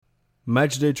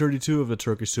Matchday 32 of the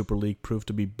Turkish Super League proved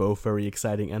to be both very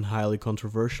exciting and highly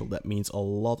controversial. That means a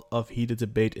lot of heated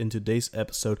debate in today's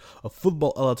episode of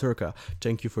Football a la Turca.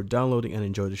 Thank you for downloading and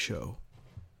enjoy the show.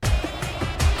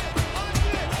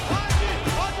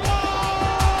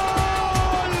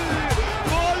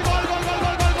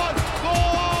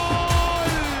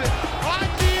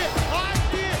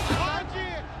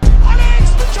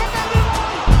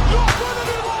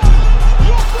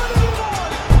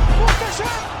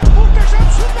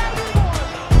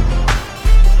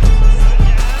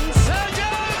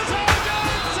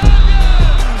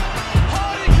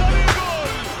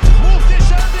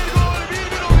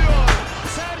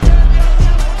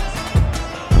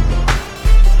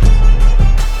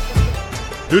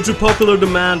 Due to popular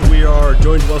demand, we are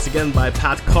joined once again by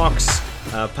Pat Cox.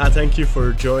 Pat, thank you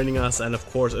for joining us, and of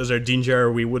course, as our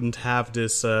Dinjar, we wouldn't have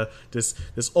this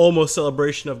almost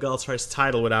celebration of Galatasaray's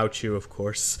title without you, of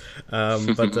course.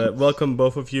 But welcome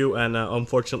both of you, and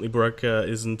unfortunately, Burak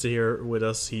isn't here with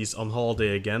us. He's on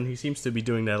holiday again. He seems to be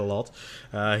doing that a lot.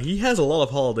 He has a lot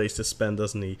of holidays to spend,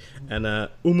 doesn't he? And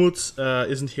Umut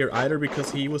isn't here either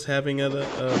because he was having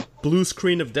a blue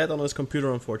screen of death on his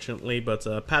computer, unfortunately.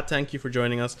 But Pat, thank you for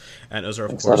joining us, and Özür,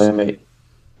 of course. Me.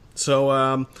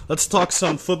 So let's talk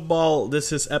some football.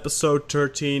 This is episode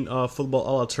 13 of Football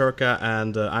a la Turca,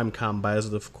 and I'm Kaan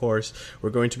Bayezid, of course. We're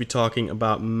going to be talking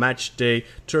about match day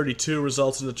 32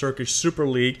 results in the Turkish Super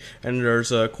League, and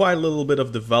there's quite a little bit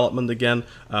of development again,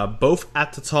 both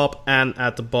at the top and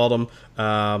at the bottom.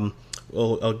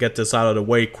 I'll get this out of the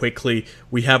way quickly.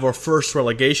 We have our first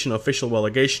relegation, official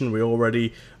relegation. We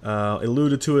already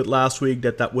alluded to it last week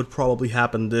that would probably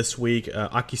happen this week.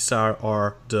 Akhisar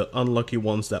are the unlucky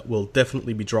ones that will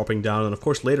definitely be dropping down. And of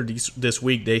course, later this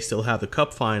week, they still have the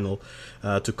cup final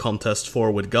to contest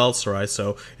for with Galatasaray.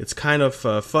 So it's kind of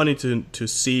funny to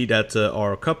see that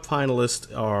our cup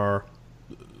finalists are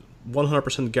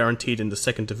 100% guaranteed in the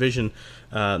second division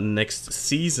next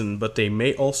season, but they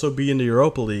may also be in the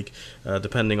Europa League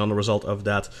depending on the result of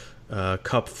that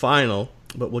cup final.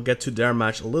 But we'll get to their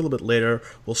match a little bit later.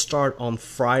 We'll start on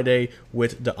Friday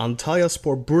with the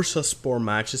Antalyaspor Bursaspor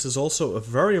match. This is also a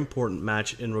very important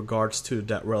match in regards to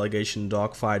that relegation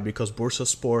dogfight because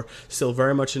Bursaspor still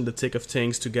very much in the thick of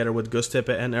things together with Göztepe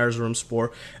and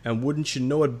Erzurumspor. And wouldn't you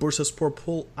know it, Bursaspor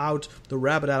pull out the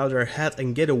rabbit out of their hat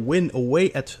and get a win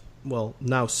away at, well,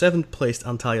 now 7th placed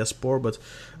Antalyaspor, but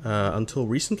until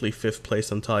recently 5th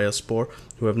placed Antalyaspor,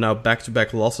 who have now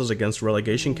back-to-back losses against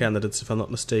relegation candidates, if I'm not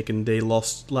mistaken. They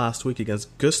lost last week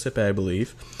against Göztepe, I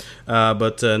believe.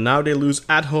 But now they lose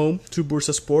at home to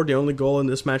Bursaspor. The only goal in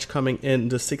this match coming in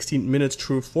the 16th minute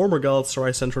through former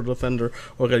Galatasaray central defender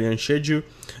Aurelien Şecu.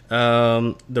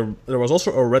 There was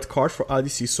also a red card for Adi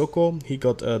Sissoko. He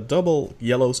got double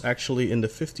yellows actually in the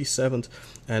 57th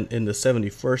and in the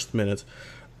 71st minute.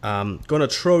 Gonna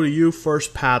throw to you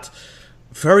first, Pat.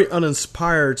 Very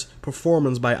uninspired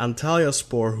performance by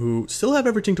Antalyaspor, who still have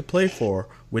everything to play for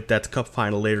with that cup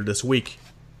final later this week.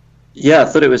 Yeah, I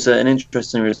thought it was an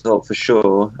interesting result for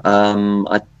sure.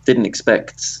 I didn't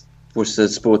expect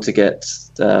Bursaspor to get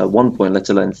 1 point, let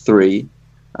alone 3.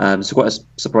 So quite a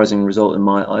surprising result in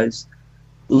my eyes.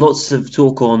 Lots of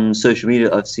talk on social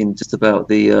media I've seen just about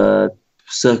the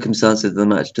circumstances of the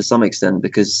match to some extent,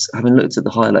 because having looked at the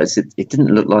highlights, it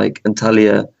didn't look like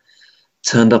Antalya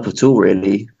turned up at all,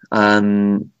 really.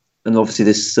 And obviously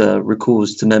this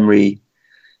recalls to memory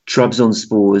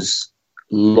Trabzonspor's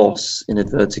loss, in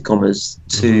inverted commas,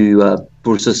 to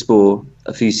Bursaspor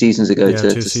a few seasons ago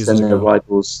to send their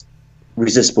rivals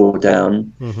Rizespor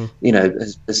down. Mm-hmm. You know,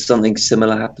 has something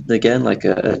similar happened again, like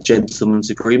a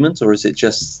gentleman's agreement, or is it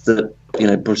just that, you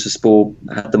know, Bursaspor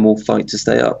had the more fight to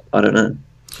stay up? I don't know.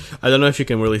 I don't know if you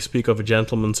can really speak of a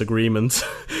gentleman's agreement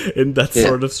in that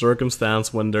sort of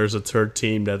circumstance when there's a third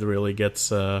team that really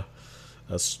gets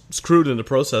screwed in the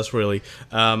process, really.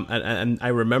 And I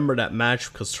remember that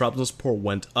match because Trabzonspor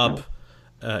went up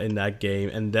in that game,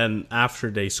 and then after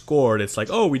they scored, it's like,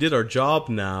 oh, we did our job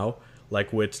now,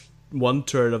 like with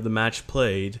 1/3 of the match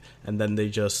played, and then they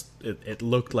just, it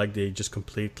looked like they just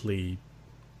completely,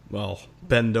 well,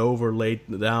 bend over, laid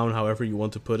down, however you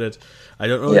want to put it. I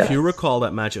don't know if you recall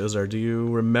that match, Özür. Do you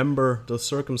remember the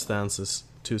circumstances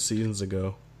 2 seasons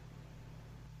ago?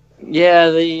 Yeah,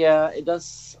 it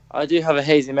does. I do have a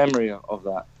hazy memory of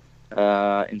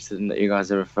that incident that you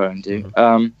guys are referring to.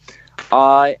 Mm-hmm.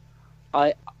 I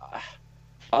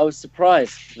was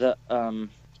surprised that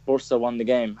Bursa won the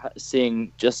game,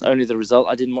 seeing just only the result.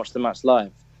 I didn't watch the match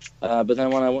live, but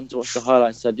then when I went to watch the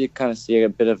highlights, I did kind of see a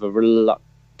bit of a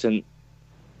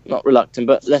not reluctant,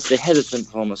 but let's say hesitant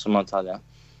performance from Antalya,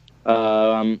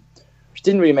 which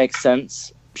didn't really make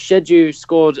sense. Shedu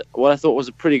scored what I thought was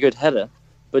a pretty good header,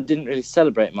 but didn't really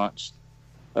celebrate much,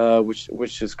 which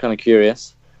was kind of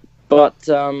curious. But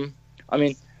I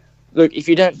mean, look, if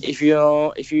you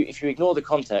ignore the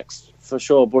context, for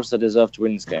sure, Bursa deserved to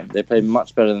win this game. They played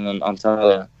much better than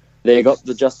Antalya. They got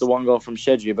just the one goal from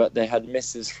Shedu, but they had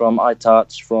misses from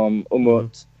Aytaç, from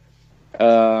Umut.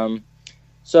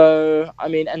 So I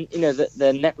mean, and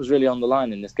their neck was really on the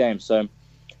line in this game. So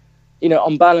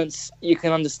on balance, you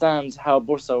can understand how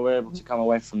Bursa were able to come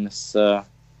away from this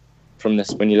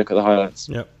when you look at the highlights.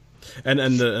 Yeah, and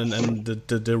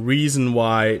the reason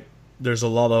why there's a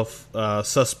lot of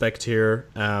suspect here,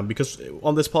 because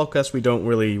on this podcast we don't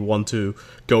really want to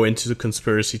go into the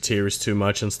conspiracy theories too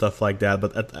much and stuff like that.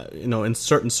 But in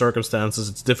certain circumstances,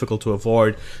 it's difficult to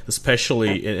avoid,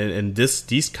 especially in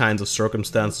these kinds of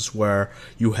circumstances where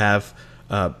you have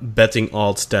betting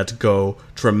odds that go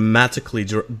dramatically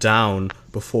down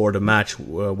before the match,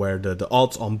 where the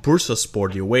odds on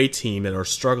Bursaspor, the away team that are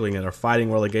struggling and are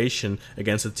fighting relegation,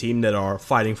 against a team that are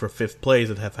fighting for 5th place,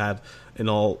 that have had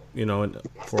for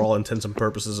all intents and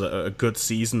purposes a good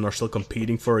season, are still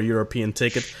competing for a European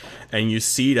ticket, and you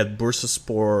see that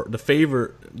Bursaspor,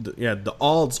 the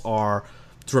odds are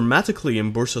dramatically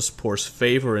in Bursaspor's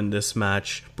favor in this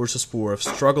match. Bursaspor have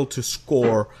struggled to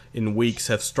score in weeks,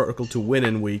 have struggled to win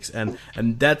in weeks, and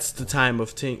that's those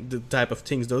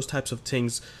types of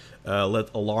things let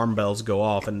alarm bells go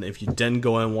off. And if you then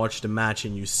go and watch the match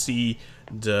and you see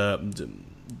the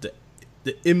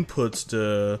input,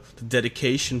 the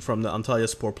dedication from the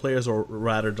Antalyaspor players, or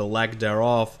rather the lack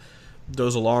thereof,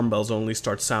 those alarm bells only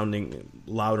start sounding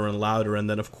louder and louder. And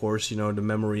then, of course, the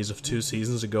memories of 2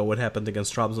 seasons ago, what happened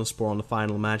against Trabzonspor on the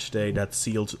final match day that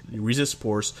sealed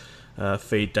Rizespor's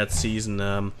fate that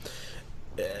season.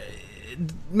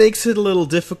 It makes it a little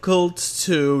difficult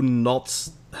to not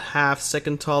have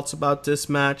second thoughts about this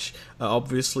match.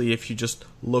 Obviously, if you just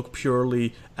look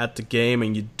purely at the game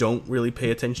and you don't really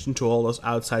pay attention to all those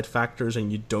outside factors,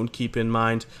 and you don't keep in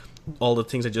mind all the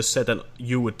things I just said, then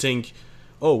you would think,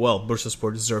 oh well,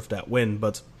 Bursaspor deserved that win.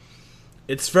 But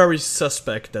it's very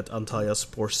suspect that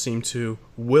Antalyaspor seem to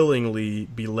willingly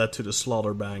be led to the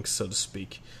slaughter banks, so to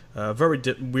speak. Very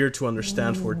weird to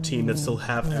understand for a team that still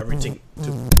have everything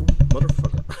to...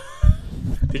 Motherfucker.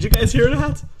 Did you guys hear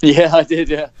that? Yeah, I did,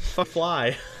 yeah. A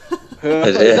fly.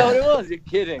 Is that what it was? You're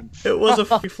kidding. It was a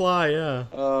fucking fly, yeah.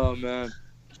 Oh, man.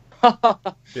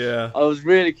 Yeah. I was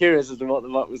really curious as to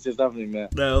what was just happening there.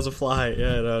 That was a fly,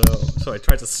 yeah, no. So I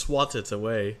tried to swat it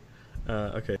away.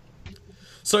 Okay.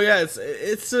 So yeah,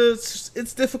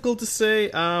 it's difficult to say.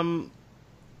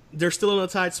 They're still in a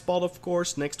tight spot, of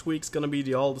course. Next week's gonna be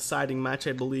the all-deciding match,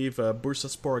 I believe.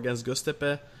 Bursaspor against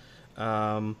Göztepe.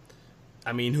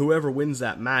 I mean, whoever wins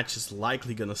that match is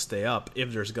likely gonna stay up,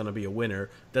 if there's gonna be a winner.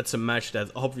 That's a match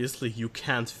that obviously you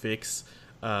can't fix.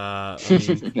 I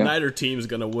mean, neither team is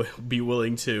gonna be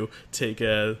willing to take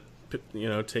that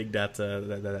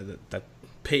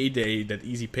payday, that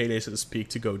easy payday, so to speak,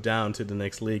 to go down to the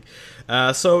next league.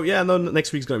 Next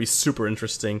week's gonna be super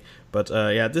interesting. But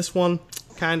this one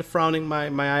kind of frowning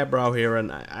my eyebrow here,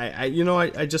 and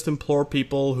I just implore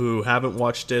people who haven't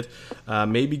watched it,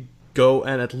 maybe go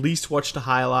and at least watch the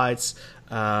highlights.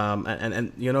 Those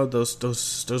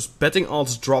betting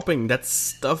odds dropping, that's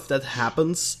stuff that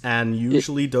happens, and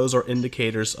usually those are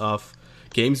indicators of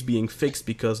games being fixed,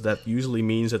 because that usually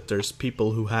means that there's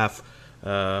people who have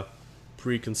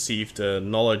preconceived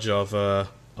knowledge of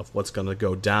what's gonna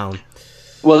go down.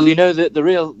 Well,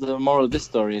 the moral of this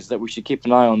story is that we should keep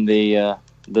an eye on the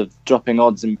dropping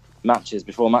odds in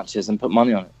before matches and put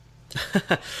money on it.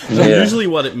 Usually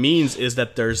what it means is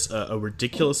that there's a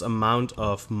ridiculous amount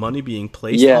of money being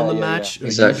placed on the match,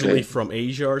 Exactly. usually from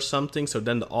Asia or something, so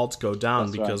then the odds go down.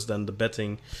 That's because right. Then the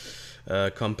betting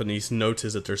companies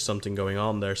notice that there's something going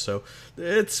on there, so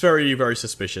it's very, very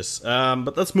suspicious.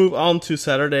 But let's move on to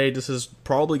Saturday. This is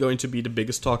probably going to be the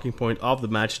biggest talking point of the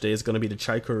match day. It's going to be the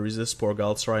Çaykur Rizespor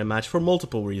Galatasaray match for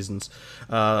multiple reasons.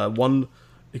 One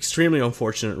extremely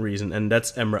unfortunate reason, and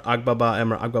that's Emre Akbaba.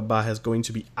 Emre Akbaba is going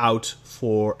to be out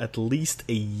for at least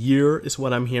a year, is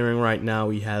what I'm hearing right now.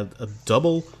 He had a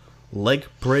double leg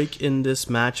break in this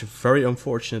match. A very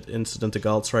unfortunate incident. The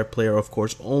Galatasaray player, of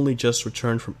course, only just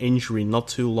returned from injury not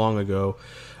too long ago,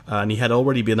 and he had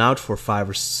already been out for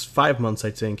 5 months,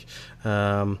 I think,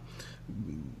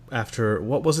 after,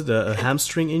 what was it, a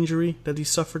hamstring injury that he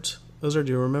suffered? Özer,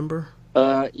 do you remember?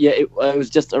 It was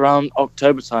just around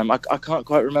October time. I can't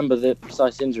quite remember the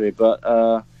precise injury,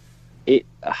 but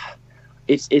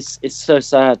it's so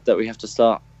sad that we have to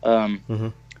start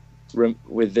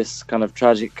with this kind of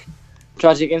tragic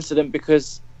incident,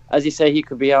 because as you say, he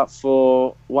could be out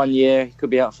for 1 year. He could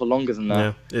be out for longer than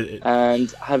that. Yeah,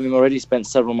 and having already spent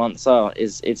several months out,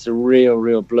 it's a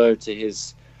real blow to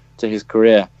his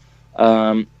career.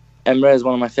 Emre is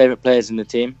one of my favorite players in the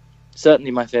team.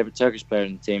 Certainly my favorite Turkish player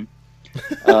in the team.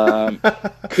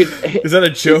 Is that a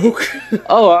joke?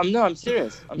 I'm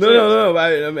serious. No.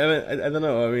 I don't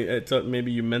know. I mean, I thought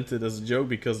maybe you meant it as a joke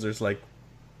because there's like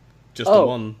just the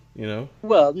one, you know.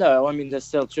 Well, no. I mean, there's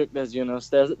Selçuk, there's Yunus,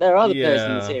 there are other players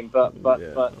in the team, but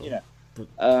you know,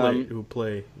 who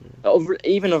play.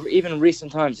 Even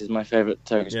recent times is my favorite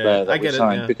Turkish player that we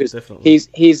signed because definitely.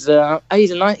 he's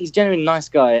genuinely nice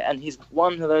guy, and he's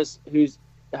one of those who's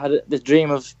had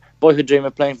the boyhood dream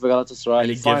of playing for Galatasaray. And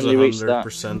he finally gives reached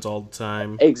 100% all the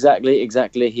time. Exactly.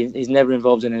 He's never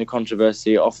involved in any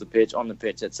controversy off the pitch, on the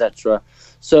pitch, etc.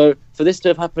 So for this to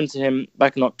have happened to him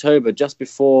back in October, just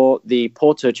before the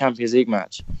Porto Champions League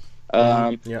match,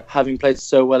 having played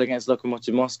so well against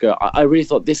Lokomotiv Moscow, I really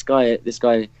thought this guy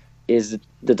is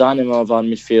the dynamo of our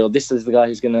midfield. This is the guy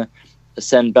who's going to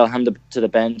send Belhanda to the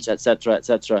bench, etc.,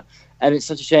 etc. And it's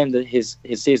such a shame that his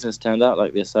season has turned out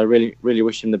like this. I really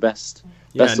wish him the best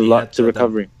of luck to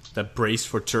recovery. That brace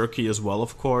for Turkey as well,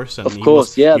 of course. And he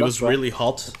was really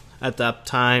hot at that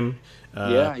time.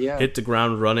 Hit the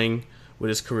ground running with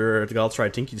his career at Galatasaray. I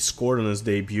think he scored on his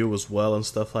debut as well and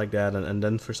stuff like that. And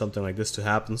then for something like this to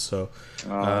happen, so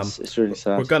it's really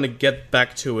sad. We're gonna get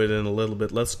back to it in a little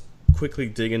bit. Let's quickly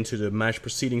dig into the match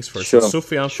proceedings first. Sure. So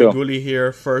Soufiane Feghouli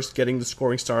here, first getting the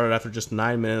scoring started after just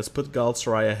 9 minutes, put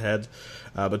Galatasaray ahead.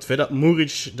 But Vedat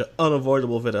Muric, the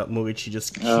unavoidable Vedat Muric, he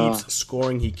just keeps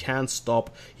scoring. He can't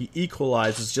stop. He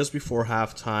equalizes just before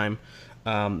halftime.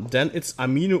 Then it's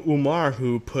Aminu Umar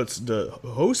who puts the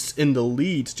hosts in the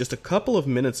lead just a couple of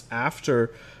minutes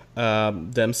after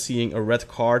them seeing a red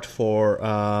card for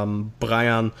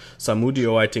Brian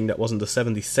Samudio. I think that was in the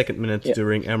 72nd minute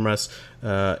during Emre's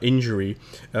injury.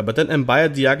 But then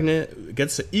Mbaya Diagne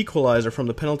gets the equalizer from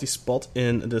the penalty spot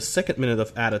in the 2nd minute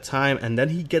of added time, and then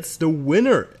he gets the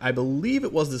winner. I believe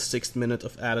it was the 6th minute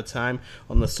of added time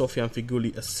on the Soufiane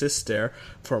Feghouli assist there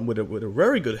with a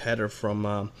very good header from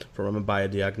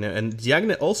Mbaya Diagne. And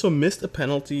Diagne also missed a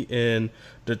penalty in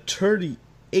the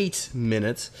 38th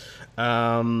minute.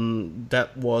 That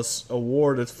was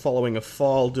awarded following a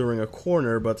foul during a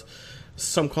corner, but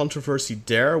some controversy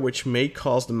there, which may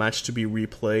cause the match to be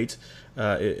replayed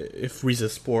if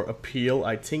Rizespor appeal.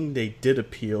 I think they did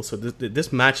appeal, so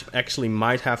this match actually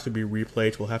might have to be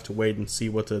replayed. We'll have to wait and see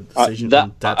what the decision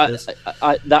on that is.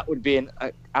 That would be an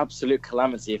absolute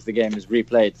calamity if the game is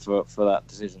replayed for that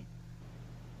decision.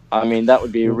 I mean, that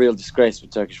would be a real disgrace for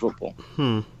Turkish football.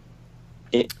 In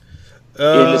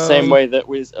the same way that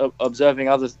we're observing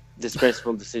other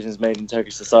disgraceful decisions made in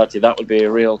Turkish society, that would be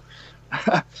a real...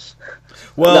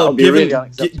 Well, given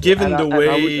the way...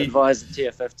 I would advise the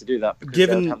TFF to do that, because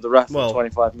they would have the wrath of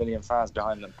 25 million fans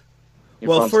behind them.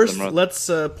 Well, first,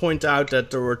 let's point out that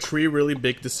there were 3 really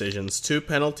big decisions. 2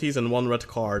 penalties and 1 red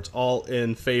card, all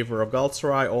in favor of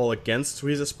Galatasaray, all against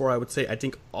Rizespor, I would say. I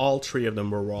think all 3 of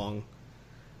them were wrong.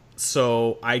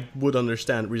 So I would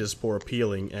understand Rizespor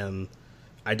appealing, and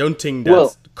I don't think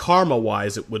that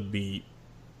karma-wise it would be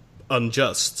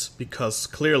unjust, because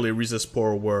clearly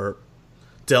Rizespor were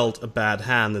dealt a bad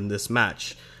hand in this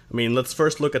match. I mean, let's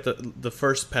first look at the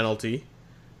first penalty.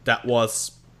 That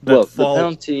was... the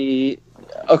penalty...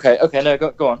 Okay, no,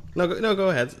 go on. No, go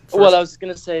ahead. First. Well, I was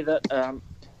going to say that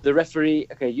the referee...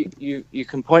 Okay, you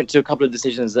can point to a couple of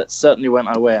decisions that certainly went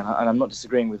our way, and I'm not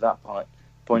disagreeing with that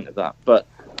point of that. But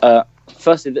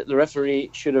firstly, the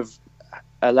referee should have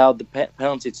allowed the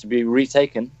penalty to be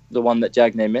retaken, the one that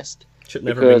Diagne missed. Should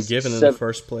never been given in the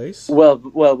first place. Well,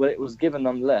 it was given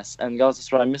nonetheless, and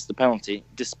Galatasaray missed the penalty,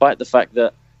 despite the fact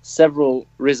that several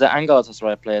Rize and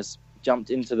Galatasaray players jumped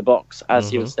into the box as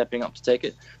he was stepping up to take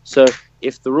it. So,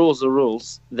 if the rules are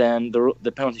rules, then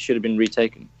the penalty should have been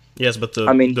retaken. Yes, but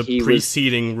the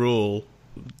preceding rule,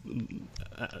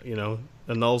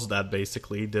 annuls that,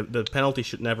 basically. The penalty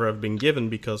should never have been given,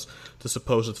 because the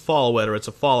supposed fall, whether it's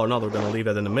a fall or not, we're going to leave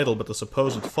that in the middle, but the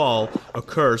supposed fall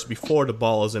occurs before the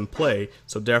ball is in play,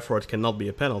 so therefore it cannot be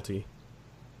a penalty.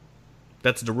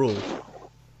 That's the rule.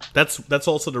 That's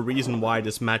also the reason why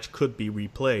this match could be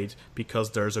replayed,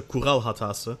 because there's a Kural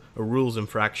Hatası, a rules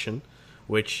infraction,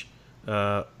 which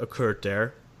occurred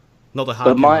there. Not a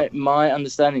but my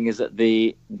understanding is that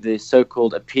the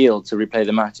so-called appeal to replay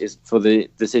the match is for the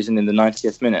decision in the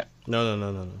 90th minute.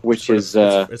 No. Which is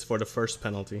it's for the first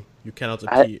penalty. You cannot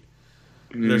appeal.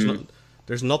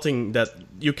 There's nothing that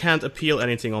you can't appeal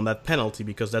anything on that penalty,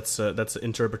 because that's an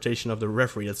interpretation of the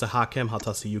referee. It's a hakem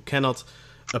hatası. You cannot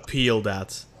appeal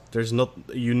that. There's not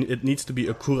it needs to be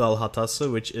a kural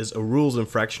hatase, which is a rules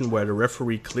infraction where the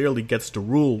referee clearly gets the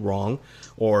rule wrong,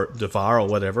 or the VAR or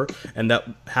whatever, and that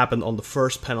happened on the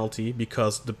first penalty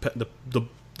because the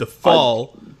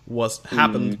fall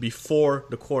happened before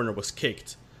the corner was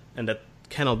kicked, and that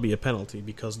cannot be a penalty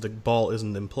because the ball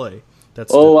isn't in play.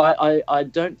 I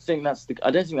don't think that's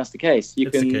the case.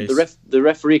 The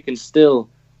referee can still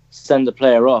send the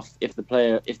player off if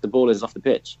the ball is off the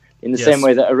pitch. In the same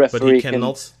way that a referee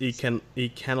he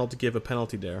cannot give a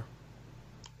penalty there.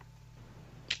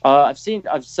 I've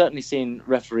certainly seen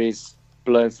referees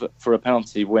blow for a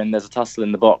penalty when there's a tussle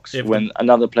in the box, when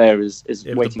another player is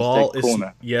waiting to take the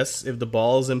corner. Yes, if the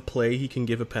ball is in play, he can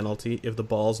give a penalty. If the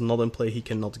ball is not in play, he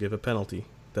cannot give a penalty.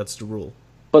 That's the rule.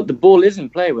 But the ball is in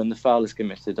play when the foul is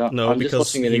committed. No,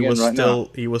 because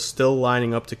he was still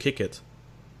lining up to kick it.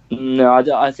 No,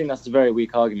 I think that's a very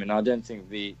weak argument. I don't think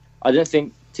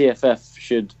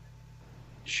TFF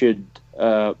should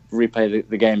replay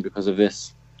the game because of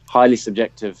this highly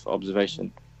subjective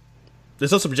observation.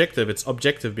 It's not subjective; it's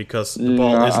objective because the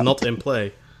ball is not in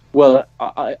play. Well,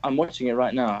 I'm watching it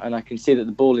right now, and I can see that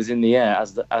the ball is in the air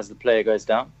as the player goes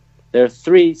down. There are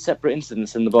 3 separate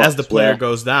incidents in the box. As the player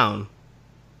goes down.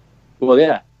 Well,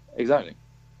 yeah, exactly.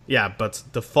 Yeah, but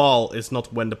the fall is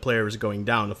not when the player is going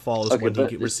down. The fall is when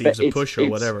he receives a push or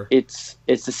whatever. It's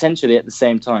essentially at the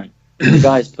same time. The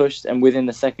guy is pushed, and within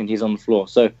the second, he's on the floor.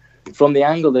 So, from the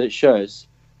angle that it shows,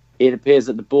 it appears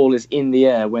that the ball is in the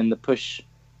air when the push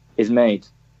is made.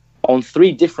 On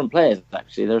 3 different players,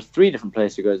 actually. There are 3 different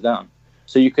players who goes down.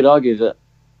 So you could argue that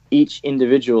each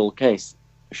individual case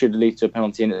should lead to a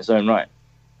penalty in its own right.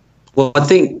 Well, I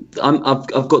think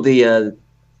I've got the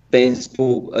beIN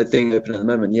Sport thing open at the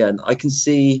moment. Yeah, and I can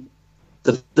see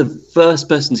the first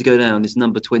person to go down is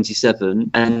number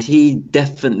 27, and he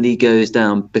definitely goes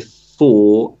down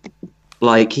before,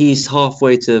 like he's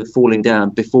halfway to falling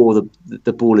down before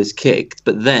the ball is kicked.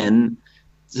 But then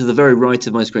to the very right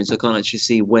of my screen, so I can't actually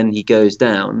see when he goes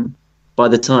down. By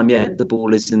the time the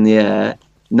ball is in the air,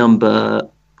 number,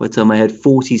 by the time I had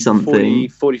 40 something,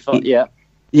 45, yeah,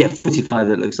 45.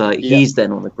 It looks like he's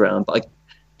then on the ground. But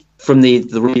from the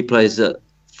replays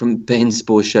from beIN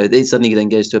Sport show, it suddenly then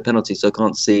goes to a penalty. So I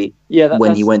can't see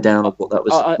when he went down. What that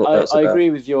was. I agree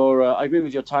with your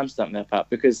timestamp there, Pat,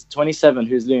 because 27,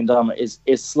 who's Luyendama,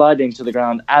 is sliding to the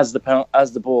ground as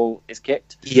the ball is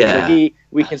kicked. Yeah. So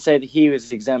we can say that he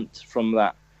was exempt from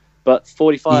that. But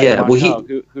 45,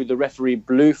 who the referee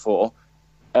blew for,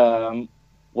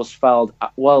 was fouled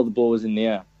while the ball was in the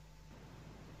air.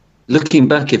 Looking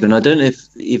back, I don't know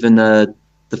if even the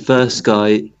first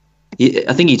guy,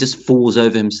 I think he just falls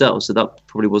over himself, so that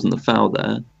probably wasn't the foul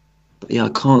there. But I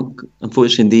can't,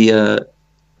 unfortunately,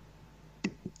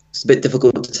 it's a bit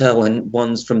difficult to tell when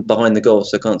one's from behind the goal,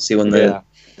 so I can't see when the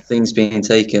thing's being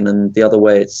taken, and the other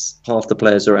way, it's half the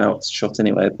players are out shot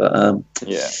anyway. But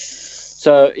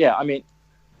So I mean,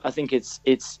 I think it's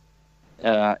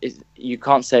you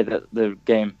can't say that the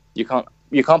game you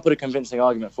can't put a convincing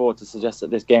argument forward to suggest that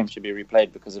this game should be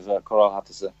replayed because of Kural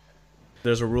hatase.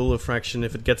 There's a rule infraction.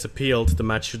 If it gets appealed, the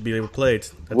match should be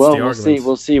replayed. That's well, the argument.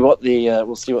 We'll see what the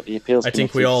appeals. I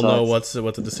think we all know what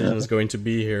the decision is going to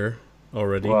be here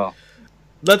already. Well,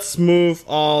 let's move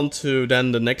on to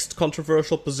then the next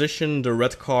controversial position, the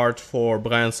red card for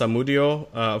Brian Samudio.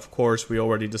 Of course, we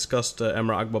already discussed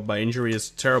Emrah Agbaba injury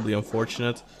is terribly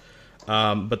unfortunate,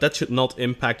 but that should not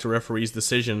impact the referee's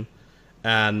decision.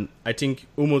 And I think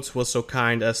Umut was so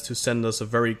kind as to send us a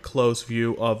very close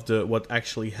view of what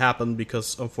actually happened,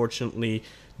 because unfortunately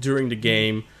during the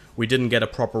game we didn't get a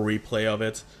proper replay of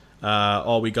it.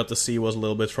 All we got to see was a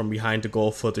little bit from behind the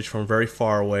goal footage from very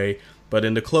far away. But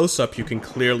in the close-up you can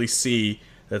clearly see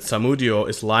that Samudio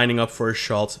is lining up for a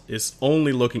shot, is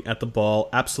only looking at the ball,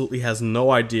 absolutely has no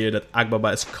idea that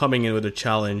Agbaba is coming in with a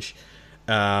challenge.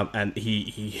 And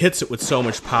he hits it with so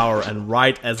much power, and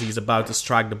right as he's about to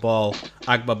strike the ball,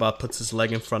 Agbaba puts his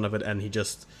leg in front of it, and he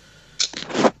just...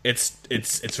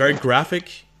 It's very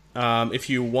graphic. If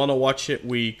you want to watch it,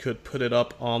 we could put it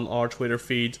up on our Twitter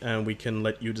feed, and we can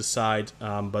let you decide.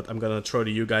 But I'm going to throw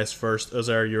to you guys first.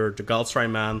 Uzair, you're the Galatasaray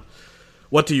man.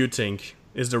 What do you think?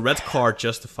 Is the red card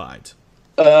justified?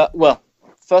 Well,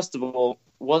 first of all,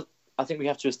 I think we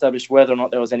have to establish whether or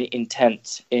not there was any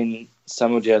intent in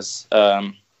Samudio's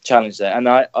challenge there. And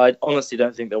I honestly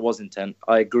don't think there was intent.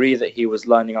 I agree that he was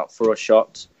lining up for a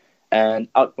shot,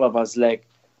 and Akbaba's leg,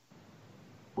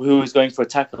 who was going for a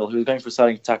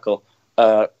sliding tackle,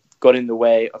 got in the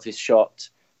way of his shot,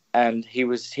 and he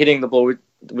was hitting the ball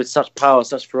with such power,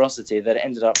 such ferocity, that it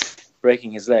ended up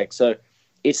breaking his leg. So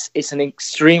it's an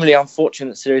extremely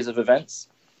unfortunate series of events.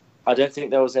 I don't think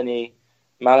there was any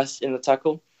malice in the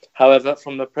tackle. However,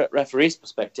 from the referee's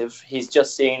perspective, he's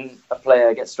just seen a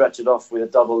player get stretchered off with a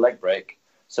double leg break.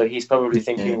 So he's probably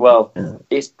thinking, well,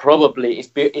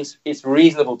 it's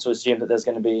reasonable to assume that there's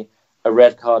going to be a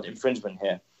red card infringement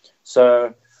here.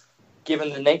 So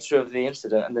given the nature of the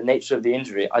incident and the nature of the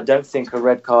injury, I don't think a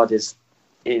red card is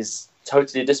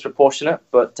totally disproportionate,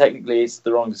 but technically it's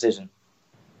the wrong decision.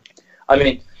 I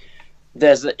mean,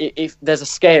 there's a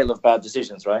scale of bad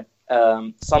decisions, right?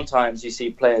 Sometimes you see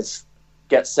players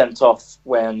get sent off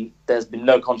when there's been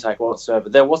no contact whatsoever.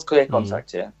 There was clear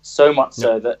contact here, so much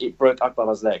so that it broke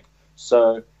Akbaba's leg.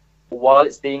 So while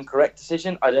it's the incorrect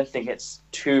decision, I don't think it's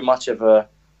too much of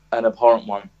an abhorrent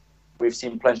one. We've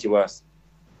seen plenty worse.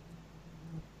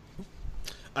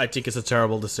 I think it's a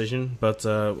terrible decision, but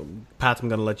Pat, I'm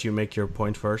going to let you make your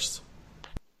point first.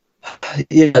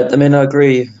 Yeah, I mean, I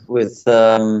agree with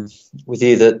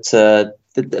you that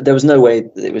there was no way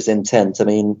that it was intent. I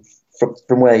mean,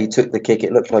 from where he took the kick,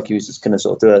 it looked like he was just going to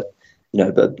sort of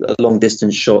do a long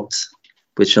distance shot,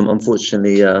 which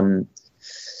unfortunately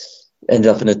ended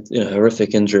up in a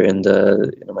horrific injury. And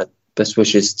my best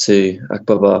wishes to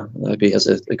Akbaba. I hope he has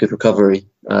a good recovery.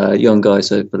 Young guy,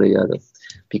 so hopefully they'll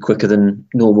be quicker than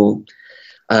normal.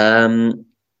 And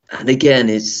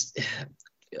again,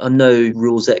 I'm no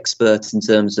rules expert in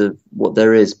terms of what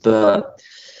there is, but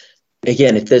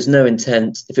again, if there's no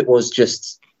intent, if it was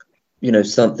just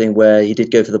something where he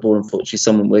did go for the ball, unfortunately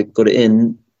someone got it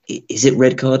in, is it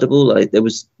red cardable? Like, there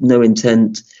was no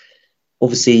intent,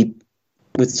 obviously,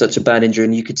 with such a bad injury,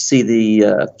 and you could see the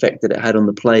effect that it had on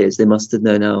the players. They must have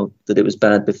known how that it was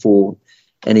bad before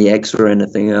any X-ray or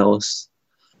anything else.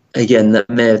 Again, that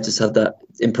may have just had that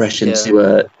impression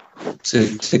to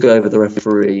go over the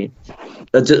referee.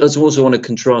 I just also want to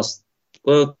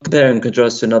compare and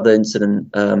contrast to another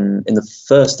incident in the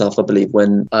first half, I believe,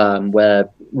 when where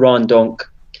Ryan Donk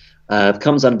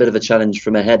comes on a bit of a challenge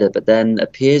from a header, but then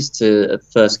appears to, at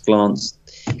first glance,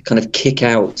 kind of kick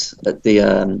out at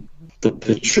the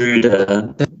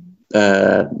protruder,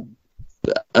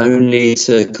 only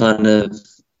to kind of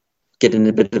get in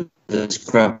a bit of a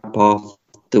scrap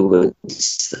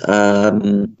afterwards.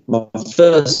 My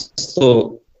first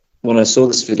thought when I saw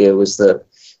this video was that,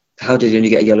 how did he only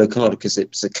get a yellow card? Because it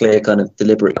was a clear kind of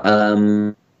deliberate.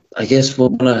 I guess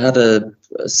when I had a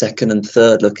second and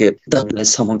third look at,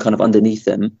 there's someone kind of underneath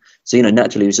him. So,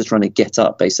 naturally he was just trying to get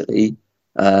up, basically.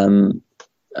 And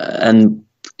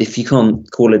if you can't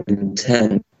call it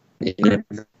intent, if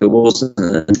it wasn't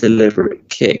a deliberate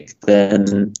kick,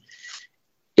 then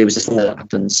it was just what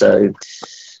happened. So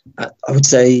I would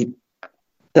say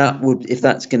if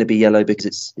that's going to be yellow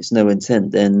because it's no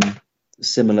intent, then a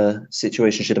similar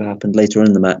situation should have happened later on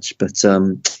in the match. But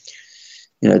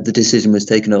the decision was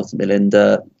taken ultimately and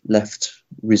left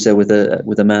Rizzo with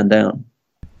a man down.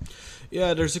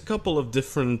 Yeah, there's a couple of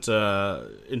different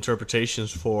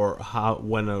interpretations for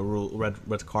when a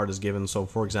red card is given. So,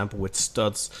 for example, with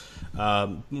studs,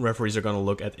 referees are going to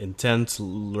look at intent.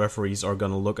 Referees are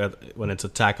going to look at when it's a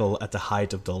tackle at the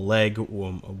height of the leg,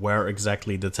 where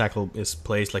exactly the tackle is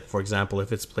placed. Like, for example,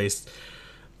 if it's placed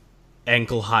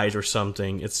ankle height or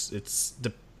something,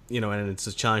 and it's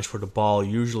a challenge for the ball.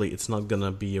 Usually it's not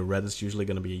gonna be a red, it's usually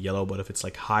gonna be a yellow, but if it's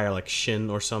like higher, like shin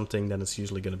or something, then it's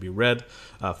usually gonna be red.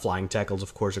 Flying tackles,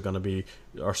 of course,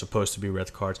 are supposed to be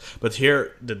red cards. But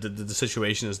here the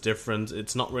situation is different.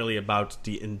 It's not really about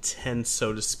the intent,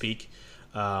 so to speak.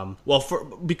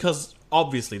 Because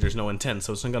obviously there's no intent,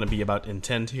 so it's not gonna be about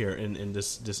intent here in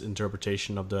this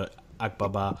interpretation of the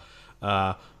Akbaba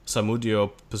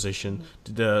Samudio position.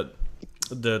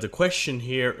 The question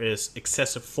here is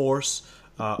excessive force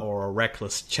or a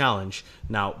reckless challenge.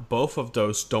 Now, both of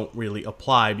those don't really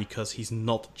apply because he's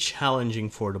not challenging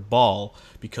for the ball,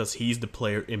 because he's the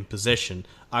player in possession.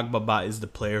 Akbaba is the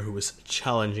player who is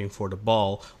challenging for the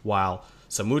ball, while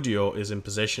Samudio is in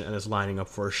possession and is lining up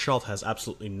for a shot, has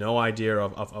absolutely no idea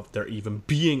of there even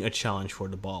being a challenge for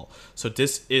the ball. So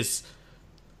this is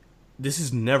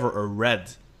never a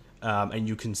red. And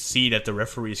you can see that the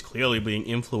referee is clearly being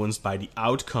influenced by the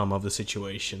outcome of the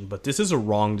situation. But this is a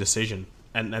wrong decision.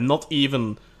 And not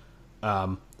even,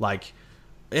 I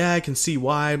can see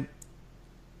why.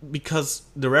 Because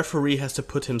the referee has to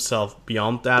put himself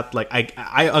beyond that. Like,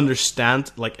 I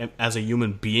understand, like, as a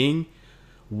human being,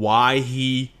 why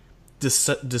he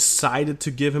decided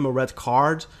to give him a red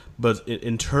card. But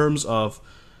in terms of...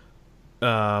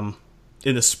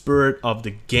 in the spirit of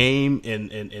the game,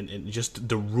 in just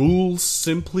the rules,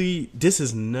 simply, this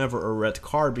is never a red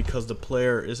card because the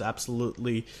player is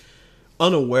absolutely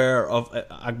unaware of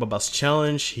Akbaba's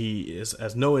challenge. He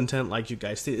has no intent, like you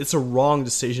guys did. It's a wrong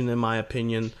decision, in my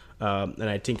opinion. and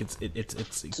I think it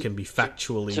can be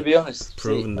factually to be honest,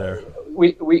 proven there.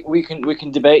 We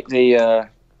can debate the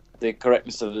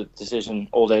correctness of the decision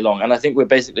all day long, and I think we're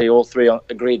basically all three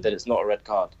agreed that it's not a red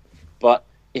card. But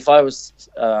if I was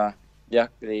the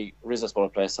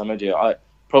Rizespor player, Samudio, I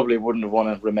probably wouldn't have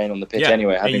wanted to remain on the pitch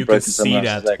anyway, and having you broken can someone see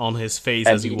else's that leg. on his face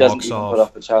And as he doesn't walks even off. put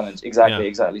up a challenge.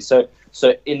 Exactly. So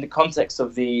in the context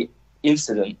of the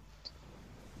incident,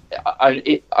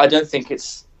 I don't think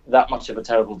it's that much of a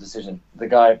terrible decision. The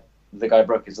guy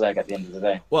broke his leg at the end of the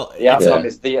day. Well, the outcome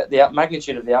is the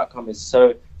magnitude of the outcome is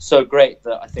so great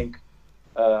that I think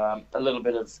a little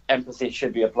bit of empathy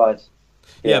should be applied.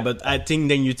 Yeah, but I think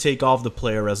then you take off the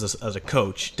player as a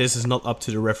coach. This is not up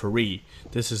to the referee.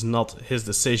 This is not his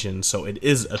decision, so it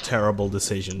is a terrible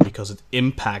decision because it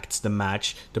impacts the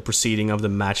match, the proceeding of the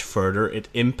match further. It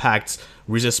impacts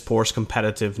Rizespor's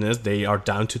competitiveness. They are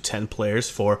down to 10 players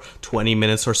for 20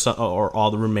 minutes or so, or all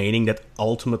the remaining. That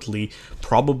ultimately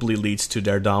probably leads to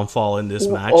their downfall in this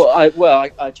match.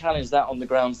 I challenge that on the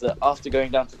grounds that after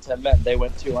going down to 10 men, they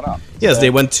went 2-1 up. Yes, they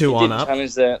went 2-1 up.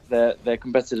 Challenge their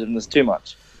competitiveness too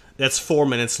much. That's 4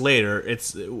 minutes later.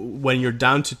 It's when you're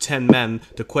down to 10 men.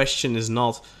 The question is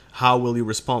not how will you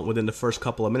respond within the first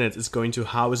couple of minutes. It's going to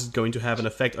how is it going to have an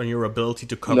effect on your ability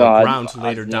to cover ground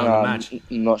later down the match.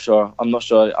 I'm not sure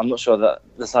that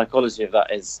the psychology of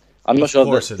that is. I'm not sure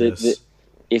that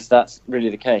if that's really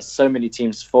the case. So many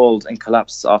teams fold and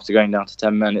collapse after going down to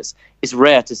 10 men. It's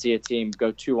rare to see a team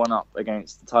go 2-1 up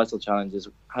against the title challengers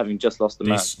having just lost the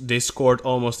match. They scored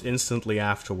almost instantly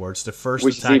afterwards. The first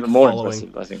which attack is even more following,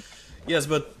 impressive, I think. Yes,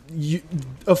 but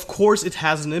of course it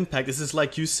has an impact. This is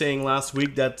like you saying last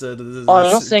week that... I'm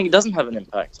not saying it doesn't have an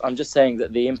impact. I'm just saying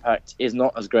that the impact is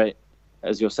not as great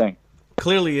as you're saying.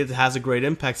 Clearly it has a great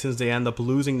impact since they end up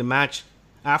losing the match.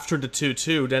 After the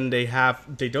 2-2, then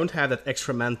they don't have that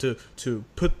extra man to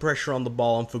put pressure on the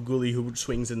ball on Feghouli, who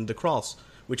swings in the cross,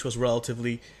 which was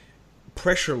relatively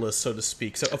pressureless, so to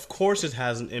speak. So of course it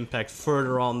has an impact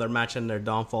further on their match and their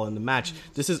downfall in the match.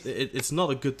 It's not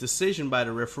a good decision by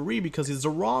the referee because it's a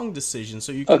wrong decision.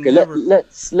 So you can never...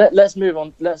 let's move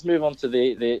on. Let's move on to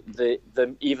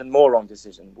the even more wrong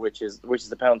decision, which is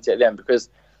the penalty at the end, because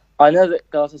I know that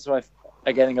Galatasaray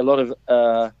are getting a lot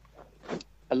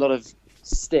of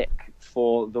stick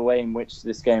for the way in which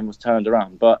this game was turned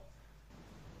around, but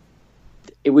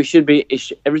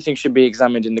everything should be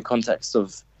examined in the context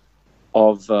of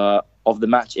the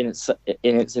match in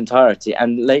its entirety,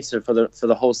 and later for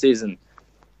the whole season.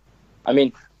 I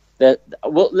mean,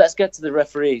 let's get to the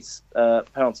referee's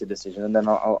penalty decision, and then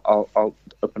I'll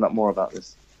open up more about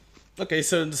this. Okay,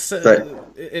 so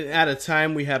at a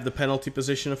time we have the penalty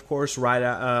position, of course.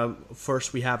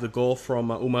 First we have the goal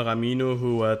from Umar Aminu,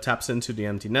 who taps into the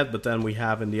empty net, but then we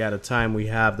have in the added time we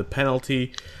have the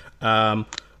penalty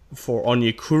for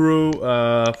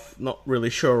Onyekuru. Not really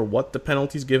sure what the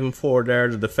penalty is given for there.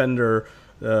 The defender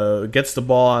gets the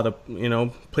ball out of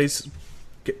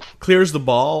clears the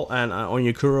ball, and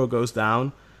Onyekuru goes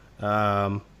down,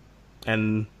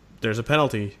 and there's a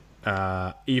penalty.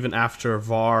 Even after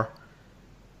VAR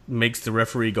makes the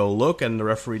referee go look, and the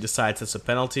referee decides it's a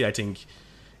penalty. I think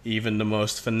even the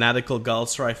most fanatical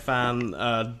Galatasaray fan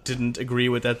didn't agree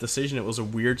with that decision. It was a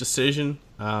weird decision.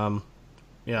 I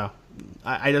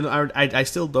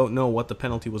still don't know what the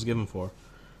penalty was given for.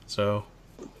 So,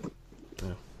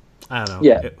 yeah. I don't know.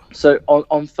 Yeah. So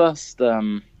on first,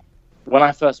 when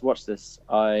I first watched this,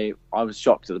 I was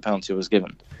shocked that the penalty was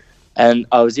given, and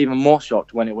I was even more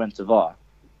shocked when it went to VAR,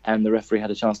 and the referee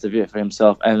had a chance to view it for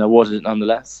himself and awarded it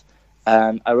nonetheless.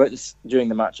 And I wrote this during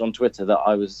the match on Twitter that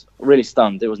I was really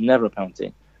stunned. It was never a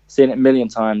penalty. Seen it a million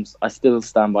times. I still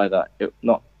stand by that. It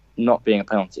not being a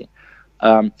penalty.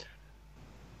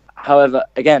 However,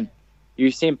 again,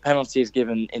 you've seen penalties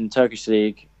given in Turkish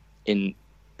League, in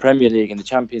Premier League, in the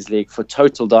Champions League for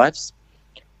total dives.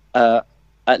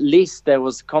 At least there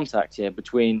was contact here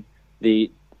between the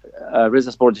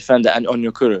Rizespor defender and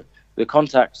Onyekuru. The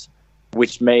contact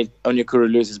which made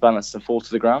Onyekuru lose his balance and fall to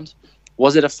the ground.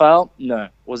 Was it a foul? No.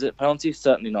 Was it a penalty?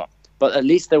 Certainly not. But at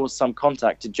least there was some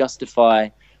contact to justify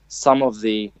some of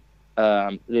the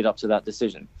lead up to that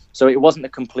decision. So it wasn't a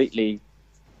completely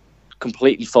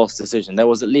false decision. There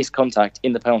was at least contact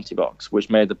in the penalty box, which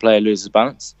made the player lose his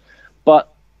balance.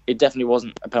 But it definitely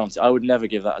wasn't a penalty. I would never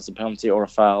give that as a penalty or a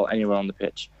foul anywhere on the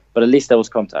pitch. But at least there was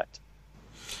contact.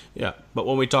 Yeah, but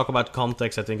when we talk about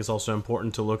context, I think it's also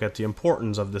important to look at the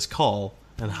importance of this call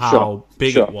and how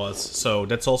big it was. So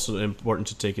that's also important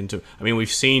to take into. I mean, we've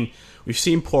seen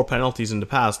poor penalties in the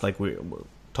past, like we were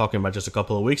talking about just a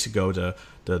couple of weeks ago.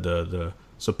 The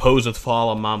supposed foul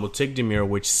on Mahmoud Tigdemir,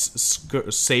 which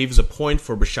saves a point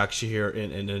for Başakşehir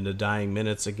in the dying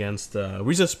minutes against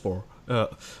Rizespor,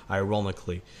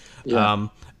 ironically. Yeah.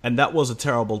 And that was a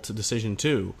terrible decision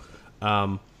too.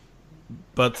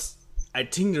 But I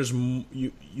think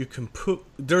you can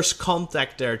there's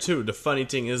contact there too. The funny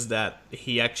thing is that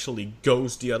he actually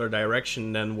goes the other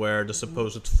direction than where the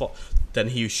supposed fall, then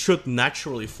he should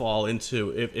naturally fall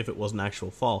into if it was an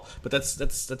actual fall. But that's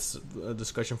a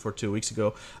discussion for 2 weeks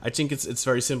ago. I think it's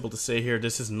very simple to say here,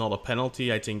 this is not a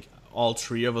penalty. I think all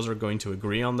three of us are going to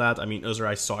agree on that. I mean, Özür,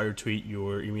 I saw your tweet.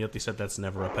 You immediately said that's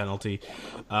never a penalty.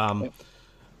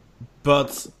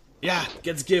 But yeah, it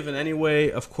gets given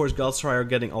anyway. Of course, Galatasaray are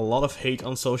getting a lot of hate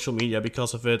on social media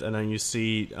because of it, and then you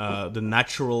see the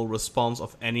natural response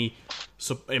of any,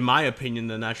 so in my opinion,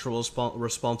 the natural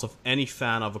response of any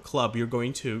fan of a club, you're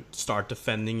going to start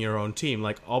defending your own team.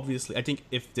 Like, obviously, I think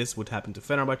if this would happen to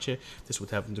Fenerbahce, this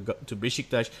would happen to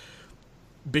Beşiktaş,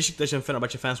 Beşiktaş and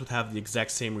Fenerbahce fans would have the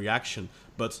exact same reaction.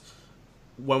 But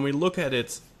when we look at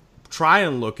it, try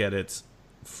and look at it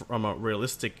from a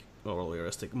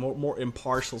more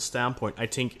impartial standpoint, I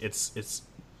think it's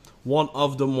one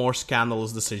of the more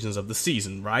scandalous decisions of the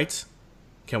season, right?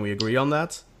 Can we agree on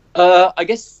that? I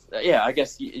guess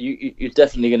you're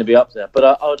definitely going to be up there. But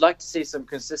I would like to see some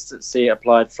consistency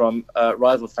applied from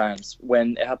rival fans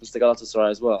when it happens to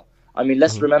Galatasaray as well. I mean,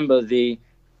 let's remember the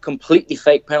completely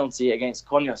fake penalty against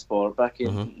Konyaspor back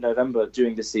in November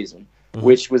during the season,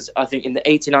 which was, I think, in the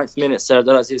 89th minute,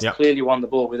 Serdar Aziz clearly won the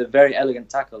ball with a very elegant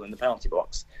tackle in the penalty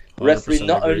box. Referee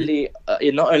not only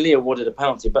awarded a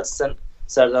penalty, but sent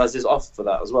Serdar Aziz off for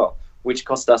that as well, which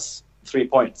cost us 3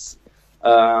 points.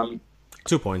 2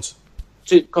 points.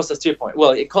 Cost us 2 points.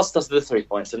 Well, it cost us the 3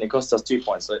 points, and it cost us 2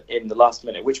 points in the last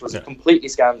minute, which was a completely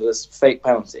scandalous fake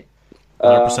penalty.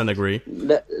 100% agree.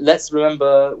 Let's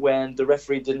remember when the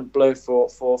referee didn't blow for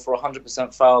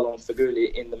 100% foul on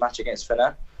Feghouli in the match against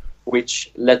Fener,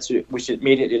 which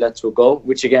immediately led to a goal,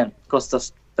 which again cost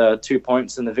us 2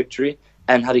 points in the victory,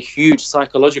 and had a huge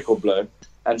psychological blow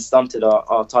and stunted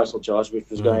our title charge, which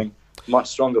was going much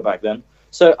stronger back then.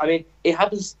 So I mean, it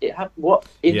happens.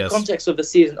 The context of the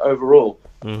season overall,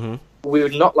 we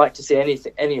would not like to see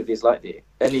any of these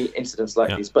any incidents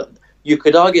like these. But you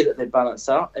could argue that they balance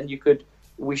out, and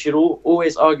we should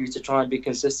always argue to try and be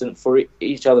consistent for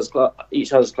each other's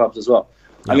clubs as well.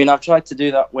 I mean, I've tried to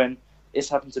do that when it's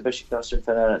happened to Beşiktaş and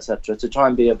Fener, etc., to try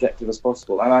and be objective as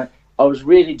possible. And I was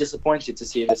really disappointed to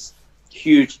see this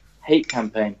huge hate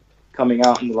campaign coming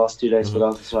out in the last 2 days for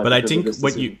Galatasaray. But I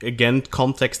think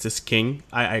context is king.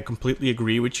 I completely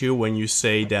agree with you when you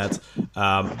say that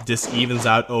this evens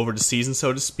out over the season,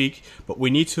 so to speak. But we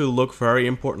need to look very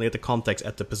importantly at the context,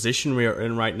 at the position we are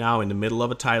in right now, in the middle of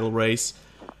a title race.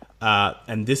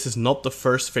 And this is not the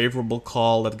first favorable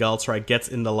call that Galatasaray gets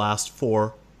in the last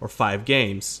 4 or 5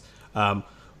 games.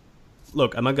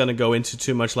 Look, I'm not going to go into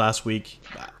too much last week.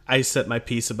 I said my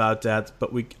piece about that,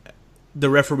 but the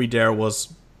referee there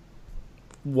was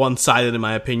one-sided in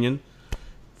my opinion.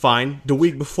 Fine. The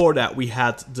week before that, we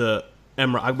had the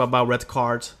Emre Akbaba red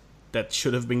card that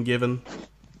should have been given.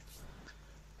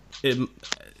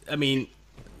 I mean,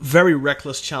 very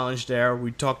reckless challenge there.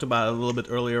 We talked about it a little bit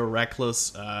earlier.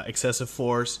 Reckless, excessive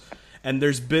force. And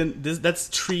there's been that's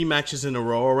 3 matches in a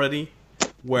row already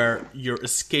where you're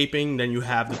escaping. Then you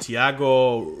have the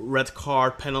Thiago red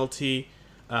card penalty,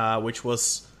 which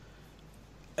was,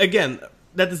 again,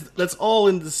 that's all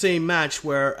in the same match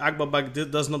where Akbaba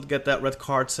does not get that red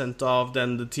card sent off.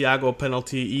 Then the Thiago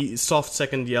penalty, soft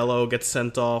second yellow, gets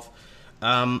sent off.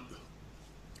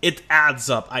 It adds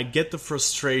up. I get the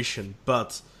frustration,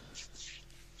 but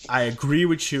I agree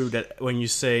with you that when you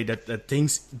say that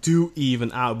things do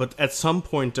even out. But at some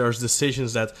point, there's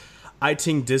decisions that I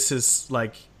think this is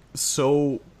like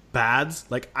so bad.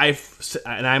 Like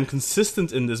I'm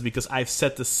consistent in this because I've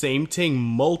said the same thing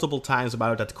multiple times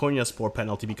about that Konyaspor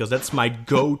penalty, because that's my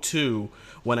go-to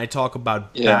when I talk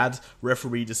about bad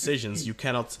referee decisions. You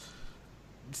cannot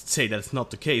say that it's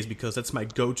not the case, because that's my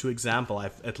go-to example.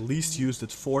 I've at least used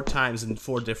it 4 times in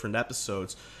 4 different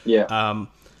episodes.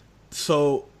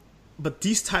 But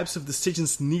these types of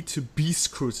decisions need to be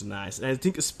scrutinized, and I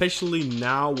think especially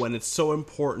now when it's so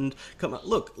important. Come on,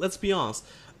 look, let's be honest.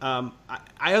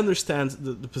 I understand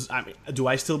I mean, do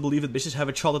I still believe that Beşiktaş have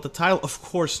a shot at the title? Of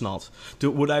course not.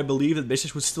 Would I believe that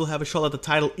Beşiktaş would still have a shot at the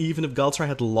title even if Galatasaray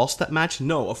had lost that match?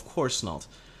 No, of course not.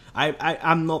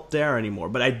 I'm not there anymore.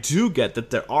 But I do get that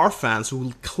there are fans who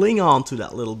will cling on to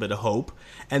that little bit of hope,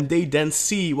 and they then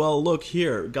see, well, look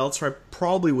here, Galatasaray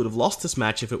probably would have lost this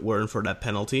match if it weren't for that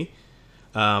penalty.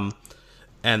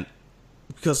 And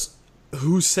because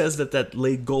who says that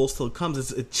late goal still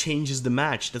comes? It changes the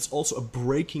match. That's also a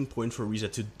breaking point for Riza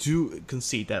to do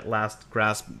concede that last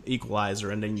grasp equalizer,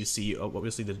 and then you see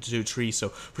obviously the 2-3. So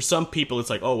for some people, it's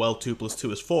like, oh well, 2 +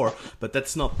 2 is 4, but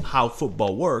that's not how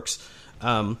football works.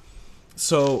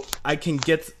 So I can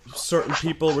get certain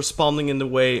people responding in the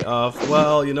way of,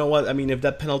 well, you know what? I mean, if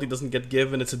that penalty doesn't get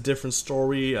given, it's a different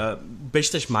story.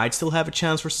 Beşiktaş might still have a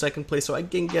chance for second place. So I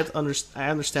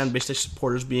understand Beşiktaş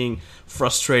supporters being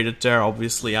frustrated there.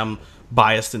 Obviously, I'm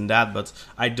biased in that, but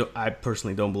I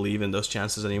personally don't believe in those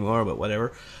chances anymore. But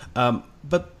whatever.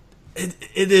 But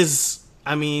it is.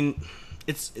 I mean,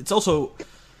 it's also,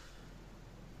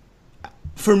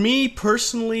 for me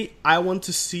personally, I want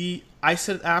to see. I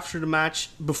said after the match,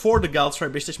 before the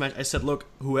Galatasaray Beşiktaş match, I said, look,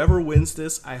 whoever wins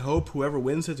this, I hope whoever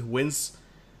wins it wins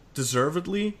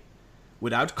deservedly,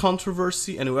 without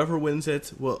controversy, and whoever wins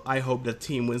it, well, I hope that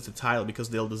team wins the title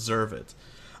because they'll deserve it.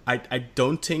 I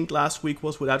don't think last week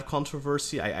was without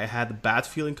controversy. I had a bad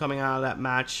feeling coming out of that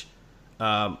match,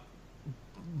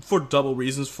 for double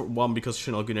reasons. For one, because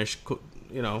Şenol Güneş,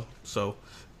 so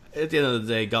at the end of the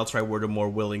day, Galatasaray were the more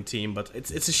willing team, but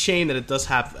it's a shame that it does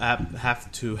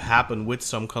have to happen with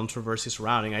some controversy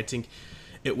surrounding. I think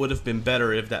it would have been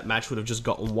better if that match would have just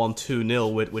gotten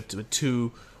 1-2-0 with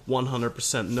two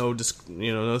 100%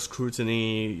 no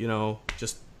scrutiny,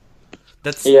 just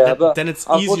then it's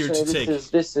easier to take.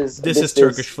 This is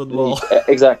Turkish football.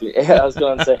 Exactly. I was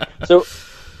going to say. So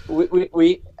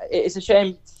we it's a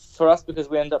shame for us because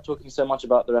we end up talking so much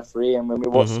about the referee, and when we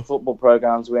watch football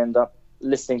programs, we end up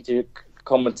listening to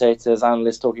commentators,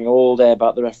 analysts talking all day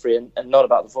about the referee and not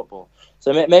about the football.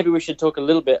 So maybe we should talk a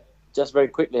little bit, just very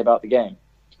quickly, about the game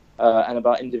and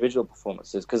about individual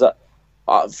performances. Because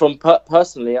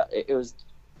personally, it was.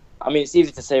 I mean, it's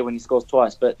easy to say when he scores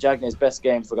twice, but Cagney's best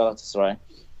game for Galatasaray,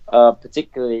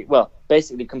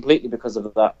 basically completely because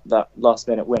of that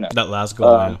last-minute winner. That last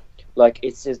goal. Like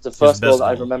it's the first goal that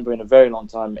I remember in a very long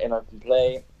time in open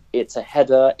play. It's a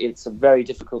header. It's a very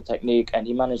difficult technique, and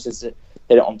he manages to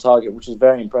hit it on target, which is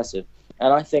very impressive.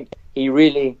 And I think he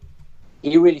really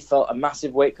felt a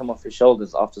massive weight come off his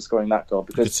shoulders after scoring that goal,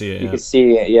 because you could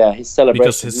see it. Yeah, his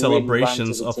celebrations. Because his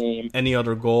celebrations of any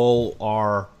other goal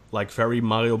are like very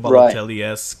Mario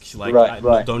Balotelli-esque.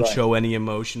 Don't show any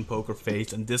emotion, poker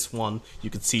face. And this one, you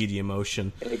could see the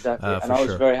emotion. Exactly. And I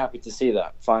was very happy to see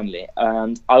that finally.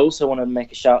 And I also want to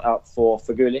make a shout out for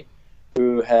Feghouli,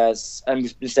 who has, and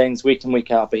we've been saying this week in,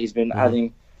 week out, but he's been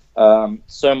adding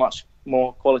so much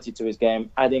more quality to his game,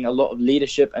 adding a lot of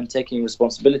leadership and taking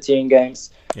responsibility in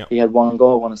games. Yep. He had 1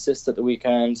 goal, 1 assist at the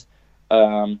weekend,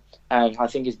 and I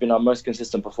think he's been our most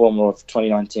consistent performer of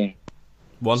 2019.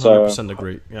 100%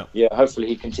 agree. Yeah. Hopefully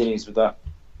he continues with that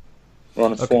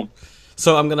run of form.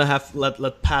 So I'm gonna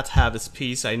let Pat have his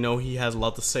piece. I know he has a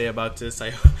lot to say about this. I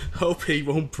hope he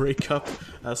won't break up.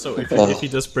 So if he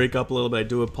does break up a little bit, I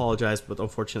do apologize, but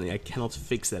unfortunately I cannot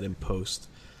fix that in post.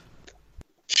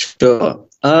 Sure.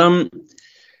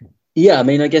 Yeah, I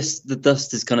mean, I guess the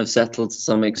dust is kind of settled to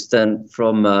some extent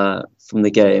from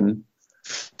the game.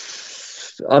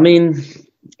 I mean,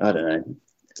 I don't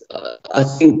know. I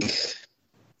think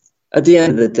at the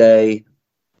end of the day,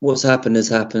 what's happened has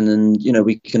happened, and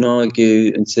we can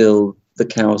argue until the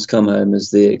cows come home,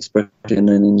 as the expression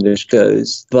in English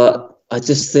goes. But I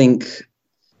just think,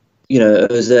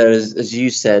 as you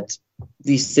said,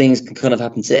 these things can kind of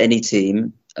happen to any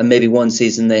team, and maybe one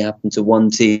season they happen to one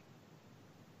team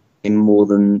more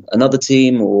than another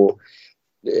team, or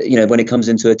when it comes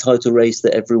into a title race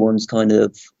that everyone's kind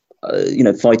of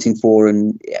fighting for,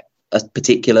 and a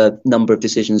particular number of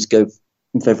decisions go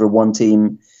in favour of one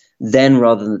team, then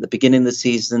rather than at the beginning of the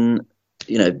season,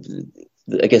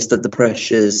 I guess that the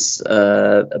pressure's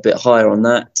a bit higher on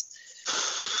that.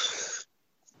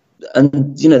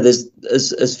 And, there's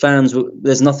as fans,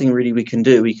 there's nothing really we can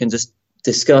do. We can just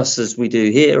discuss, as we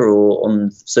do here or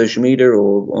on social media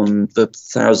or on the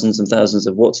thousands and thousands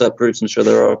of WhatsApp groups I'm sure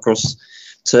there are across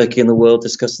Turkey and the world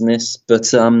discussing this.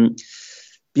 But,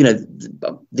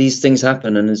 these things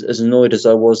happen, and as annoyed as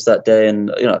I was that day,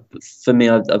 and for me,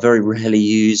 I very rarely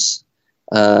use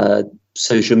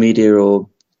social media or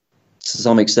to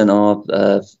some extent our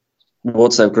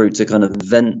WhatsApp group to kind of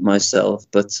vent myself,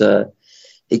 but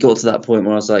it got to that point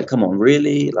where I was like, come on,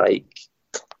 really? Like,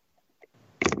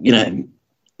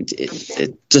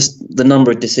 just the number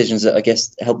of decisions that I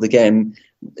guess helped the game.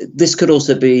 This could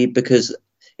also be because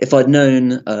if I'd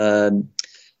known,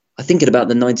 I think at about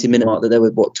the 90-minute mark, that there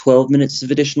were 12 minutes of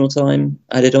additional time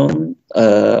added on.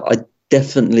 I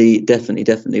definitely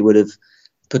would have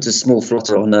put a small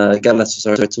throttle on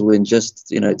Galatasaray to win, just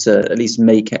to at least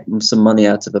make some money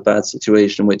out of a bad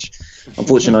situation, which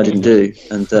unfortunately I didn't do,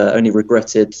 and only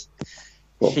regretted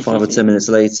 5 or 10 minutes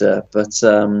later. But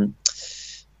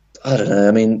I don't know.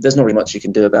 I mean, there's not really much you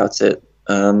can do about it.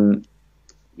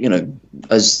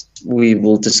 As we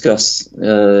will discuss,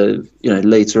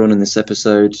 later on in this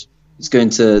episode, it's going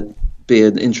to be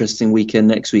an interesting weekend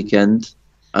next weekend.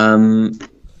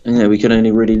 We can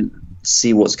only really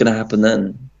see what's going to happen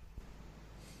then.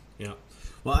 Yeah.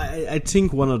 Well, I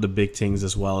think one of the big things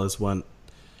as well is when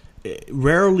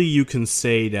rarely you can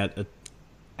say that.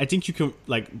 I think you can,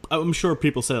 I'm sure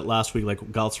people said it last week,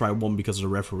 Galatasaray won because of the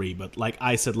referee. But like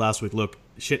I said last week, look,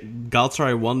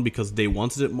 Galatasaray won because they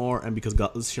wanted it more and because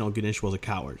Şenol Güneş was a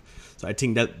coward. So I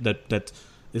think that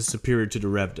is superior to the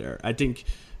ref there. I think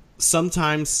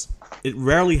sometimes it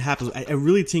rarely happens. I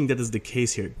really think that is the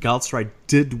case here. Galatasaray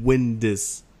did win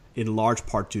this in large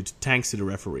part due to thanks to the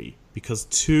referee. Because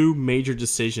 2 major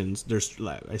decisions,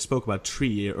 I spoke about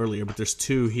 3 earlier, but there's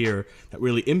 2 here that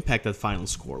really impact that final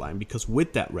scoreline. Because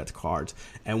with that red card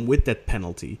and with that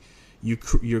penalty,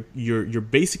 you're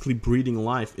basically breathing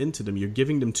life into them. You're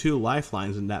giving them 2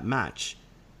 lifelines in that match.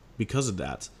 Because of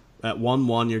that, at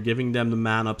 1-1, you're giving them the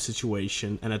man-up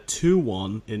situation, and at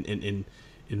 2-1 in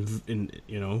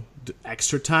the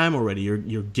extra time already,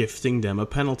 you're gifting them a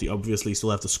penalty. Obviously, you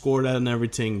still have to score that and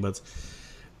everything, but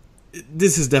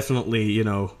this is definitely,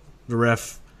 the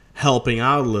ref helping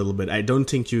out a little bit. I don't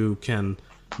think you can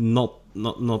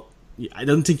I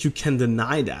don't think you can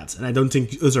deny that, and I don't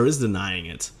think Özür is denying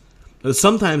it.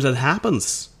 Sometimes that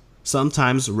happens.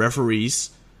 Sometimes referees,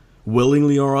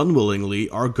 willingly or unwillingly,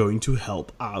 are going to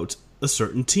help out a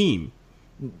certain team.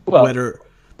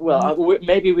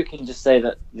 Maybe we can just say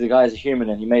that the guy's a human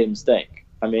and he made a mistake.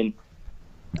 I mean,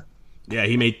 yeah,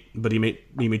 he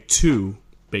made 2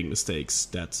 big mistakes.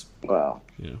 That's I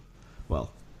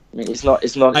mean, it's not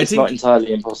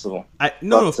entirely impossible.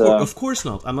 Of course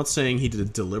not. I'm not saying he did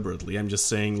it deliberately. I'm just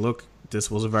saying, look, this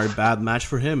was a very bad match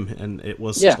for him, and it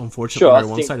was unfortunately very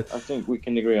one-sided. I think we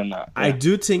can agree on that. Yeah. I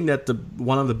do think that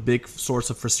one of the big source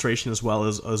of frustration as well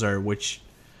is Özür, which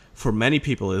for many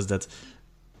people is that,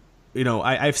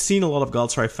 I've seen a lot of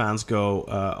Galatasaray fans go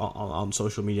on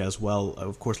social media as well.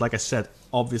 Of course, like I said,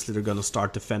 obviously they're going to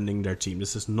start defending their team.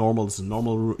 This is normal. This is a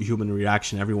normal human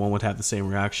reaction. Everyone would have the same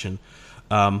reaction.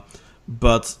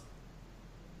 But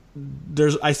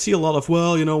I see a lot of,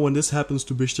 when this happens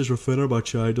to Beşiktaş or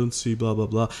Fenerbahçe, I don't see blah, blah,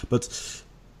 blah. But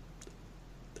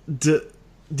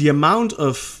the amount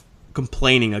of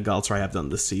complaining that Galatasaray have done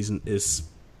this season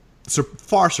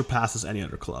far surpasses any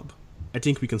other club. I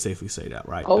think we can safely say that,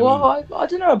 right? I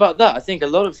don't know about that. I think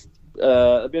there's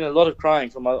been a lot of crying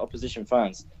from our opposition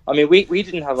fans. I mean, we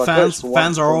didn't have our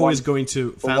fans are always going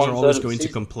to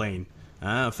complain.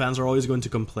 Fans are always going to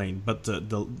complain, but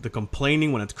the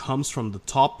complaining when it comes from the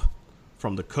top,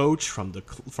 from the coach, from the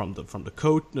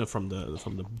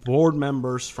board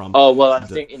members, I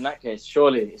think in that case,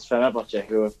 surely it's Fenerbahçe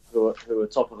who are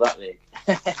top of that league.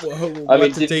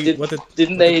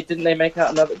 Didn't they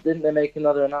make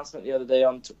another announcement the other day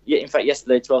in fact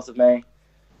yesterday, 12th of May,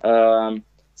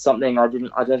 something I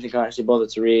don't think I actually bothered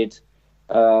to read.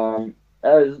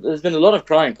 There's been a lot of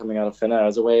crying coming out of Fener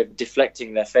as a way of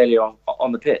deflecting their failure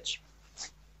on the pitch.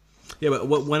 Yeah, but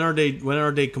when are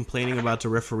they complaining about the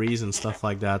referees and stuff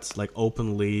like that? Like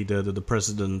openly, the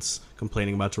president's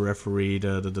complaining about the referee,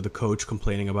 the coach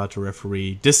complaining about the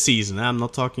referee. This season, I'm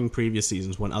not talking previous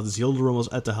seasons. When Aziz Yıldırım was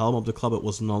at the helm of the club, it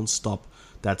was non-stop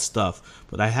that stuff.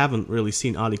 But I haven't really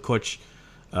seen Ali Koç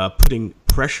putting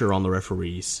pressure on the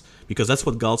referees, because that's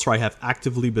what Galatasaray have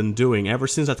actively been doing ever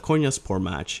since that Konyaspor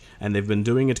match, and they've been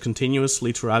doing it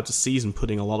continuously throughout the season,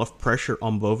 putting a lot of pressure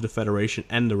on both the federation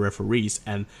and the referees,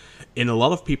 and in a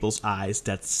lot of people's eyes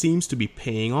that seems to be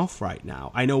paying off right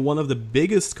now. I know one of the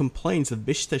biggest complaints that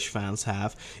Beşiktaş fans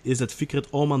have is that Fikret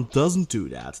Orman doesn't do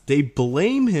that. They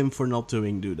blame him for not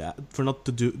doing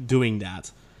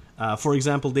that. For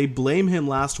example, they blame him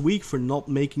last week for not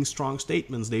making strong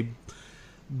statements.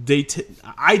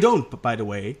 I don't, by the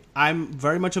way. I'm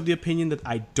very much of the opinion that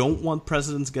I don't want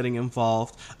presidents getting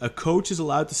involved. A coach is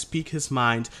allowed to speak his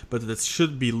mind, but that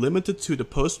should be limited to the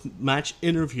post-match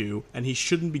interview, and he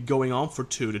shouldn't be going on for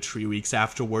 2 to 3 weeks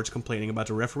afterwards complaining about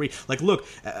the referee. Like, look,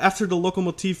 after the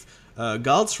Lokomotiv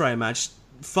Galatasaray match,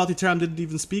 Fatih Terim didn't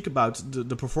even speak about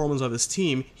the performance of his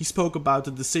team. He spoke about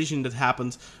the decision that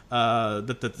happened,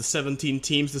 that the 17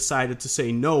 teams decided to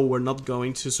say, no, we're not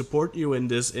going to support you in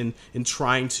this, in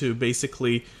trying to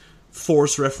basically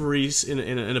force referees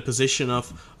in a position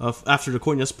of after the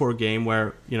Konyaspor game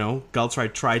where,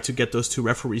 Galatasaray tried to get those 2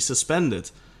 referees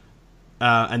suspended.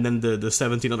 and then the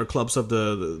 17 other clubs of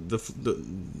the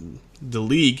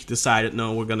league decided,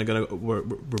 no, we're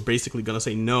basically gonna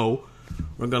say no.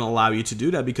 We're going to allow you to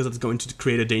do that because it's going to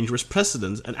create a dangerous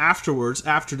precedent. And afterwards,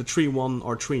 after the 3-1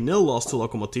 or 3-0 loss to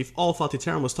Lokomotiv, all Fatih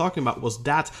Terim was talking about was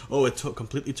that,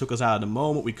 completely took us out of the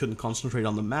moment. We couldn't concentrate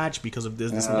on the match because of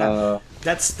this and that.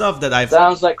 That's stuff that I've...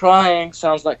 Sounds like crying.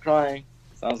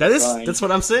 That's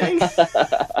what I'm saying.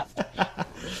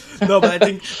 No, but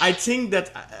I think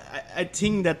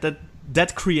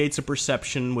that creates a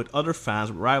perception with other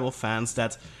fans, with rival fans,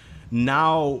 that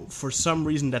now, for some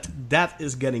reason, that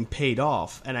is getting paid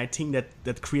off, and I think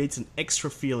that creates an extra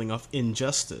feeling of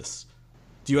injustice.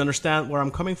 Do you understand where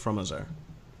I'm coming from, Azar?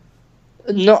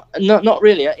 Not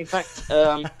really. In fact,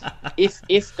 if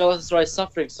Galatasaray is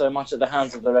suffering so much at the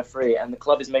hands of the referee, and the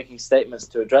club is making statements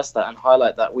to address that and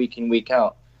highlight that week in, week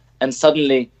out, and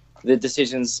suddenly the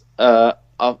decisions are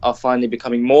finally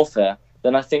becoming more fair,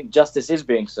 then I think justice is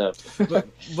being served. But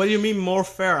what do you mean more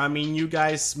fair? I mean, you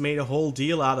guys made a whole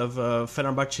deal out of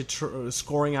Fenerbahce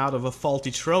scoring out of a faulty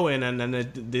throw-in, and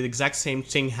then the exact same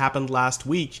thing happened last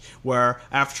week, where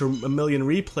after a million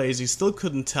replays, you still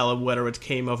couldn't tell whether it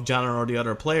came off Caner or the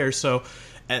other player. So,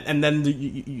 and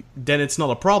then then it's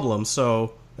not a problem.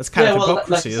 So that's kind of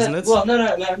hypocrisy, isn't it? Well,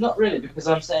 no, not really, because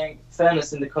I'm saying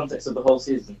fairness in the context of the whole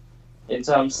season. In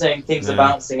terms saying things are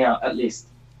balancing out at least.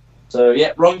 So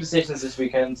yeah, wrong decisions this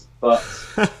weekend, but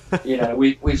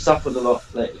we've suffered a lot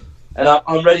lately, and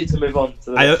I'm ready to move on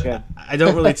to the next game. I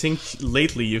don't really think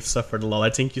lately you've suffered a lot. I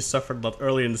think you suffered a lot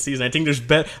early in the season. I think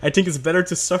it's better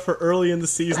to suffer early in the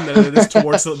season than it is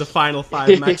towards the final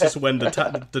 5 matches when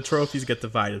the trophies get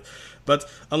divided. But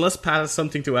unless Pat has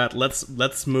something to add,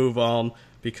 let's move on,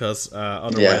 because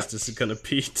otherwise this is gonna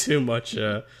be too much.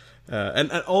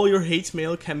 And all your hate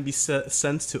mail can be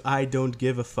sent to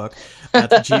idon'tgiveafuck at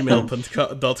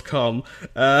gmail.com.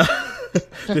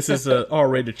 This is an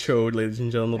R-rated show, ladies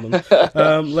and gentlemen.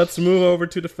 Let's move over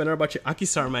to the Fenerbahce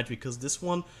Akhisar match, because this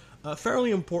one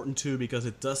fairly important too, because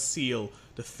it does seal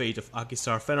the fate of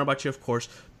Akhisar. Fenerbahce, of course,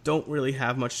 don't really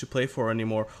have much to play for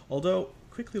anymore, although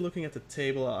quickly looking at the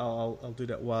table, I'll do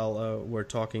that while we're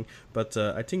talking, but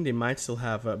I think they might still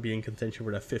have be in contention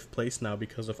for that 5th place now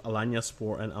because of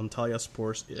Alanyaspor and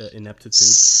Antalyaspor's ineptitude.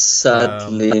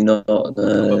 Sadly not.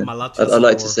 I'd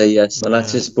like to say yes.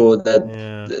 Malatyaspor,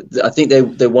 I think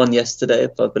they won yesterday,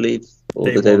 if I believe,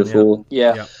 or the day before.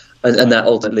 Yeah. And that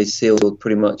ultimately sealed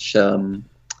pretty much,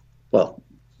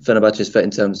 Fenerbahce's fate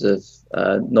in terms of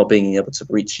not being able to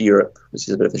reach Europe, which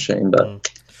is a bit of a shame,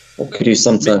 but... What could you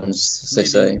sometimes, they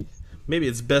say? Maybe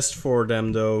it's best for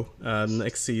them, though,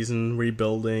 next season,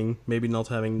 rebuilding, maybe not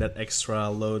having that extra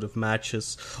load of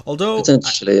matches. Although,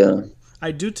 potentially,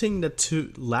 I do think that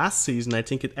last season, I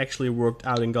think it actually worked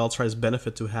out in Galatasaray's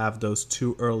benefit to have those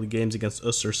 2 early games against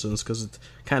Östersunds, because it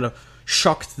kind of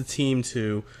shocked the team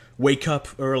to wake up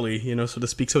early, so to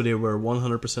speak, so they were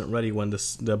 100% ready when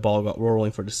the ball got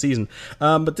rolling for the season.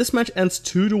 But this match ends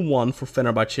 2-1 for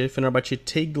Fenerbahce. Fenerbahce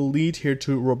take the lead here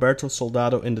to Roberto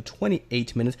Soldado in the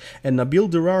 28th minute, and Nabil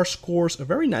Durar scores a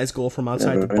very nice goal from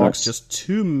outside the box just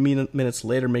 2 minutes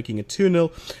later, making it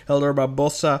 2-0. Eldar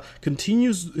Barbosa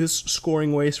continues his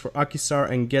scoring ways for Akhisar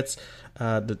and gets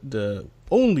the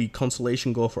only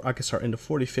consolation goal for Akhisar in the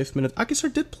 45th minute.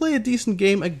 Akhisar did play a decent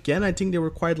game again. I think they were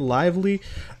quite lively,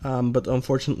 but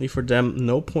unfortunately for them,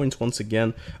 no points once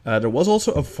again. There was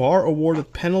also a VAR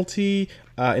awarded penalty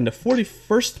in the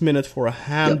 41st minute for a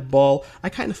handball. I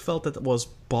kind of felt that it was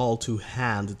ball to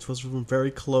hand. It was from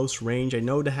very close range. I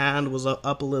know the hand was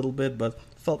up a little bit, but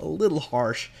felt a little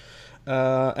harsh.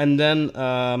 And then,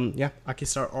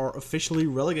 Akhisar are officially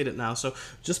relegated now. So,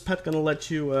 just Pat, gonna let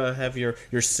you have your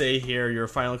say here. Your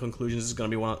final conclusions. This is gonna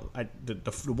be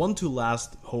the one to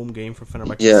last home game for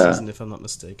Fenerbahce this season, if I'm not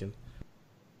mistaken.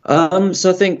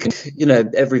 So I think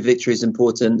every victory is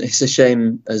important. It's a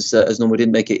shame as normal we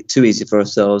didn't make it too easy for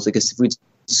ourselves. I guess if we'd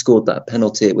scored that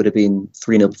penalty, it would have been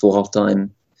 3-0 before half time,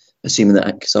 assuming that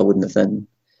Akhisar wouldn't have then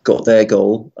got their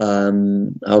goal.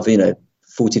 However,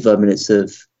 45 minutes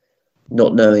of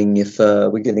not knowing if we're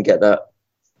going to get that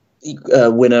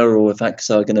winner or if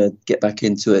Akhisar are going to get back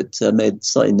into it made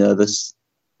slightly nervous.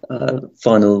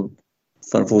 Final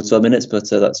 45 minutes, but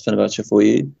that's Fenerbahce for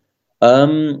you.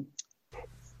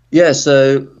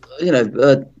 So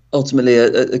ultimately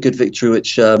a good victory,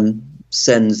 which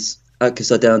sends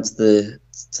Akhisar down to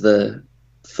the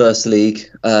first league.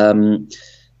 To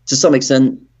some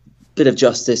extent, bit of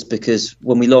justice, because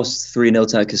when we lost 3-0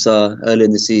 to Akhisar early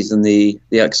in the season, the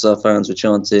Akhisar fans were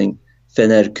chanting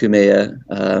Fener Küme'ye,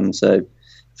 so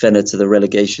Fener to the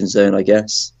relegation zone, I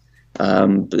guess.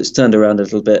 But it's turned around a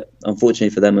little bit,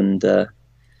 unfortunately for them, and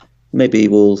maybe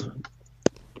we'll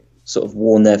sort of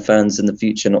warn their fans in the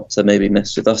future not to maybe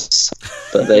mess with us.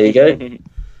 But there you go.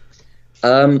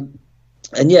 And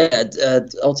yeah,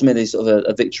 ultimately sort of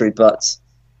a victory, but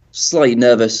slightly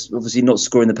nervous. Obviously, not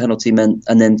scoring the penalty meant,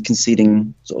 and then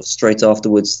conceding sort of straight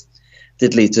afterwards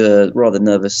did lead to rather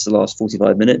nervous the last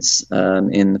 45 minutes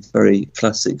in very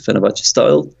classic Fenerbahce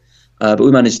style. But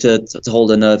we managed to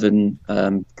hold our nerve and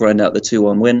grind out the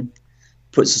 2-1 win.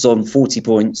 Puts us on 40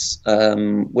 points,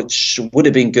 which would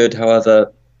have been good.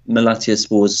 However,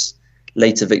 Malatyaspor's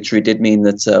later victory did mean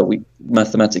that we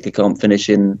mathematically can't finish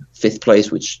in 5th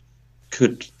place, which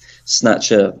could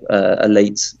snatch a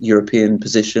late European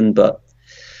position. But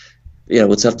we'll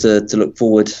have to look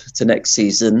forward to next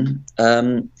season.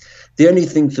 The only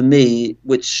thing for me,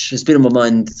 which has been on my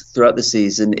mind throughout the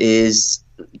season, is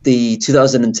the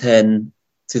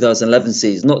 2010-2011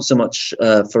 season. Not so much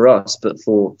for us, but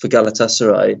for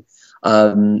Galatasaray.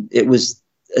 It was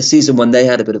a season when they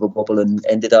had a bit of a wobble and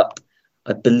ended up,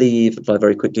 I believe, if I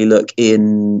very quickly look,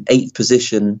 in 8th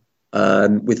position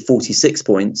with 46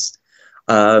 points.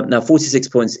 Now, 46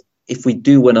 points, if we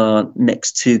do win our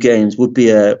next 2 games, would be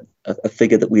a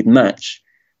figure that we'd match.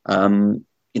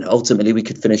 Ultimately, we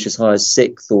could finish as high as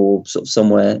 6th or sort of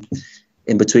somewhere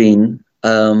in between.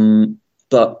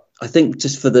 But I think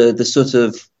just for the sort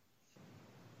of,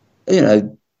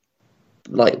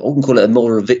 like I wouldn't call it a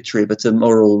moral victory, but a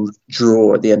moral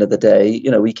draw at the end of the day,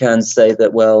 we can say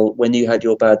that, well, when you had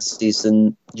your bad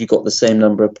season, you got the same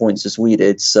number of points as we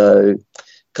did. So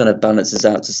kind of balances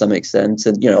out to some extent.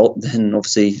 And, then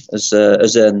obviously, as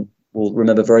Ern will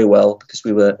remember very well, because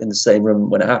we were in the same room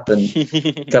when it happened,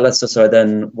 Galatasaray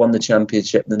then won the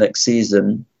championship the next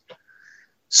season.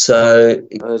 So,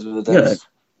 those were the days.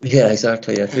 Yeah,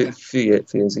 exactly. A few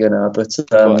years ago now. But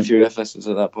quite a few FSs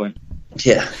at that point.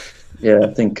 Yeah, I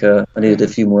think I needed a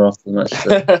few more after the match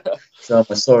to drown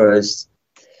my sorrows.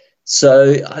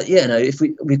 So, if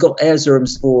we've got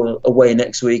Erzurumspor away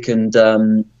next week, and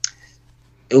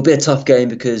it'll be a tough game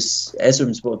because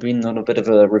Erzurumspor have been on a bit of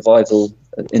a revival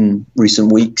in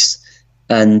recent weeks,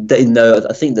 and they know.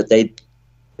 I think that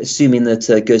assuming that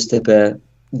Göztepe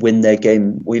win their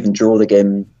game or even draw the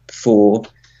game before,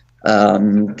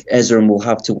 Erzurum will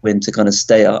have to win to kind of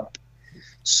stay up.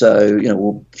 So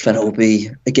Fener will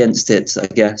be against it, I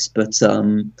guess. But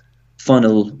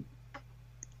final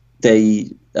day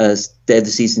of the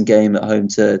season game at home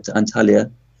to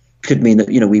Antalya could mean that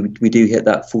we do hit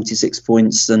that 46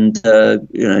 points, and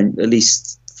at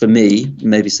least for me,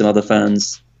 maybe some other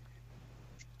fans,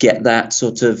 get that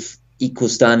sort of equal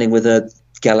standing with a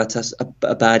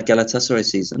bad Galatasaray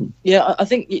season. Yeah, I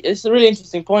think it's a really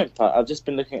interesting point, Pat. I've just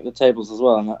been looking at the tables as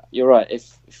well, and you're right.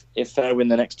 If Fener win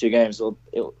the next 2 games, it'll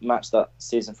match that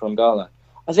season from Gala.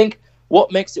 I think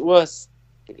what makes it worse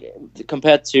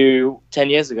compared to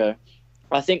 10 years ago,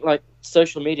 I think like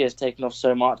social media has taken off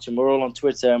so much, and we're all on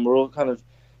Twitter, and we're all kind of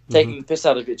taking the piss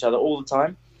out of each other all the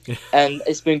time. And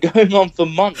it's been going on for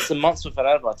months and months with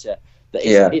Fenerbahce.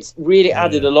 It's really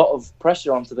added a lot of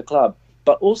pressure onto the club.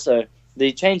 But also,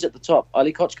 the change at the top,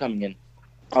 Ali Koç coming in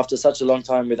after such a long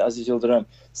time with Aziz Yildirim.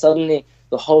 Suddenly,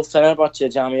 the whole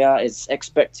Fenerbahce Jamia is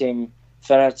expecting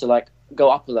Fener to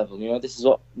go up a level. This is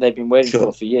what they've been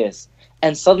waiting for years.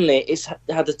 And suddenly, it's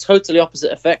had a totally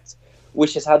opposite effect,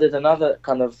 which has added another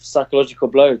kind of psychological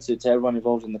blow to everyone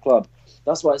involved in the club.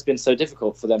 That's why it's been so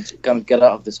difficult for them to kind of get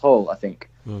out of this hole, I think.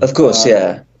 Of course,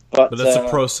 yeah. But that's a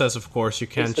process, of course. You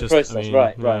can't just... Process,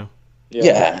 right.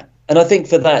 Yeah. And I think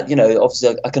for that,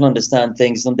 obviously I can understand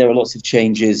things, and there are lots of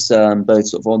changes, both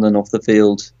sort of on and off the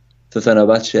field for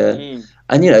Fenerbahce.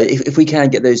 And, if we can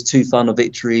get those 2 final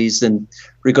victories, and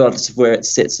regardless of where it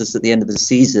sits us at the end of the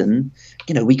season,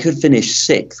 we could finish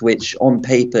 6th, which on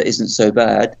paper isn't so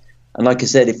bad. And like I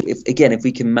said, if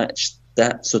we can match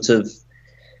that sort of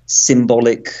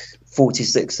symbolic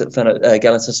 46 that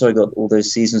Galatasaray got all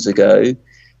those seasons ago,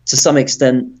 to some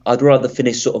extent, I'd rather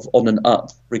finish sort of on and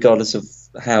up, regardless of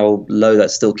how low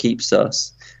that still keeps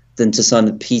us, than to kind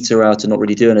of peter out and not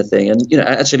really do anything. And,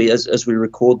 actually, as we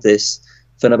record this,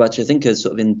 Fenerbahce, I think, is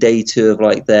sort of in day 2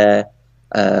 of their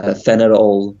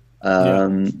Fenerol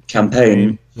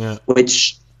campaign,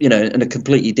 which, in a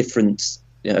completely different,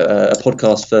 a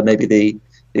podcast for maybe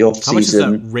the off season.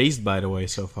 How much is that raised, by the way,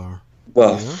 so far?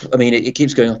 Well, I mean, it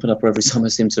keeps going up and up every time I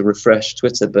seem to refresh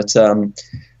Twitter. But,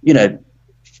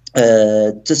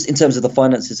 just in terms of the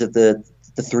finances of the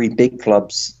 3 big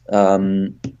clubs,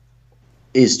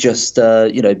 is just,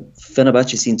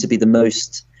 Fenerbahce seem to be the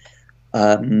most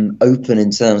open in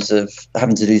terms of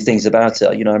having to do things about it.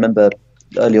 I remember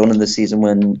early on in the season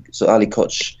when Ali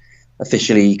Koç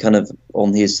officially kind of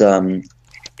on his,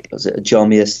 was it a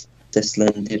Jamia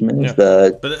Deslendirme.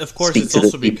 But of course, it's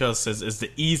also because it's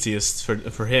the easiest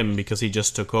for him because he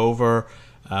just took over.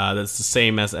 That's the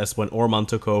same as when Orman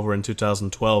took over in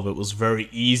 2012. It was very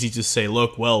easy to say,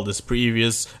 look, well, this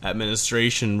previous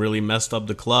administration really messed up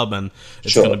the club, and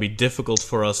it's going to be difficult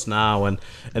for us now. And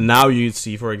now you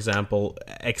see, for example,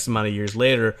 X amount of years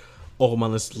later,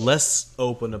 Orman is less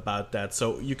open about that.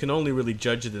 So you can only really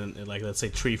judge it in like, let's say,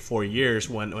 3-4 years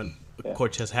when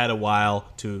coach has had a while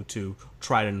to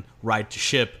try and right the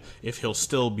ship, if he'll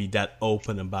still be that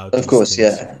open about of course,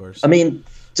 things, yeah. Of course. I mean,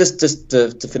 just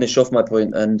to finish off my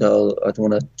point, and I don't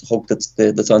want to hog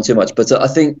the time too much, but I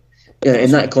think in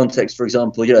that context, for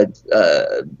example,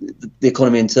 the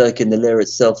economy in Turkey and the lira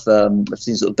itself have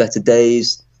seen sort of better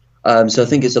days. So I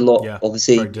think it's a lot,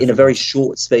 obviously, in a very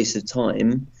short space of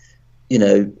time.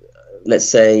 Let's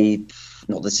say,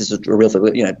 not this is a real thing,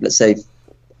 but let's say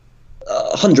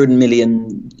 100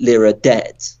 million lira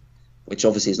debt, which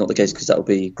obviously is not the case because that would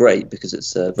be great because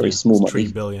it's very small money.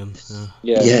 3 billion.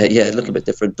 Yeah, a little bit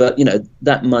different. But,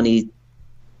 that money,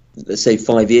 let's say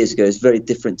 5 years ago, is very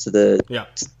different to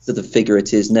the figure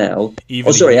it is now.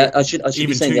 I should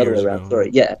be saying the other way around.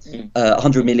 Sorry,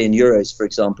 100 million euros, for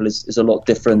example, is a lot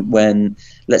different when,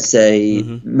 let's say,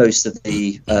 most of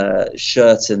the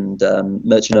shirt and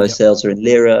merchandise sales are in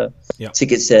lira,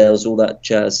 ticket sales, all that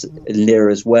jazz in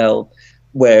lira as well.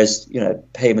 Whereas,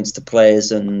 payments to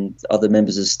players and other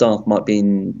members of staff might be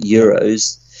in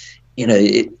euros.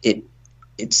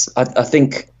 I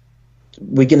think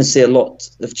we're going to see a lot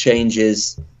of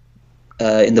changes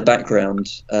in the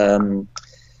background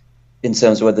in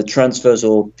terms of whether transfers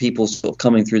or people sort of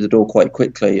coming through the door quite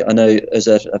quickly. I know, as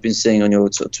I've been seeing on your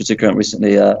Twitter account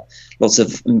recently, lots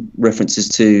of references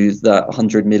to that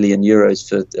 100 million euros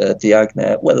for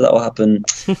Diagne. Whether that will happen,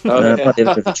 might be a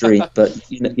bit of a dream, but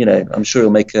I'm sure he'll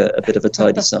make a bit of a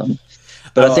tidy sum.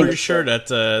 But I'm pretty sure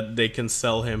that they can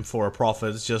sell him for a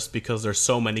profit just because there's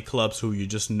so many clubs who you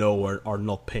just know are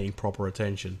not paying proper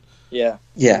attention. Yeah.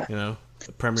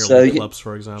 The Premier League clubs,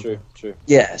 for example. True.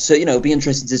 Yeah, so it'll be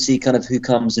interesting to see kind of who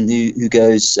comes and who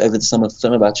goes over the summer for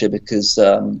Fenerbahce because,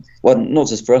 not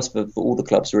just for us, but for all the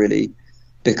clubs really,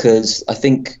 because I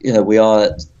think we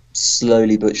are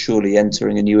slowly but surely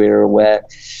entering a new era where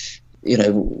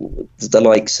the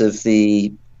likes of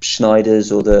the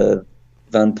Schneiders or the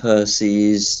Van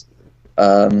Persies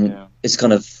is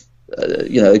kind of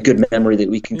a good memory that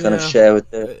we can kind of share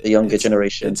with the younger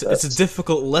generation. It's a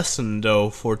difficult lesson though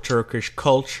for Turkish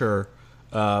culture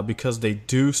because they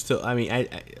do still. I mean,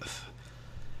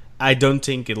 I don't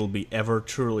think it'll be ever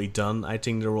truly done. I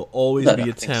think there will always be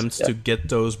attempts to get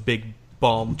those big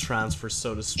bomb transfers,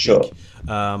 so to speak. Sure.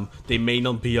 They may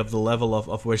not be of the level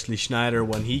of Wesley Sneijder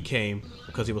when he came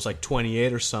because he was like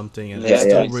 28 or something, and he's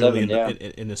still really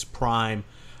in his prime.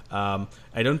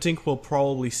 I don't think we'll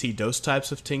probably see those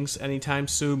types of things anytime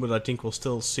soon, but I think we'll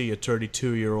still see a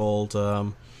 32-year-old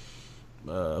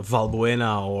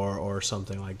Valbuena or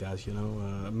something like that.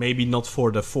 Maybe not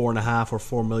for the 4.5 or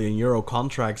 4 million euro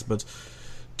contracts, but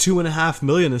 2.5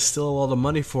 million is still a lot of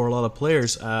money for a lot of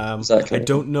players. Exactly. I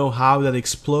don't know how that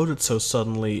exploded so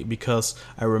suddenly because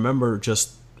I remember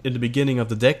just in the beginning of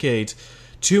the decade,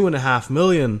 2.5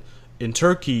 million in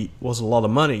Turkey was a lot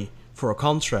of money for a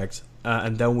contract.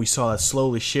 And then we saw that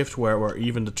slowly shift where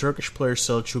even the Turkish players,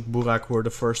 Selçuk, Burak, were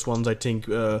the first ones, I think,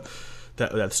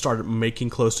 that started making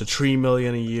close to 3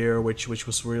 million a year, which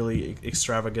was really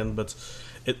extravagant. But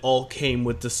it all came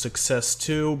with the success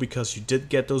too, because you did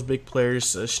get those big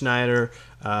players, Sneijder,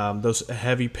 those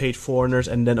heavy paid foreigners,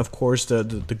 and then of course the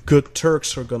good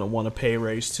Turks are gonna want to pay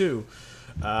raise too.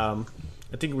 I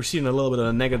think we're seeing a little bit of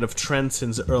a negative trend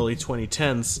since the early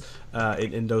 2010s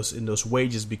in those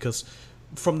wages because.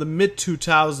 From the mid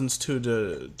 2000s to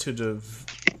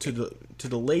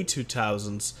the late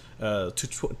 2000s to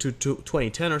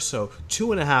 2010 or so,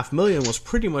 2.5 million was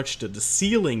pretty much the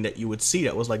ceiling that you would see.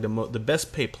 That was like the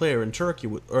best paid player in Turkey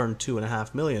would earn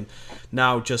 2.5 million.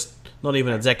 Now, just not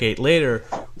even a decade later,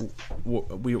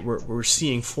 we're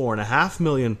seeing 4.5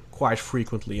 million quite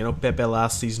frequently. Pepe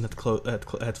last season had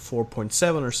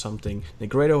 4.7 or something.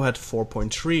 Negredo had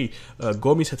 4.3.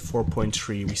 Gomis had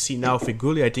 4.3. We see now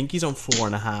Feguli, I think he's on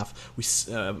 4.5.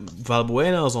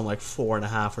 Valbuena is on like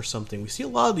 4.5 or something. We see a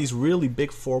lot of these really big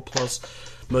 4+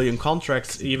 million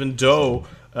contracts, even though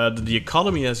the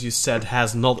economy, as you said,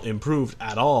 has not improved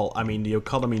at all. I mean, the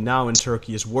economy now in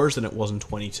Turkey is worse than it was in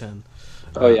 2010.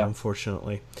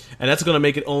 Unfortunately, and that's going to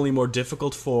make it only more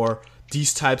difficult for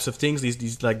these types of things.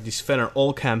 These Fener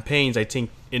all campaigns. I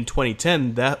think in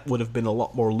 2010 that would have been a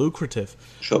lot more lucrative.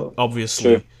 Sure,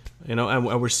 obviously. You know, and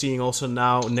we're seeing also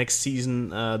now next season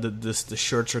the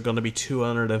shirts are going to be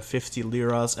 250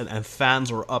 liras, and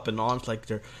fans are up in arms, like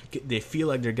they feel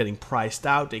like they're getting priced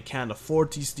out. They can't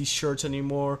afford these shirts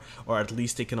anymore, or at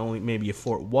least they can only maybe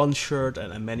afford one shirt,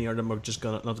 and many of them are just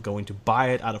not going to buy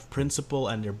it out of principle,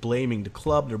 and they're blaming the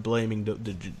club, they're blaming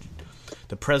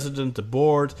the president, the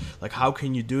board. Like, how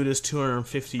can you do this?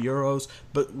 250 euros.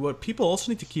 But what people also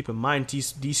need to keep in mind,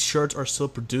 these shirts are still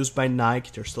produced by Nike,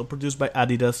 they're still produced by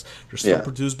Adidas, they're still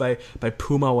produced by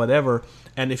Puma, whatever.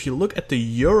 And if you look at the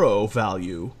euro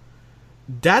value,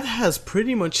 that has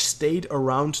pretty much stayed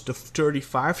around the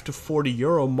 35 to 40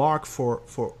 euro mark for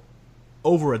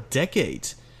over a decade.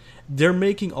 They're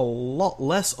making a lot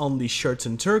less on these shirts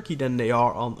in Turkey than they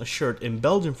are on a shirt in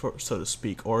Belgium, so to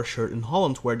speak, or a shirt in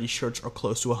Holland, where these shirts are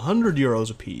close to 100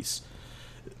 euros a piece.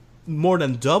 More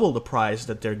than double the price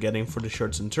that they're getting for the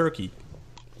shirts in Turkey.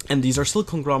 And these are still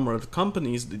conglomerate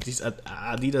companies. These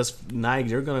Adidas, Nike,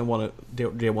 they're gonna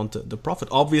they want the profit.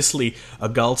 Obviously, a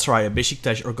Galatasaray, a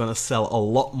Beşiktaş are gonna sell a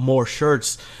lot more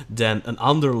shirts than an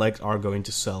Anderlecht are going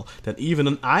to sell, than even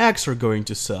an Ajax are going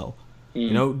to sell.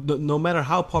 You know, no matter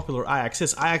how popular Ajax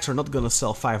is, Ajax are not going to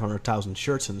sell 500,000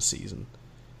 shirts in a season.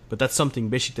 But that's something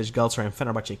Beşiktaş, Galatasaray, and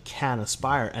Fenerbahçe can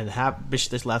aspire. And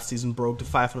Beşiktaş last season broke the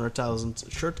 500,000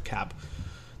 shirt cap.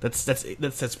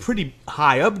 That's pretty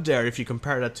high up there if you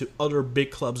compare that to other big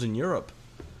clubs in Europe.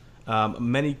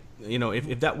 Many, you know,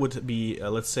 if that would be,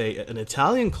 let's say, an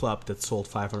Italian club that sold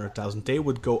 500,000, they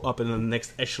would go up in the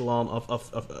next echelon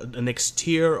of the next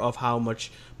tier of how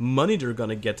much money they're going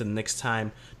to get the next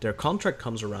time their contract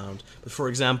comes around. But for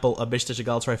example, a Beşiktaş,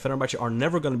 Galatasaray, Fenerbahçe are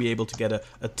never going to be able to get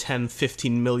a 10,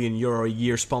 15 million euro a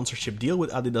year sponsorship deal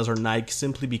with Adidas or Nike,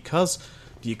 simply because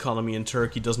the economy in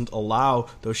Turkey doesn't allow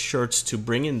those shirts to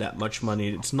bring in that much money.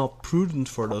 It's not prudent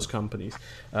for those companies.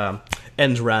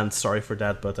 End rant, sorry for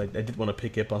that, but I did want to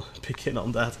pick in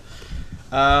on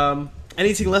that.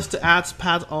 Anything left to add,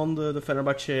 Pat, on the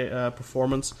Fenerbahçe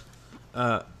performance?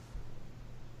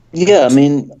 Yeah, I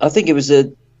mean, I think it was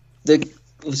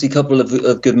obviously a couple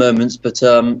of good moments, but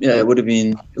yeah, it would have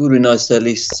been nice to at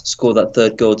least score that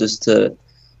third goal just to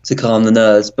calm the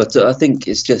nerves. But I think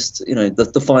it's just, you know,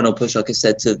 the final push, like I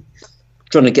said, to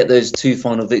trying to get those two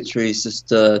final victories just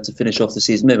to finish off the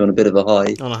season, maybe on a bit of a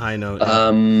high. On a high note. Yeah.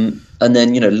 And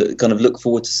then, you know, kind of look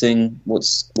forward to seeing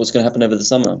what's going to happen over the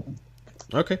summer.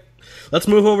 Okay. Let's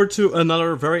move over to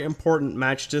another very important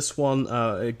match. This one,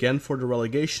 again, for the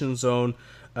relegation zone.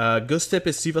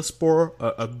 Göztepe Sivasspor,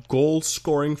 a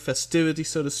goal-scoring festivity,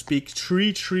 so to speak.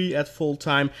 3-3 at full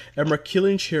time. Emre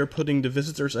Kılınç here putting the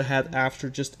visitors ahead after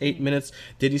just 8 minutes.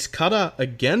 Deniz Kara,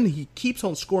 again, he keeps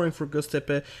on scoring for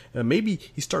Göztepe. Maybe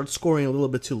he started scoring a little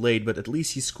bit too late, but at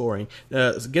least he's scoring.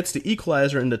 Gets the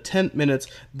equalizer in the 10th minutes.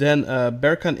 Then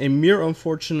Berkan Emir,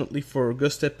 unfortunately for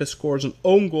Göztepe, scores an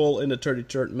own goal in the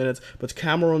 33rd minute. But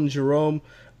Cameron Jerome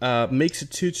makes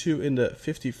it 2-2 in the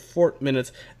 54th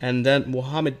minute, and then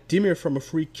Mohamed Demir from a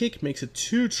free kick makes it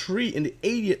 2-3 in the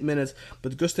 80th minute,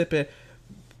 but Göztepe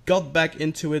got back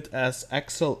into it as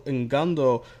Axel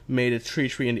Ngando made it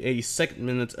 3-3 in the 82nd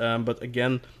minute, but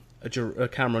again,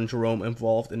 Cameron Jerome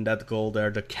involved in that goal there.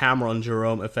 The Cameron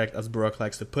Jerome effect, as Burak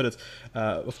likes to put it.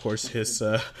 Of course, his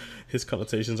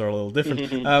connotations are a little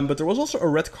different. But there was also a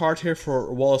red card here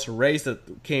for Wallace Reis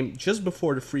that came just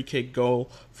before the free kick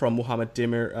goal from Mohamed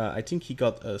Demir. I think he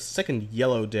got a second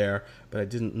yellow there, but I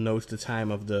didn't note the time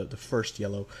of the first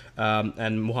yellow.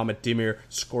 And Mohamed Demir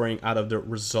scoring out of the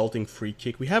resulting free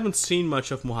kick. We haven't seen much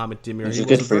of Mohamed Demir. He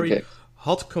was a very kick.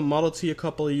 Hot commodity a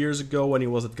couple of years ago when he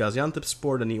was at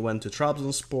Gaziantepspor, and he went to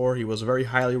Trabzonspor. He was a very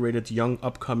highly rated young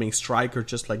upcoming striker,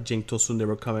 just like Cenk Tosun. They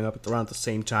were coming up at around the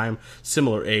same time,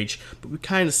 similar age. But we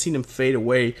kind of seen him fade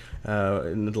away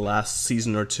in the last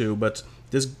season or two. But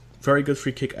this very good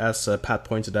free kick, as Pat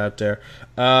pointed out there.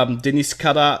 Deniz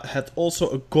Kara had also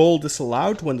a goal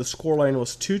disallowed when the scoreline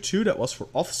was 2-2. That was for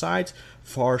offside.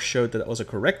 VAR showed that was a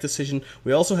correct decision.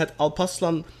 We also had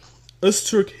Alparslan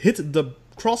Öztürk hit the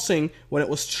crossing when it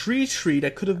was 3-3.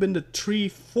 That could have been the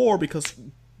 3-4 because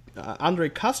Andre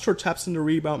Castro taps in the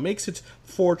rebound, makes it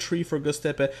 4-3 for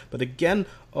Göztepe, but again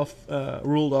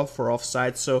ruled off for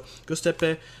offside. So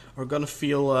Göztepe are going to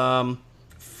feel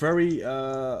very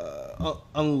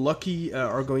unlucky,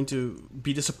 are going to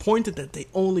be disappointed that they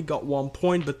only got 1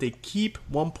 point, but they keep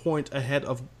 1 point ahead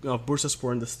of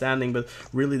Bursaspor in the standing. But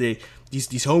really,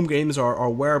 these home games are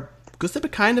where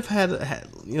Göztepe kind of had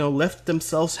left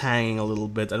themselves hanging a little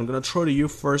bit. And I'm going to throw to you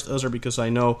first, Özür, because I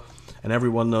know, and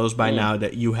everyone knows by now,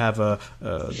 that you have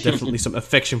definitely some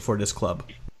affection for this club.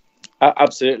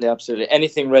 Absolutely.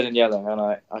 Anything red and yellow, and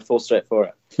I fall straight for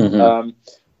it.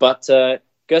 But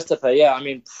Göztepe, yeah, I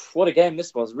mean, what a game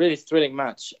this was. Really thrilling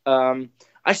match.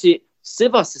 Actually,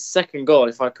 Sivas' second goal,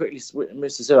 if I quickly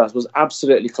move to Sivas, was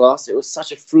absolutely class. It was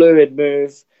such a fluid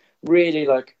move, really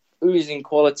like oozing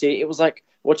quality. It was like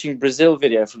watching Brazil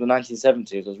video from the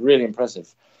 1970s. It was really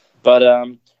impressive. But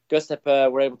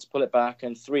Göztepe were able to pull it back,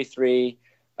 and 3-3.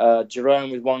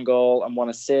 Jerome with 1 goal and 1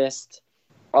 assist.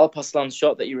 Alparslan's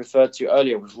shot that you referred to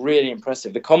earlier was really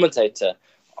impressive. The commentator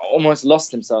almost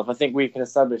lost himself. I think we can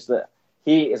establish that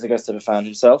he is a Göztepe fan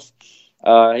himself.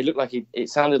 He looked like it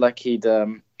sounded like he'd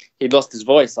lost his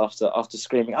voice after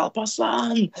screaming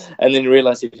Alparslan, and then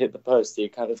realised he'd hit the post. He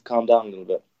kind of calmed down a little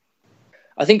bit.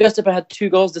 I think Göztepe had 2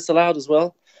 goals disallowed as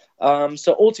well.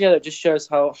 So altogether, it just shows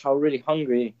how really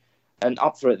hungry and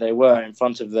up for it they were in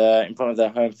front of their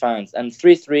home fans. And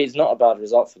 3-3 is not a bad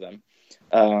result for them,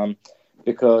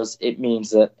 because it means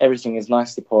that everything is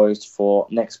nicely poised for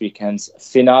next weekend's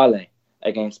finale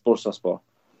against Bursaspor.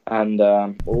 And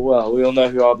well, we all know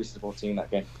who I'll be supporting in that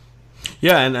game.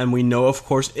 Yeah, and we know, of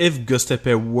course, if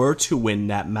Göztepe were to win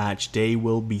that match, they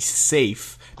will be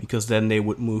safe, because then they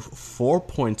would move 4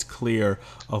 points clear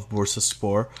of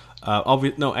Bursaspor.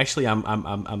 No, actually,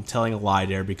 I'm telling a lie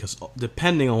there, because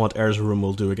depending on what Erzurum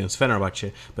will do against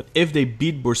Fenerbahce, but if they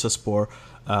beat Bursaspor,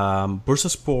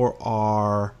 Bursaspor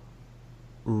are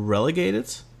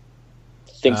relegated.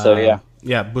 I think so, yeah.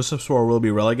 Yeah, Bursaspor will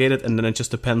be relegated, and then it just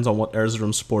depends on what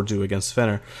Erzurumspor do against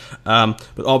Fener.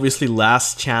 But obviously,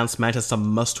 last chance match is a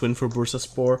must-win for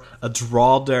Bursaspor. A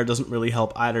draw there doesn't really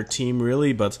help either team,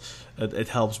 really, but it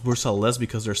helps Bursa less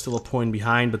because they're still a point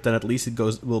behind. But then at least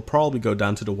will probably go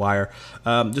down to the wire.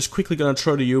 Just quickly gonna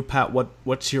throw to you, Pat.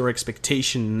 What's your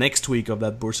expectation next week of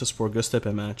that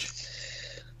Bursaspor-Göztepe match?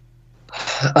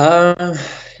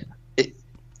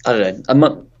 I don't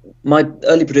know. My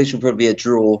early prediction would probably be a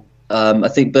draw. I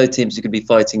think both teams are going to be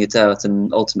fighting it out,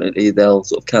 and ultimately they'll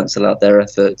sort of cancel out their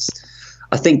efforts.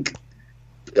 I think,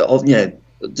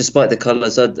 despite the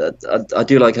colours, I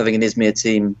do like having an Izmir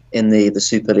team in the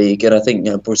Super League, and I think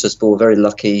Bursaspor were very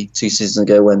lucky 2 seasons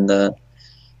ago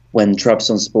when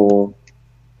Trabzonspor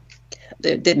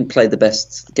didn't play the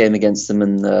best game against them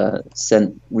and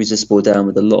sent Rizespor down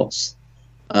with a loss.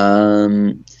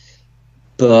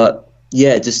 But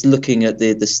yeah, just looking at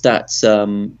the stats,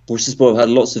 Bursaspor have had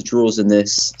lots of draws in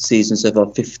this season so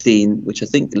far, 15, which I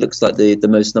think looks like the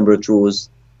most number of draws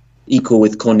equal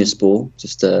with Konyaspor,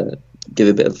 just to give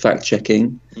a bit of fact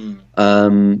checking.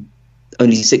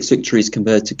 Only 6 victories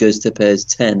compared to Göztepe's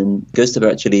 10, and Göztepe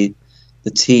are actually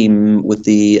the team with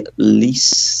the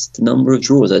least number of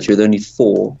draws, actually, with only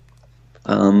 4,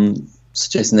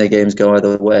 suggesting their games go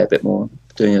either way a bit more,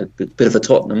 doing a bit of a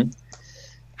Tottenham.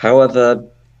 However,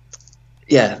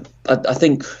 yeah, I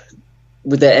think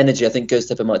with their energy, I think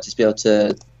Göztepe might just be able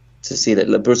to see that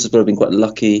Bursaspor have been quite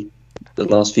lucky the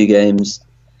last few games,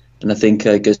 and I think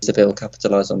Göztepe will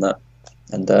capitalise on that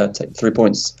and take 3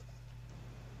 points.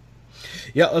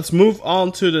 Yeah, let's move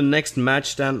on to the next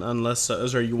match then, unless,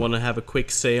 Özür, you want to have a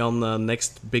quick say on the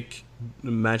next big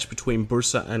match between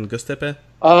Bursa and Göztepe?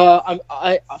 I'm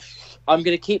going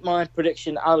to keep my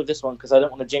prediction out of this one because I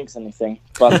don't want to jinx anything,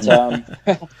 but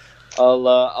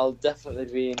I'll definitely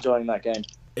be enjoying that game.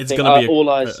 It's going to be all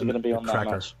eyes are going to be on that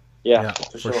match. Yeah,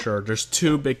 for sure. There's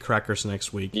 2 big crackers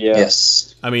next week. Yeah.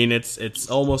 Yes. I mean, it's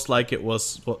almost like it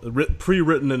was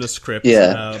pre-written in the script.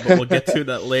 Yeah. But we'll get to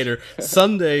that later.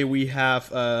 Sunday we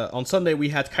have on Sunday we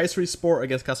had Kayserispor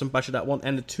against Kasımpaşa. That one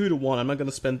ended 2-1. I'm not going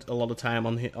to spend a lot of time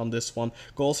on this one.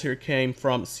 Goals here came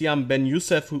from Siam Ben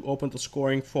Youssef, who opened the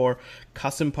scoring for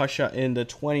Kasımpaşa in the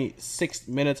 26th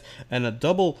minute, and a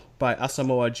double by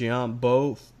Asamoah Gyan,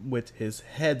 both with his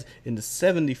head in the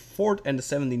 74th and the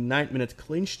 79th minute,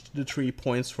 clinched the 3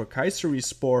 points for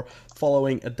Kayserispor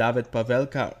following a David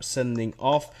Pavelka sending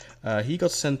off. He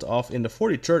got sent off in the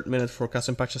 43rd minute for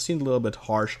Kasımpaşa. Seemed a little bit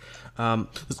harsh.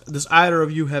 Does either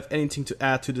of you have anything to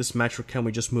add to this match, or can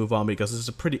we just move on, because this is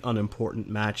a pretty unimportant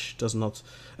match, does not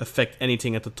affect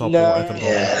anything at the top or at the bottom?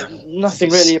 Yeah, nothing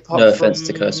really apart no from... offence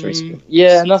to Kayserispor.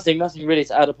 Yeah, nothing really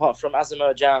to add apart from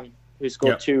Asamoah Gyan, who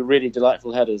scored 2 really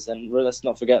delightful headers. And let's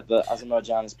not forget that Asamoah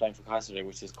Gyan is playing for Kayseri,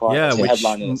 which is quite a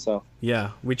headline in itself.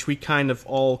 Yeah, which we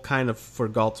all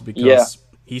forgot, because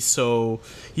he's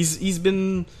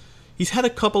had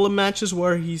a couple of matches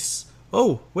where he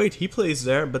plays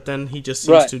there, but then he just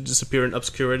seems to disappear in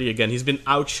obscurity again. He's been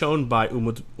outshone by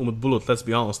Umut Bulut, let's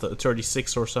be honest. The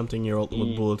 36 or something year old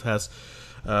Umut Bulut has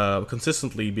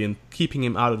consistently been keeping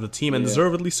him out of the team, and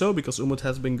deservedly so, because Umut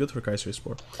has been good for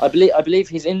Kayserispor. I believe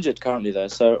he's injured currently though,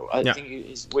 so I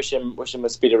think wish him a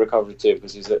speedy recovery too,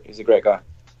 because he's a great guy.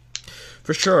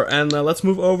 For sure, and let's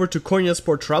move over to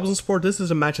Konyaspor Trabzonspor. This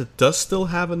is a match that does still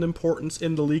have an importance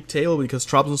in the league table because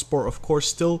Trabzonspor, of course,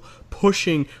 still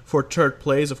pushing for third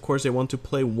place. Of course, they want to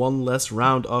play one less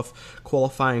round of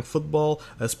qualifying football,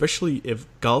 especially if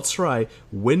Galatasaray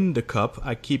win the cup.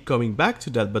 I keep coming back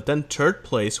to that, but then third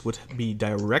place would be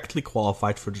directly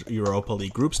qualified for the Europa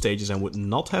League group stages and would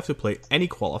not have to play any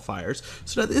qualifiers.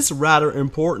 So that is rather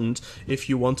important if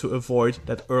you want to avoid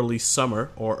that early summer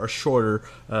or a shorter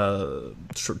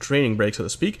training break, so to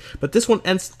speak. But this one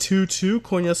ends 2-2.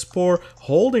 Konyaspor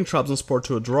holding Trabzonspor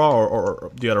to a draw,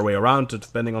 or the other way around,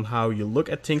 depending on how you look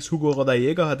at things. Hugo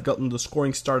Rodallega had gotten the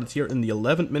scoring started here in the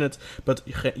 11th minute, but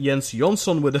Jens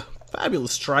Jonsson with a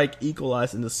fabulous strike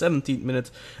equalized in the 17th minute,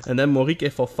 and then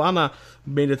Morike Fofana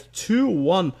made it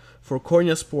 2-1 for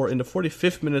Konyaspor in the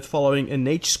 45th minute following a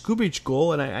Nate Skubic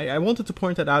goal. And I wanted to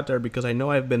point that out there because I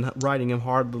know I've been riding him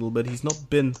hard a little bit. He's not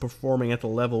been performing at the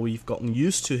level we've gotten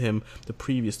used to him the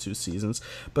previous 2 seasons.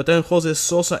 But then Jose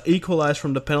Sosa equalized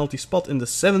from the penalty spot in the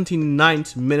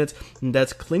 79th minute, and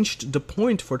that clinched the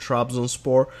point for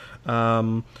Trabzonspor.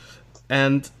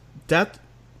 And that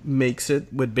makes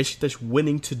it, with Besiktas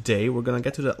winning today, we're going to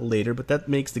get to that later, but that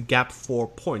makes the gap 4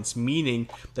 points, meaning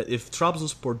that if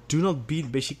Trabzonspor do not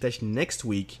beat Besiktas next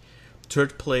week,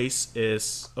 third place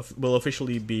will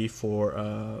officially be for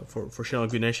Şenol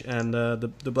Güneş and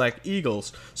the Black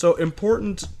Eagles. So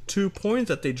important 2 points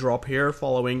that they drop here,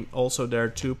 following also their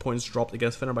 2 points dropped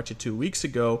against Fenerbahce 2 weeks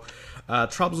ago.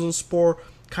 Trabzonspor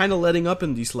kind of letting up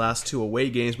in these last 2 away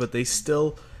games, but they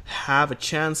still have a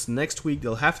chance next week.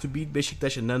 They'll have to beat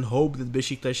Besiktas and then hope that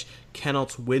Besiktas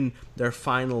cannot win their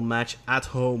final match at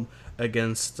home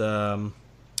against who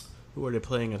are they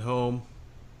playing at home?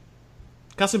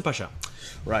 Kasim Pasha.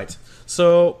 Right.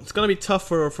 So it's going to be tough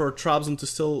for Trabzon to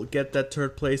still get that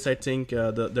third place, I think.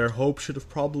 Their hope should have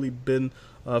probably been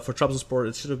for Trabzonspor,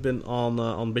 it should have been on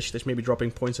Besiktas maybe dropping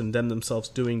points and them themselves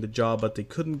doing the job, but they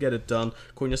couldn't get it done.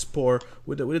 Konyaspor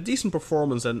with a decent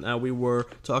performance, and we were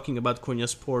talking about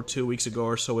Konyaspor 2 weeks ago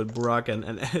or so with Burak,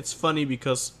 and it's funny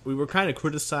because we were kind of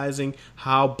criticizing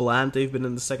how bland they've been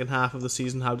in the second half of the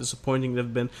season, how disappointing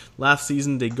they've been. Last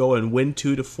season they go and win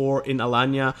 2-4 in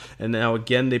Alanya, and now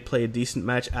again they play a decent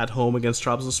match at home against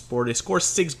Trabzonspor. They scored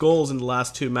 6 goals in the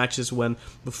last 2 matches when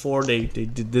before they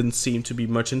didn't seem to be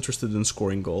much interested in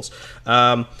scoring goals.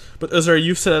 But Özür,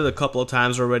 you've said it a couple of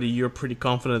times already, you're pretty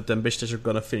confident that Besiktas are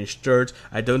going to finish third.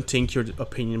 I don't think your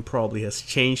opinion probably has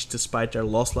changed despite their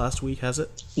loss last week, has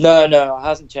it? No, it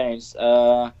hasn't changed.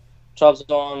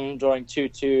 Trabzon drawing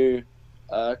 2-2,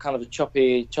 kind of a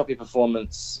choppy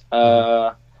performance.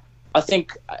 I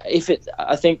think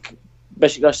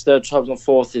Besiktas third, Trabzon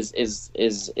fourth is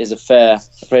a fair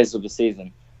appraisal of the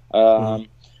season.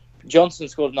 Johnson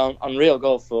scored an unreal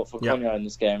goal for Konya in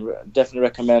this game. Definitely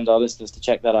recommend our listeners to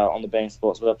check that out on the Bein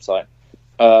Sports website.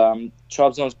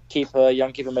 Trabzon's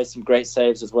young keeper, made some great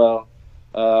saves as well.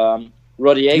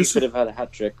 Rodallega could have had a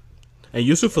hat-trick. And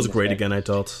Yusuf was great again, I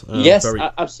thought. Yes,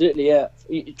 absolutely, yeah.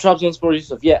 Trabzonspor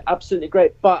Yusuf, yeah, absolutely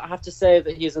great. But I have to say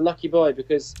that he's a lucky boy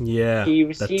because he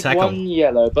received 1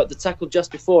 yellow, but the tackle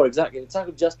just before,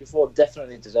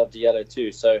 definitely deserved a yellow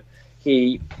too. So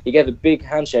he gave a big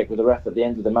handshake with the ref at the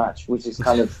end of the match, which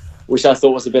I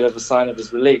thought was a bit of a sign of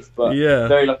his relief. But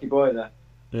very lucky boy there.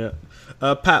 Yeah.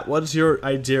 Pat, what is your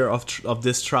idea of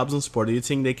this Trabzonspor? Do you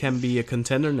think they can be a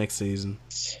contender next season?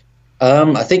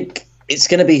 I think it's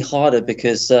going to be harder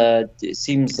because it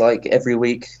seems like every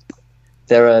week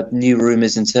there are new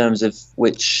rumours in terms of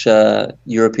which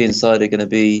European side are going to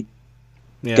be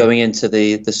going into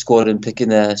the squad and picking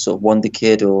their sort of wonder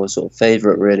kid or sort of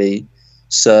favourite, really.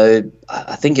 So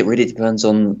I think it really depends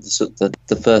on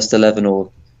the first 11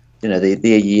 or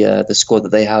the squad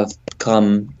that they have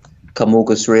come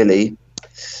August, really.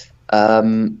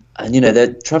 And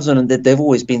Trabzon, they've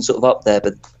always been sort of up there,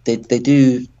 but they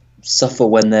do suffer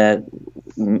when their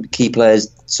key players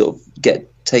sort of get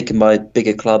taken by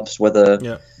bigger clubs, whether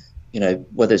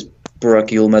it's Burak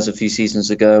Yilmaz a few seasons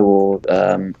ago or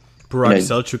Burak,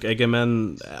 Selçuk,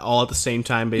 Egemen, all at the same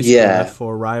time, basically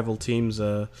for rival teams.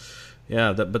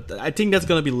 But I think that's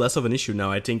going to be less of an issue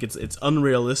now. I think it's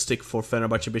unrealistic for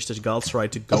Fenerbahce, Beşiktaş, Galatasaray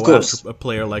to go after a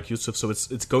player like Yusuf, so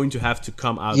it's going to have to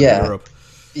come out of Europe.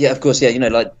 Yeah, of course,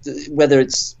 like whether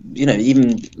it's,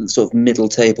 even sort of middle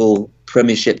table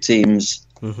Premiership teams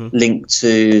linked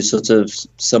to sort of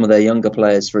some of their younger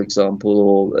players, for example,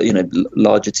 or,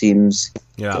 larger teams.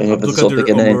 Yeah, Abdülkadir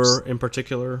Ömür in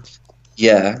particular.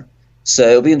 Yeah, so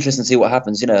it'll be interesting to see what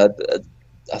happens. I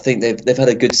think they've had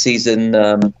a good season.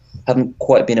 Haven't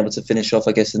quite been able to finish off,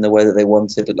 I guess, in the way that they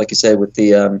wanted. But like you say, with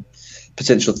the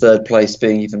potential third place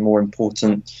being even more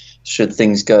important, should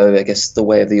things go, I guess, the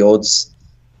way of the odds.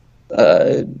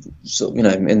 sort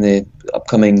of, in the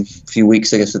upcoming few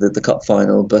weeks, I guess, with the cup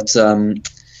final. But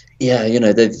yeah,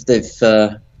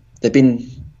 they've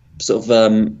been sort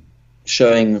of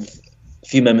showing a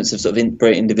few moments of sort of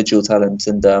great individual talent,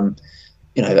 and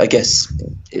I guess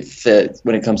if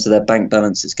when it comes to their bank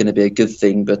balance, it's going to be a good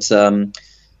thing. But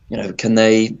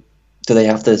do they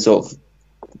have the sort of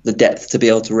the depth to be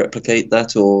able to replicate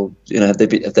that, or have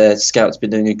their scouts been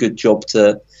doing a good job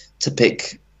to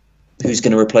pick who's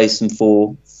going to replace them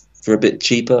for a bit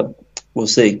cheaper? We'll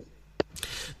see.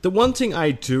 The one thing I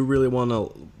do really want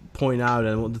to point out,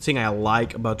 and the thing I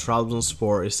like about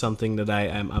Trabzonspor is something that I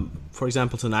am, for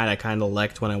example, tonight I kind of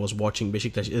liked when I was watching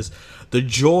Besiktas, is the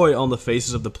joy on the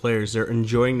faces of the players. They're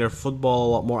enjoying their football a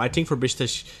lot more. I think for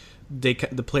Besiktas,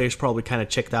 the players probably kind of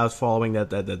checked out following that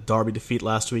derby defeat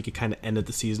last week. It kind of ended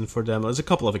the season for them. There's a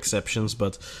couple of exceptions,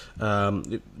 but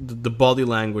the body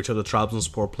language of the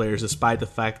Trabzonspor players, despite the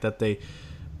fact that they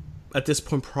at this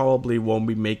point probably won't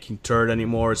be making third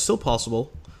anymore, it's still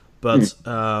possible. But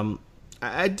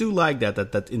I do like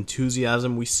that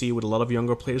enthusiasm we see with a lot of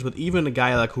younger players. But even a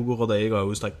guy like Hugo Rodallega,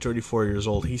 who's like 34 years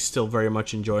old, he's still very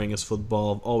much enjoying his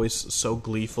football. Always so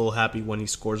gleeful, happy when he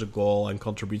scores a goal and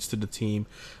contributes to the team.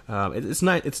 It's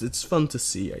nice. It's fun to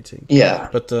see, I think. Yeah.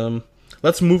 But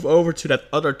let's move over to that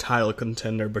other title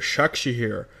contender,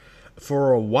 Başakşehir.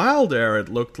 For a while there, it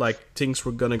looked like things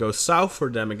were going to go south for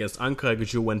them against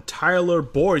Ankaragücü when Tyler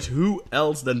Boyd, who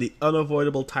else than the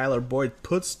unavoidable Tyler Boyd,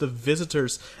 puts the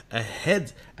visitors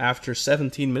ahead after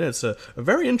 17 minutes. A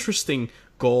very interesting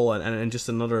goal and just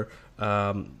another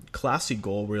classy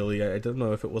goal, really. I don't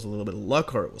know if it was a little bit of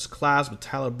luck or it was class, but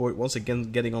Tyler Boyd, once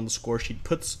again, getting on the score sheet,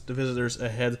 puts the visitors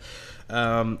ahead.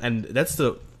 And that's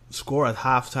the score at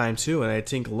halftime, too. And I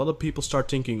think a lot of people start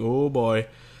thinking, oh boy,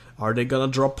 are they going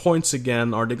to drop points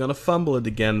again? Are they going to fumble it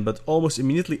again? But almost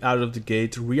immediately out of the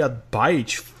gate, Riyad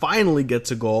Bayic finally gets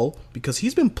a goal because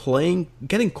he's been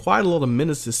getting quite a lot of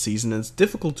minutes this season. And it's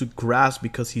difficult to grasp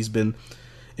because he's been,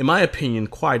 in my opinion,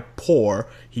 quite poor.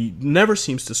 He never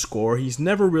seems to score. He's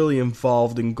never really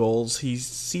involved in goals. He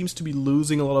seems to be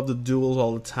losing a lot of the duels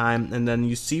all the time. And then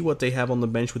you see what they have on the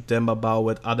bench with Demba Ba,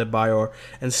 with Adebayor.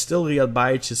 And still Riyad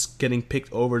Bayic is getting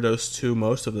picked over those two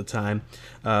most of the time.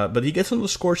 But he gets on the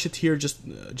score sheet here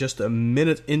just a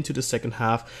minute into the second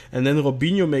half. And then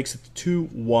Robinho makes it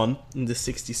 2-1 in the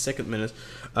 62nd minute.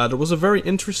 There was a very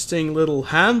interesting little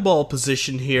handball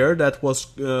position here that was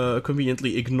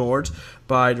conveniently ignored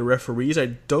by the referees.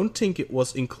 I don't think it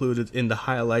was included in the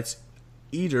highlights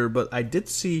either, but I did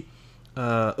see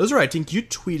Özür, I think you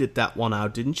tweeted that one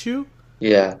out, didn't you?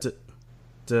 Yeah.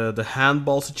 The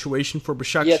handball situation for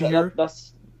Başakşehir. Yeah,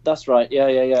 that's right.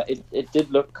 Yeah. It did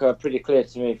look pretty clear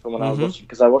to me from when I was watching,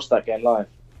 because I watched that game live.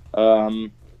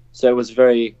 So it was a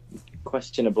very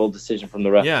questionable decision from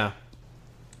the ref. Yeah.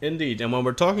 Indeed, and when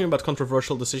we're talking about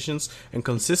controversial decisions and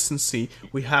consistency,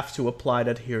 we have to apply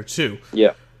that here too.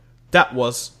 Yeah. That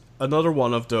was another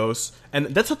one of those, and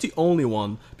that's not the only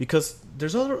one, because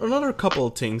there's another couple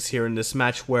of things here in this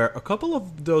match where a couple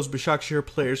of those Başakşehir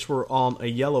players were on a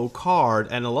yellow card,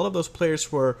 and a lot of those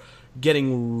players were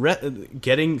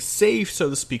getting saved,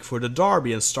 so to speak, for the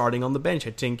derby and starting on the bench.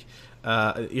 I think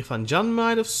Irfan Can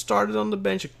might have started on the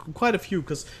bench, quite a few,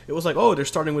 because it was like, oh, they're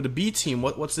starting with the B team.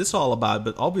 What's this all about?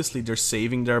 But obviously they're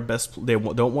saving their best. They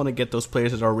don't want to get those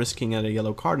players that are risking at a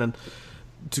yellow card and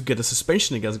to get a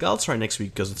suspension against Galatasaray next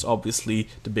week, because it's obviously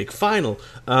the big final.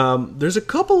 There's a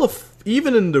couple of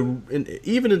even in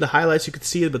the highlights you could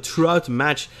see it, but throughout the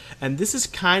match, and this has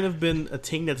kind of been a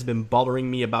thing that's been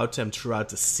bothering me about them throughout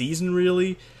the season.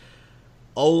 Really,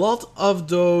 a lot of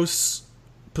those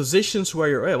positions where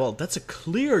you're, well, that's a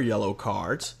clear yellow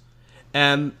card,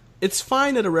 and it's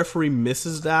fine that a referee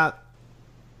misses that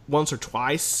once or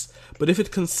twice, but if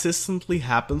it consistently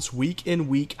happens week in,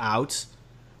 week out,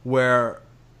 where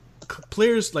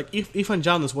players like Irfan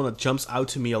Can is one that jumps out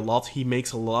to me a lot. He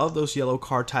makes a lot of those yellow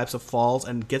card types of falls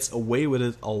and gets away with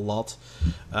it a lot,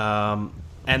 and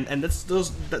that's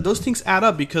those things add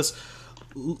up, because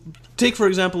take for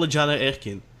example a Caner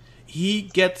Erkin. He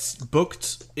gets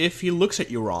booked if he looks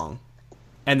at you wrong.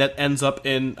 And that ends up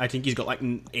in, I think he's got like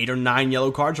 8 or 9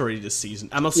 yellow cards already this season.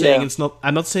 I'm not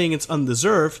saying it's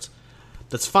undeserved.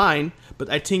 That's fine, but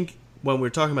I think when we're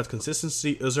talking about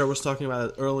consistency, Özür was talking about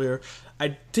it earlier,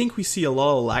 I think we see a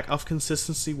lot of lack of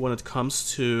consistency when it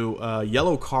comes to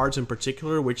yellow cards in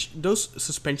particular, which those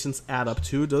suspensions add up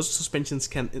to. Those suspensions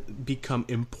can become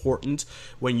important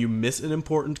when you miss an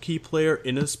important key player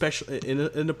in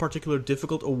a particular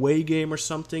difficult away game or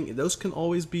something. Those can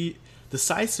always be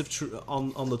decisive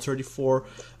on the 34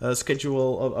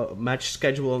 match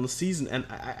schedule on the season. And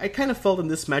I kind of felt in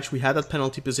this match we had that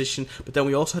penalty position, but then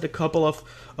we also had a couple of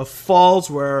falls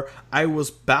where I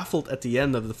was baffled at the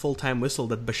end of the full-time whistle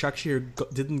that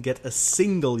Başakşehir didn't get a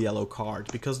single yellow card,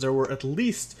 because there were at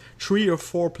least 3 or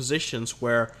 4 positions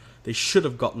where they should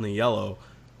have gotten a yellow,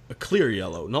 a clear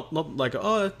yellow, not like,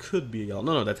 oh, it could be a yellow.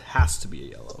 No, that has to be a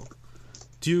yellow.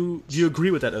 Do you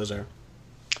agree with that, Özer?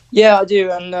 Yeah, I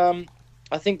do, and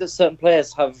I think that certain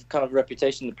players have kind of a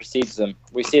reputation that precedes them.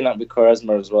 We've seen that with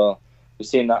Quaresma as well. We've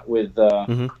seen that with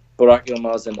Burak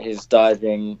Yilmaz and his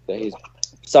diving that he's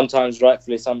sometimes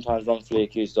rightfully, sometimes wrongfully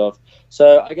accused of.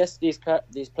 So I guess these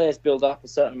players build up a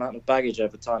certain amount of baggage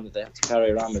over time that they have to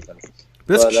carry around with them.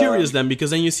 That's curious then, because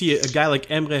then you see a guy like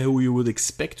Emre who you would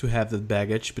expect to have that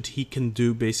baggage, but he can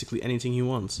do basically anything he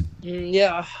wants.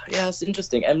 Yeah, it's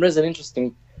interesting. Emre's an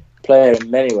interesting player in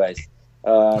many ways.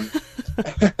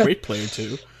 Great player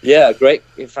too. Yeah,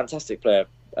 fantastic player.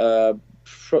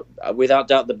 Without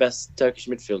doubt, the best Turkish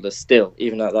midfielder still,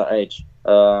 even at that age.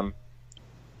 I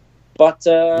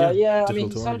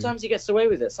mean, sometimes he gets away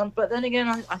with it. But then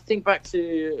again, I think back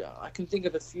to, I can think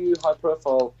of a few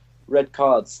high-profile red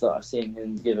cards that I've seen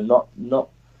him given. Not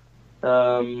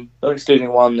excluding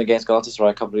one against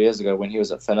Galatasaray a couple of years ago when he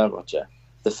was at Fenerbahce.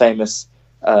 The famous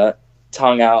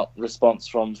tongue-out response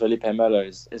from Felipe Melo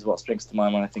is what springs to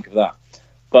mind when I think of that.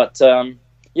 But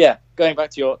going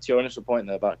back to your initial point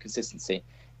there about consistency,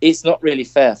 it's not really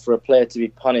fair for a player to be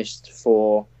punished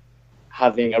for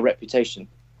having a reputation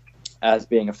as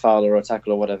being a foul or a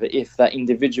tackle or whatever if that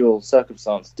individual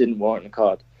circumstance didn't warrant a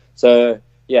card. So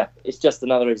yeah, it's just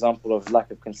another example of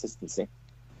lack of consistency.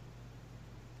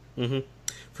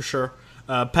 For sure.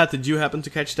 Pat, did you happen to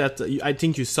catch that? I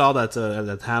think you saw that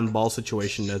that handball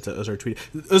situation that Özer tweeted.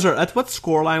 Özer, at what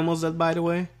scoreline was that, by the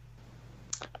way?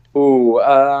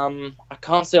 I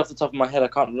can't say off the top of my head. I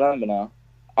can't remember now.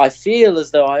 I feel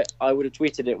as though I would have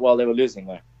tweeted it while they were losing,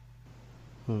 though.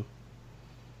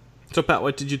 So, Pat,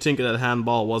 what did you think of that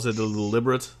handball? Was it a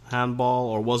deliberate handball,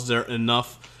 or was there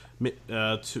enough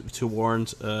to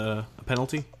warrant a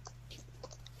penalty?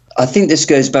 I think this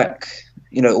goes back,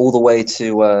 all the way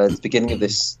to the beginning of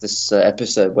this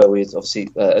episode, where we obviously,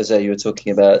 as you were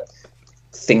talking about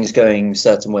things going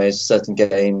certain ways, certain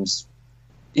games.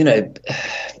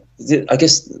 I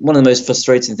guess one of the most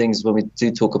frustrating things when we do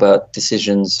talk about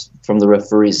decisions from the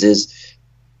referees is,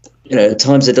 at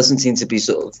times there doesn't seem to be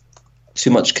sort of too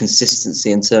much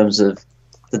consistency in terms of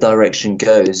the direction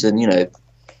goes. And,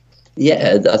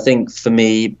 I think for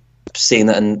me, seeing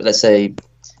that, and let's say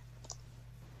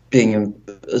being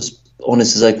as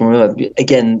honest as I can remember,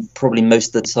 again, probably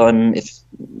most of the time, if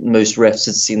most refs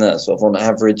had seen that sort of on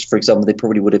average, for example, they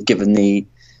probably would have given the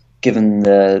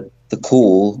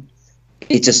call.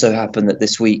 It just so happened that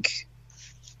this week,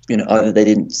 either they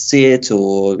didn't see it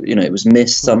or, it was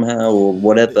missed somehow or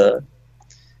whatever.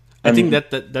 I think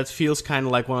that feels kind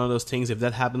of like one of those things. If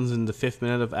that happens in the 5th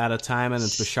minute of added time and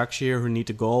it's Başakşehir who need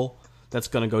a goal, that's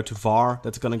going to go to VAR.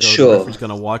 That's going to go. Sure. The referee's going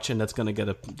to watch, and that's going to get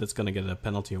a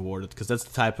penalty awarded, because that's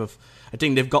the type of. I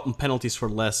think they've gotten penalties for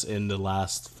less in the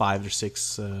last 5 or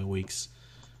 6 weeks.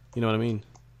 You know what I mean?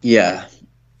 Yeah,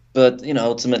 but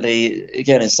ultimately,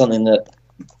 again, it's something that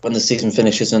when the season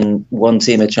finishes and one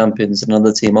team are champions,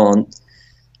 another team aren't.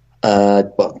 I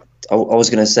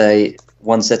was going to say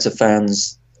one set of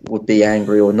fans would be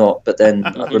angry or not, but then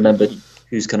I remembered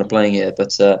who's kind of playing here.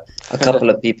 But a couple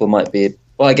of people might be.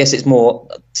 Well, I guess it's more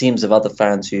teams of other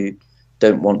fans who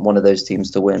don't want one of those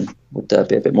teams to win would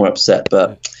be a bit more upset.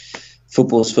 But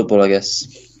football's football, I guess.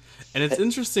 And it's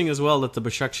interesting as well that the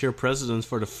Başakşehir president,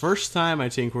 for the first time, I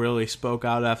think, really spoke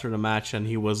out after the match, and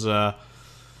he was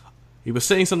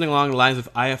saying something along the lines of,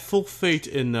 "I have full faith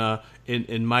in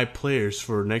my players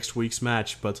for next week's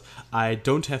match, but I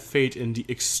don't have faith in the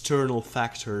external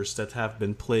factors that have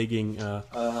been plaguing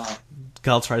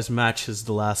Galatasaray's matches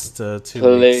the last 2 weeks."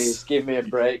 Please give me a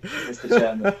break, Mr.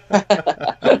 Chairman.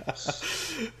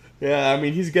 Yeah, I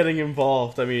mean, he's getting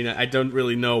involved. I mean, I don't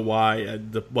really know why,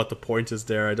 what the point is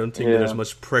there. I don't think there's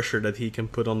much pressure that he can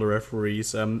put on the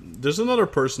referees. There's another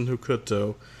person who could,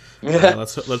 though.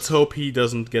 Let's hope he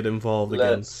doesn't get involved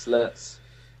again. Let's.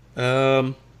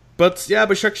 But But yeah,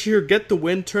 Başakşehir get the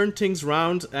win, turn things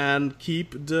round, and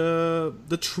keep the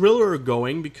thriller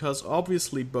going, because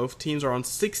obviously both teams are on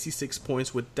 66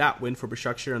 points with that win for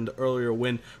Başakşehir and the earlier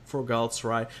win for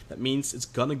Galatasaray. That means it's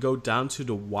gonna go down to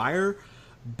the wire.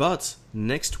 But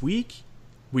next week,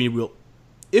 we will,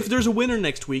 if there's a winner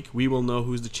next week, we will know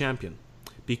who's the champion.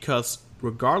 Because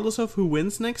regardless of who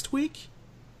wins next week,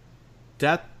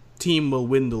 that team will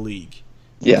win the league.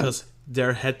 Yeah. Because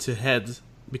they're head-to-head,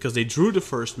 because they drew the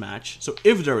first match. So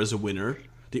if there is a winner,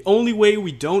 the only way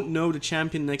we don't know the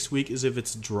champion next week is if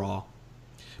it's a draw.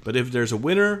 But if there's a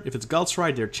winner, if it's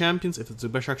Galatasaray, they're champions. If it's a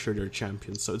Başakşehir, they're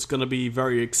champions. So it's going to be a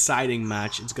very exciting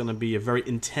match. It's going to be a very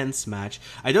intense match.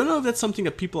 I don't know if that's something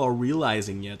that people are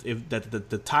realizing yet, if that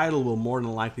the title will more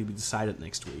than likely be decided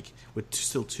next week, with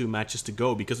still 2 matches to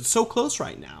go, because it's so close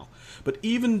right now. But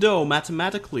even though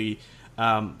mathematically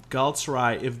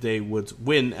Galatasaray, if they would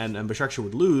win and Başakşehir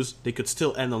would lose, they could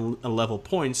still end on level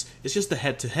points. It's just the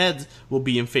head-to-head will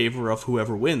be in favor of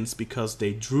whoever wins, because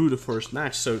they drew the first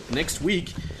match. So next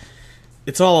week,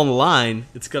 it's all on the line.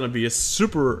 It's going to be a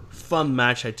super fun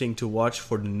match, I think, to watch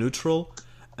for the neutral.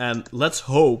 And let's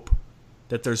hope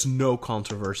that there's no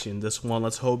controversy in this one.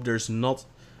 Let's hope there's not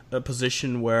a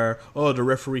position where, oh, the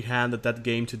referee handed that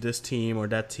game to this team or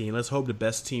that team. Let's hope the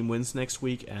best team wins next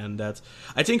week, and that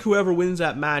I think whoever wins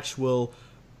that match will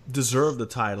deserve the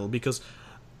title, because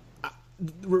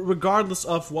regardless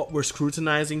of what we're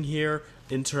scrutinizing here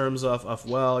in terms of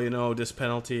well, you know, this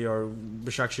penalty, or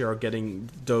Başakşehir are getting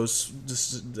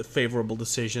the favorable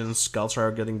decisions, Galatasaray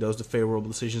are getting the favorable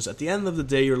decisions. At the end of the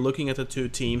day, you're looking at the 2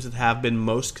 teams that have been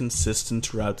most consistent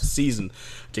throughout the season.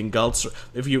 I think Galatasaray,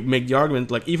 if you make the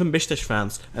argument, like even Beşiktaş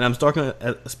fans, and I'm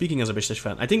speaking as a Beşiktaş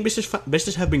fan, I think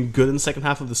Beşiktaş have been good in the second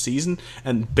half of the season,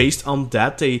 and based on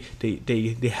that, they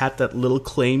had that little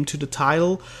claim to the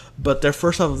title, but their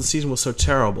first half of the season was so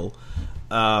terrible.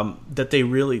 That they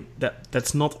really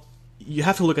that's not. You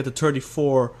have to look at the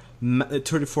 34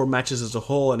 matches as a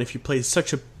whole, and if you play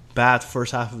such a bad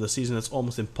first half of the season, it's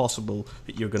almost impossible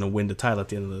that you're going to win the title at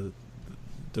the end of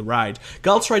the ride.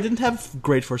 Galatasaray didn't have a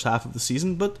great first half of the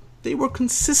season, but they were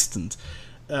consistent.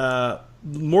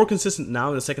 More consistent now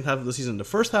in the second half of the season, the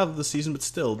first half of the season, but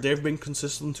still, they've been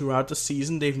consistent throughout the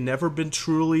season. They've never been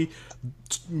truly,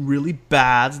 really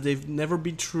bad. They've never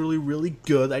been truly, really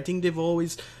good. I think they've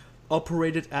always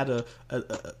operated at a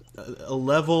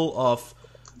level of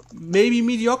maybe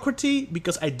mediocrity,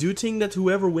 because I do think that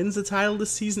whoever wins the title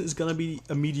this season is going to be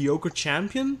a mediocre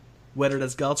champion, whether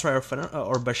that's Galatasaray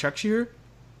or Başakşehir.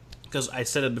 Because I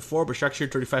said it before,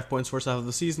 Başakşehir 35 points first half of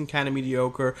the season, kind of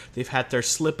mediocre. They've had their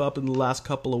slip up in the last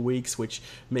couple of weeks, which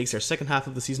makes their second half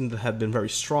of the season that had been very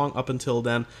strong up until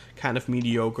then kind of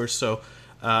mediocre. So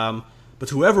but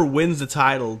whoever wins the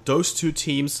title, those 2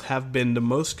 teams have been the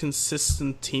most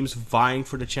consistent teams vying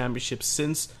for the championship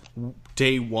since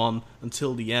day one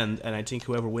until the end, and I think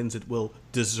whoever wins it will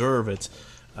deserve it.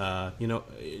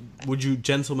 Would you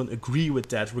gentlemen agree with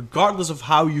that? Regardless of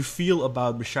how you feel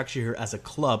about Başakşehir as a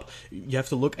club, you have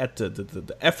to look at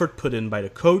the effort put in by the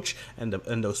coach and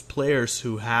those players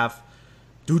who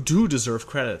do deserve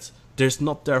credit. There's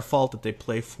not their fault that they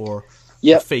play for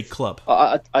a fake club.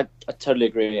 I totally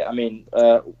agree. I mean,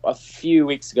 a few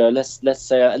weeks ago, let's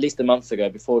say at least a month ago,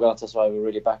 before Galatasaray were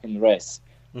really back in the race,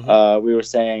 we were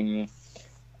saying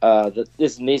that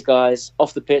these guys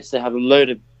off the pitch, they have a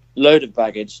load of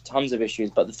baggage, tons of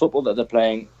issues, but the football that they're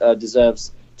playing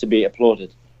deserves to be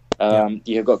applauded.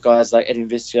 You've got guys like Edin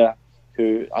Visca,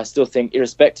 who I still think,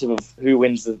 irrespective of who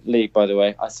wins the league, by the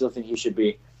way, I still think he should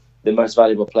be the most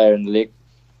valuable player in the league.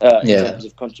 In terms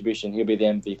of contribution, he'll be the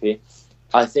MVP.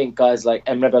 I think guys like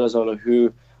Emre Belözoğlu,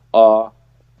 who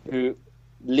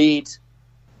lead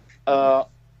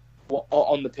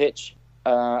on the pitch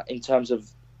in terms of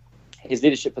his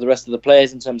leadership for the rest of the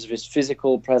players, in terms of his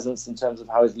physical presence, in terms of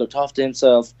how he's looked after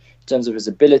himself, in terms of his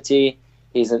ability.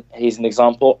 He's an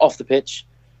example off the pitch,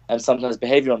 and sometimes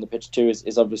behaviour on the pitch too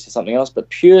is obviously something else. But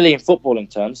purely in footballing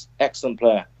terms, excellent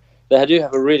player. They do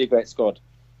have a really great squad.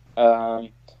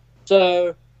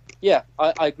 So, yeah,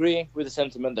 I agree with the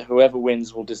sentiment that whoever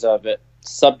wins will deserve it,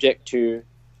 subject to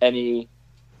any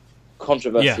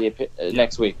controversy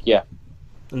next week. Yeah.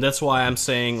 And that's why I'm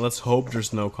saying let's hope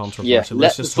there's no controversy. Yeah,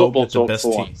 let's just hope that the best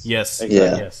team. Yes,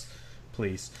 exactly. Yes,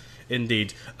 please.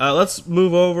 Indeed. Let's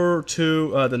move over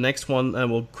to the next one, and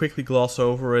we'll quickly gloss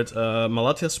over it.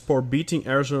 Malatyaspor beating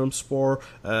Erzurumspor.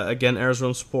 Again,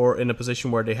 Erzurumspor in a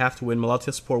position where they have to win.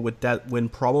 Malatyaspor, with that win,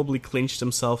 probably clinched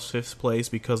themselves 5th place,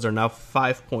 because they're now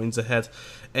 5 points ahead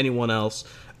anyone else.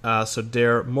 So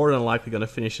they're more than likely going to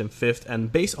finish in 5th.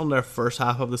 And based on their first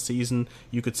half of the season,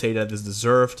 you could say that is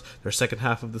deserved. Their second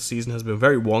half of the season has been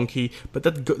very wonky, but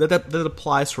that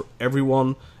applies for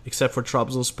everyone except for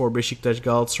Trabzonspor, Beşiktaş,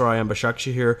 Galatasaray, and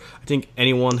Başakşehir. I think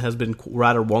anyone has been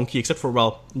rather wonky, except for,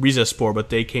 Rizespor, but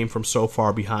they came from so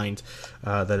far behind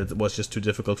that it was just too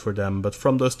difficult for them. But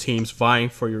from those teams vying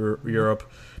for Europe,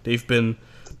 they've been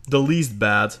the least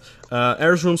bad.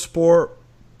 Erzurumspor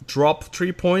drop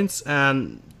 3 points,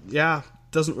 and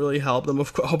doesn't really help them.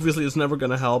 Obviously, it's never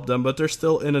going to help them, but they're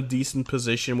still in a decent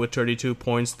position with 32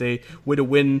 points. They with a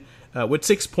win, with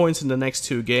 6 points in the next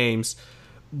 2 games,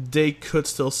 they could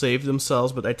still save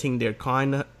themselves. But I think they're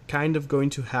kind of going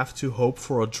to have to hope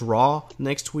for a draw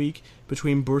next week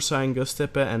between Bursa and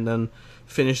Göztepe, and then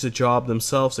finish the job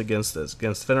themselves against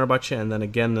Fenerbahce, and then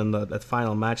again in that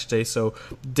final match day. So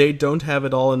they don't have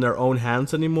it all in their own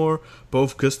hands anymore.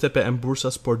 Both Göztepe and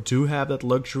Bursaspor do have that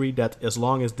luxury that as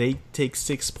long as they take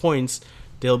 6 points,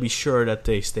 they'll be sure that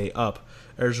they stay up.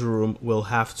 Erzurum will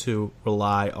have to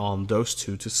rely on those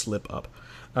two to slip up.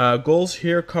 Goals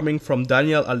here coming from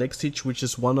Daniel Aleksic, which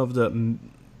is one of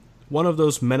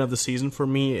those men of the season for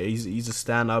me. He's a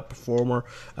standout performer.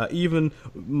 Even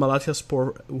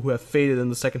Malatyaspor, who have faded in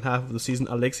the second half of the season,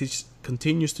 Aleksic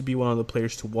continues to be one of the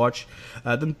players to watch.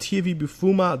 Then TV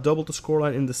Bufuma doubled the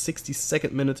scoreline in the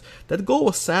 62nd minute. That goal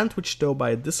was sandwiched though by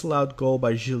a disallowed goal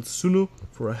by Gilles Sunu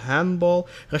for a handball.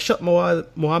 Rashad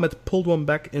Mohamed pulled one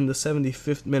back in the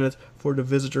 75th minute for the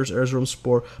visitors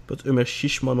Erzurumspor, but Ömer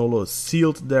Şişmanoğlu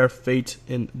sealed their fate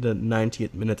in the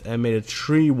 90th minute and made it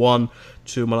 3-1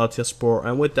 to Malatyaspor.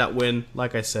 And with that win,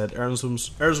 like I said,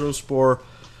 Erzurumspor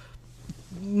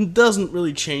doesn't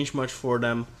really change much for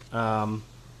them.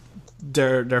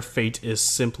 Their fate is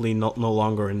simply no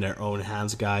longer in their own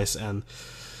hands, guys, and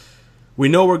we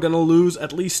know we're gonna lose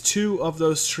at least 2 of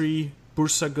those 3,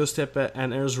 Bursa, Göztepe,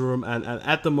 and Erzurum, and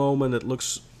at the moment it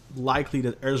looks likely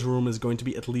that Erzurum is going to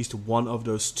be at least one of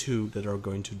those 2 that are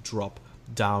going to drop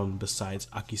down besides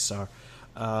Akhisar.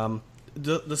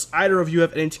 Does either of you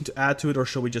have anything to add to it, or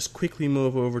shall we just quickly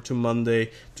move over to Monday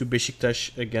to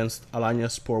Beşiktaş against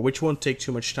Alanyaspor, which won't take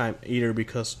too much time either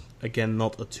because, again,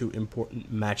 not a too important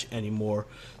match anymore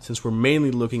since we're mainly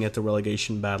looking at the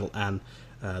relegation battle and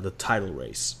the title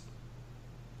race.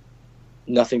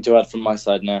 Nothing to add from my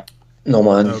side now. No,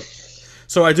 man.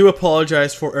 So I do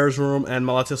apologize for Erzurum and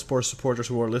Malatyaspor supporters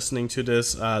who are listening to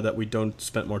this that we don't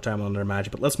spend more time on their match.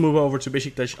 But let's move over to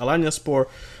Beşiktaş Alanyaspor.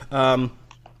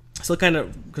 Still kind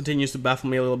of continues to baffle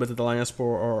me a little bit that Alanyaspor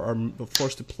are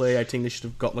forced to play. I think they should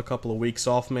have gotten a couple of weeks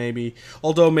off maybe.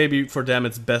 Although maybe for them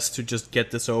it's best to just get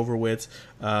this over with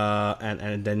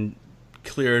and then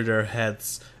clear their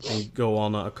heads and go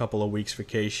on a couple of weeks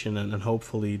vacation, and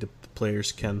hopefully the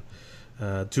players can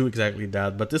do exactly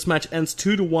that. But this match ends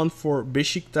 2-1 for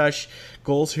Beşiktaş.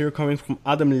 Goals here coming from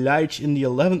Adem Ljajic in the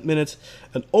 11th minute,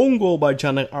 an own goal by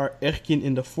Caner Erkin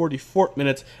in the 44th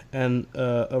minute, and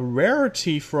a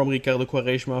rarity from Ricardo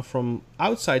Quaresma from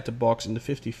outside the box in the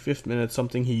 55th minute,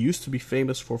 something he used to be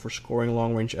famous for scoring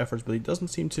long-range efforts, but he doesn't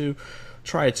seem to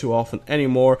try it too often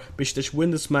anymore. Beşiktaş win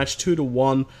this match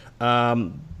 2-1.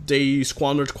 They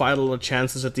squandered quite a lot of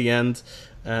chances at the end.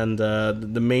 And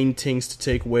the main things to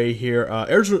take away here,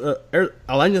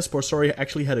 Alanyaspor,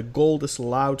 actually had a goal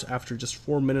disallowed after just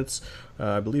 4 minutes.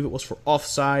 I believe it was for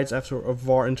offsides after a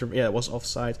VAR intervention. Yeah, it was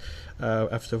offside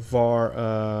after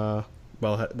VAR.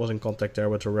 Was in contact there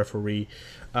with the referee.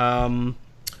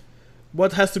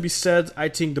 What has to be said, I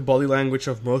think the body language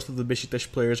of most of the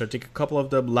Beşiktaş players, I think a couple of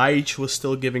them, Ljajic was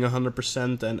still giving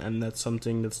 100%, and that's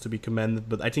something that's to be commended.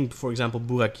 But I think, for example,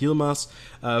 Burak Yilmaz,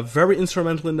 very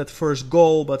instrumental in that first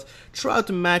goal, but throughout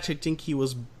the match, I think he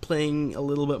was playing a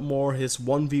little bit more his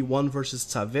 1v1 versus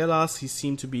Tsavelas. He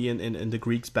seemed to be in the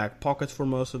Greeks' back pocket for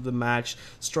most of the match,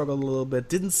 struggled a little bit,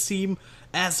 didn't seem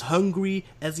as hungry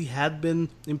as he had been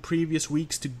in previous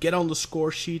weeks to get on the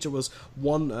score sheet. There was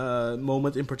one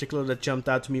moment in particular that jumped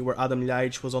out to me where Adem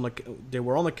Ljajic they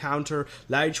were on a counter.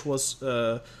 Ljajic was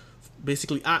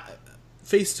basically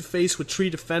face to face with 3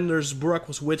 defenders. Burak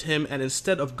was with him, and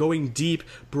instead of going deep,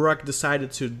 Burak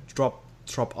decided to drop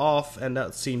off, and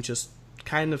that seemed just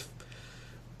kind of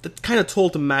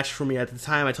told the match for me at the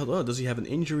time. I thought, oh, does he have an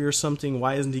injury or something?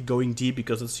 Why isn't he going deep?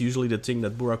 Because it's usually the thing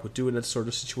that Burak would do in that sort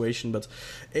of situation. But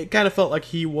it kind of felt like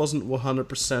he wasn't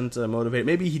 100% motivated.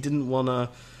 Maybe he didn't want to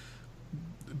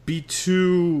be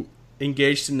too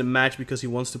engaged in the match because he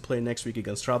wants to play next week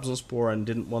against Trabzonspor and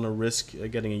didn't want to risk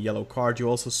getting a yellow card. You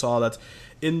also saw that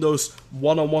in those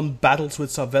one-on-one battles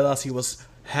with Tsavelas, he was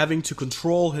having to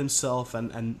control himself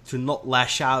and to not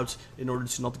lash out in order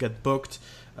to not get booked.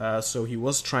 So he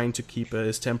was trying to keep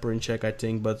his temper in check, I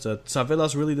think. But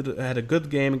Tsavellas really had a good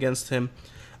game against him.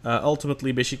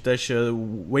 Ultimately, Besiktas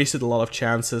wasted a lot of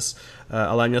chances.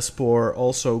 Alanyaspor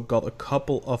also got a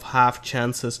couple of half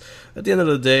chances. At the end of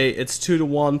the day, it's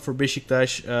 2-1 for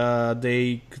Besiktas.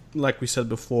 They, like we said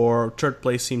before, third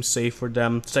place seems safe for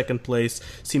them. Second place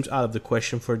seems out of the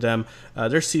question for them.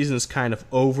 Their season is kind of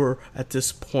over at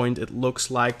this point. It looks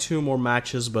like 2 more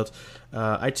matches, but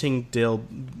I think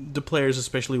the players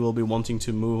especially will be wanting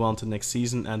to move on to next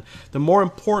season. And the more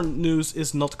important news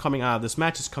is not coming out of this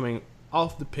match, it's coming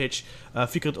off the pitch.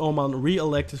 Fikret Orman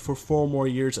re-elected for 4 more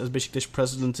years as Besiktas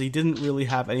president. He didn't really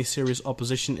have any serious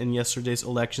opposition in yesterday's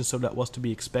election, so that was to be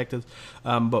expected.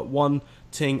 But one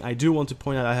thing I do want to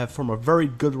point out, I have from a very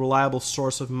good, reliable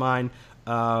source of mine,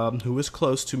 who is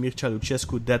close to Mircea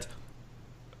Lucescu, that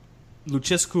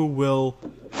Lucescu will...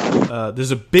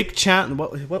 there's a big chance...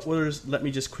 What words? Let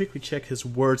me just quickly check his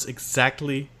words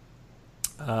exactly.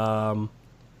 What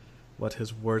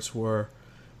his words were.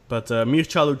 But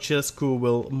Mircea Lucescu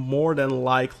will more than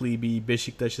likely be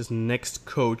Besiktas' next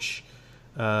coach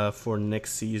for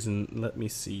next season. Let me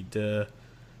see. The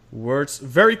words,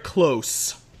 very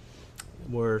close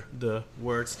were the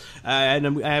words.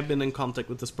 And I have been in contact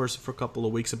with this person for a couple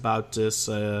of weeks about this.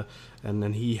 And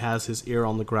then he has his ear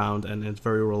on the ground, and it's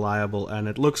very reliable. And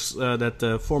it looks that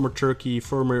the former Turkey,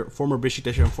 former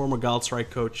Besiktas and former Galatasaray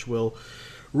coach will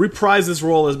reprise his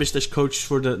role as Besiktas coach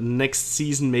for the next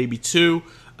season, maybe 2.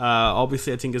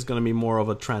 Obviously, I think it's going to be more of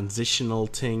a transitional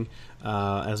thing,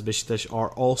 as Besiktas are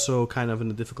also kind of in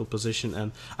a difficult position.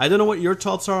 And I don't know what your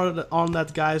thoughts are on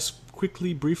that, guys.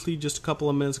 Quickly, briefly, just a couple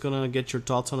of minutes, going to get your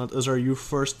thoughts on it. Uzar, you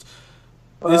first.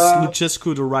 Is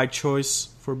Lucescu the right choice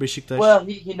for Besiktas? Well,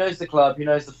 he knows the club, he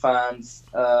knows the fans.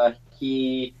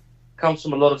 He comes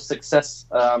from a lot of success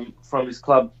from his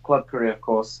club career, of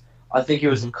course. I think he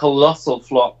was a colossal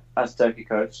flop as Turkey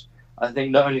coach. I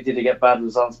think not only did he get bad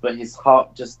results, but his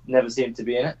heart just never seemed to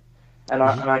be in it. And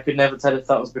I could never tell if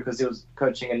that was because he was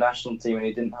coaching a national team and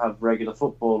he didn't have regular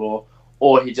football,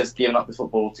 or he just given up with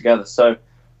football altogether. So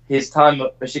his time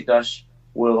at Besiktas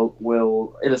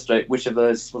will illustrate which of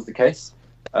those was the case.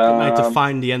 It might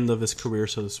define the end of his career,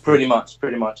 so to speak. Pretty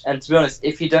much. And to be honest,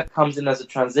 if he comes in as a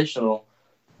transitional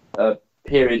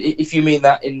period, if you mean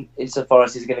that insofar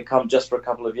as he's going to come just for a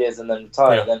couple of years and then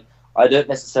retire, then I don't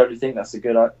necessarily think that's a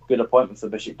good appointment for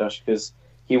Besiktas, because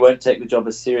he won't take the job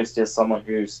as seriously as someone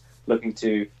who's looking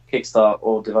to kickstart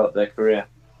or develop their career.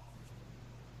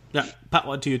 Yeah, Pat,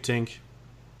 what do you think?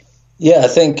 Yeah, I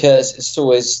think it's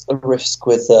always a risk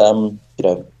with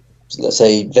let's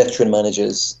say veteran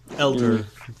managers, elder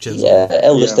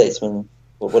statesmen,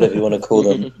 or whatever you want to call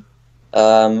them.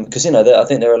 Because I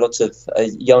think there are lots of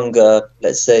younger,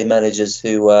 let's say, managers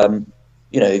who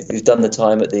who've done the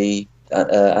time at the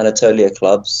Anatolia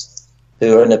clubs,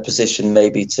 who are in a position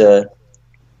maybe to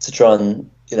try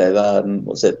and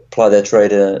ply their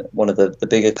trade in one of the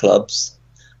bigger clubs.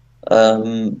 But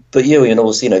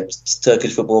also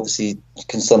Turkish football obviously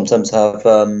can sometimes have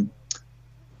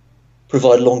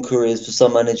provide long careers for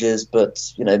some managers,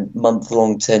 but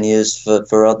month-long tenures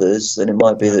for others. And it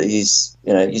might be that he's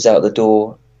out the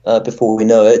door before we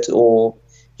know it, or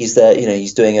he's there.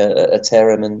 He's doing a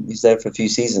Terim and he's there for a few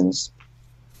seasons.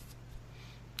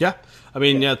 Yeah, I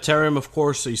mean, Terim, of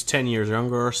course, he's 10 years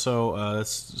younger or so.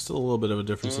 It's still a little bit of a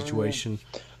different situation.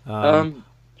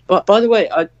 But by the way,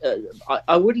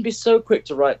 I wouldn't be so quick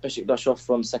to write Besiktas off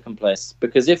from second place,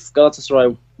 because if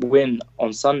Galatasaray win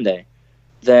on Sunday,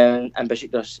 then and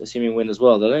Besiktas assuming win as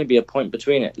well, there'll only be a point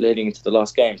between it leading into the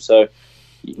last game. So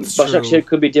Başakşehir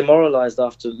could be demoralised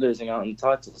after losing out on the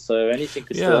title. So anything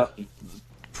could still happen.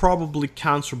 Probably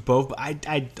counts for both, but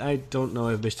I don't know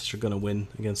if Besiktas are going to win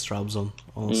against Trabzon.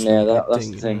 Honestly, yeah, that's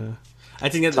the thing. I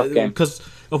think because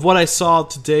of what I saw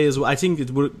today is, I think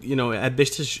it would, at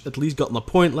Besiktas at least gotten a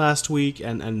point last week,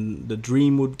 and the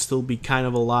dream would still be kind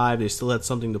of alive. They still had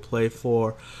something to play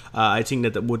for. I think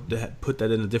that would put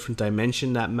that in a different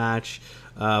dimension, that match.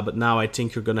 But now I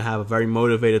think you're going to have a very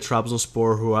motivated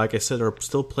Trabzonspor who, like I said, are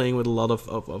still playing with a lot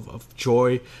of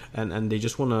joy, and they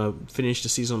just want to finish the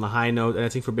season on a high note. And I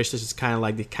think for Besiktas, it's kind of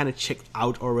like they kind of checked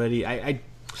out already.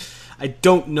 I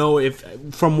don't know if,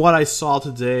 from what I saw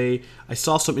today, I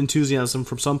saw some enthusiasm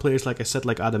from some players, like I said,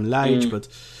 like Adem Laic, but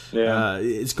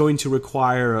it's going to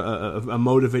require a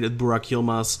motivated Burak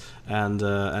Yilmaz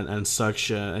and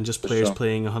such, and just players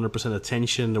playing 100%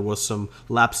 attention. There was some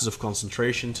lapses of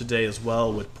concentration today as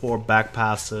well, with poor back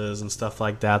passes and stuff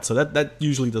like that. So that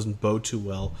usually doesn't bode too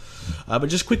well. But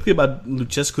just quickly about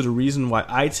Lucescu, the reason why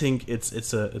I think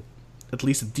it's a at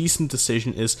least a decent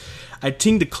decision is, I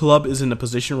think the club is in a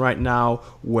position right now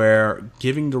where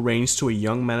giving the reins to a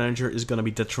young manager is going to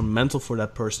be detrimental for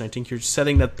that person. I think you're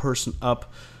setting that person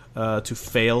up to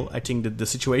fail. I think that the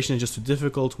situation is just too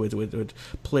difficult with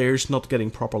players not getting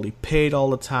properly paid all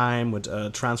the time,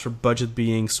 with transfer budget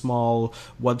being small.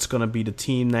 What's going to be the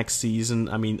team next season?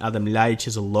 I mean, Adam Ljajic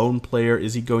is a lone player.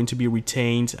 Is he going to be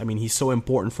retained? I mean, he's so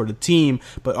important for the team,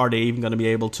 but are they even going to be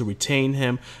able to retain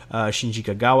him? Shinji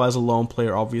Kagawa is a lone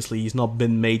player. Obviously, he's not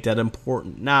been made that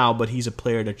important now, but he's a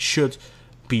player that should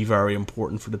be very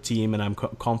important for the team, and I'm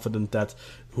confident that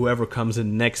whoever comes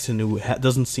in next and who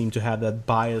doesn't seem to have that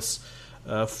bias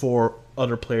for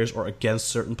other players or against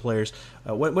certain players.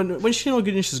 When Shino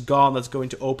Gudinich is gone, that's going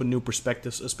to open new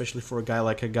perspectives, especially for a guy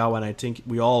like Kagawa, and I think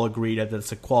we all agree that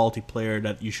that's a quality player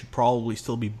that you should probably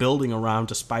still be building around,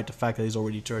 despite the fact that he's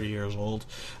already 30 years old.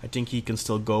 I think he can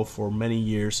still go for many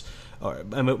years. I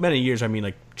mean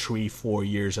like 3-4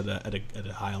 years at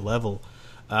a high level.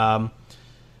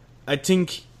 I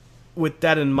think with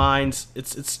that in mind,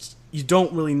 it's you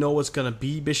don't really know what's going to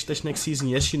be Beşiktaş next season.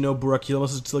 Yes, you know Burak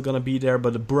Yilmaz is still going to be there,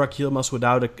 but Burak Yilmaz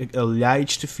without a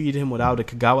Ljajic to feed him, without a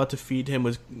Kagawa to feed him,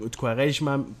 with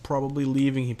Quaresma probably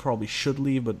leaving, he probably should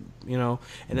leave, but, you know,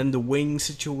 and then the wing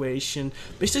situation.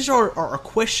 Beşiktaş are a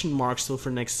question mark still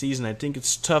for next season. I think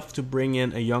it's tough to bring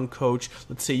in a young coach.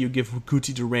 Let's say you give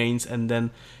Guti the reins, and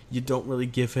then you don't really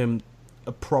give him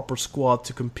a proper squad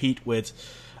to compete with.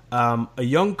 A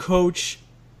young coach,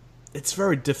 it's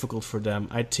very difficult for them.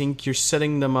 I think you're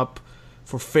setting them up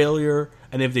for failure,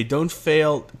 and if they don't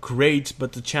fail, great,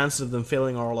 but the chances of them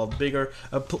failing are a lot bigger.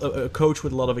 A coach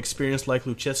with a lot of experience like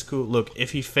Lucescu, look,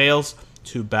 if he fails,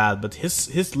 too bad, but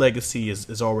his legacy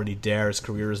is already there. His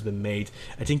career has been made.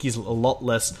 I think he's a lot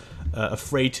less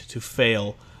afraid to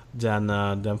fail than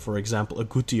for example a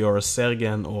Guti or a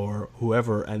Sergen or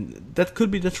whoever, and that could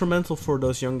be detrimental for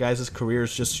those young guys'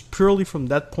 careers just purely from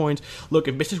that point. Look,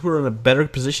 if Beşiktaş were in a better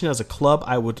position as a club,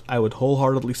 I would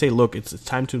wholeheartedly say, look, it's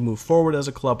time to move forward as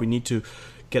a club. We need to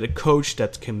get a coach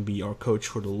that can be our coach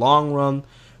for the long run.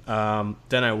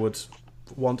 Then I would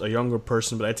want a younger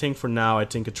person, but I think for now, I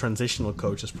think a transitional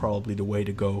coach is probably the way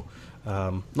to go.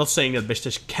 Not saying that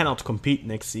Beşiktaş cannot compete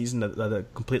next season. That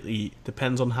completely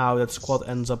depends on how that squad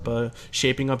ends up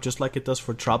shaping up, just like it does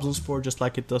for Trabzonspor, just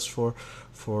like it does for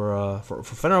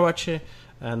Fenerbahce,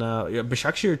 and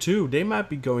Başakşehir too. They might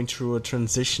be going through a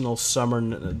transitional summer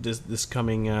these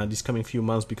coming few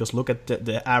months, because look at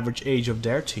the average age of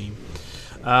their team.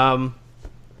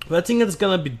 But I think that's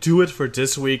gonna do it for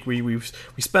this week. We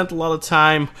spent a lot of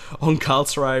time on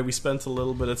Galatasaray. We spent a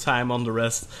little bit of time on the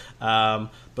rest.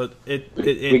 But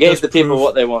we gave the people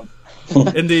what they want.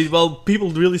 Indeed. Well,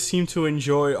 people really seem to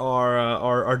enjoy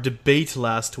our debate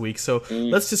last week. So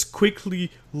let's just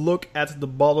quickly look at the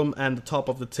bottom and the top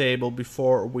of the table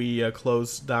before we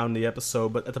close down the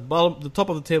episode. But at the top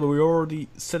of the table, we already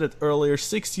said it earlier,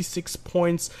 66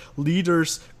 points,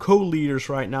 co-leaders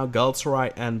right now,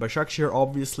 Galatasaray and Başakşehir.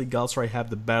 Obviously, Galatasaray have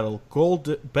the better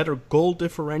goal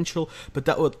differential, but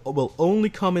that will only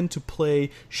come into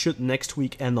play should next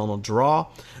week end on a draw.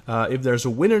 If there's a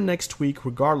winner next week,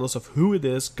 regardless of who it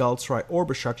is, Galatasaray or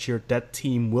Başakşehir, that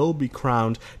team will be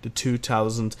crowned the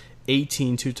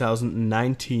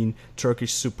 2018-2019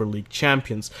 Turkish Super League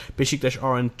champions. Beşiktaş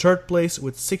are in third place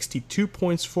with 62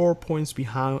 points, 4 points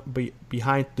behind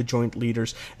the joint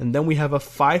leaders, and then we have a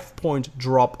 5-point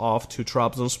drop off to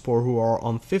Trabzonspor, who are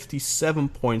on 57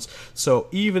 points. So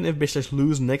even if Beşiktaş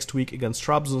lose next week against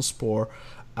Trabzonspor,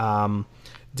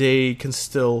 they can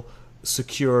still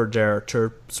secure their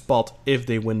third spot if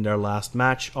they win their last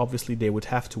match. Obviously, they would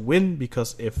have to win,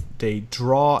 because if they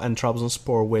draw and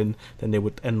Trabzonspor win, then they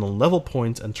would end on level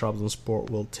points, and Trabzonspor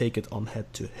will take it on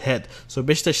head-to-head. So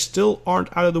Beşiktaş still aren't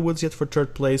out of the woods yet for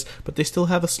third place, but they still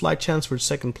have a slight chance for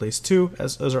second place too,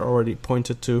 as I already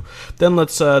pointed to. Then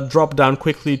let's drop down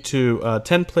quickly to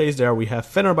 10th place. There we have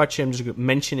Fenerbahce. I'm just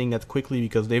mentioning that quickly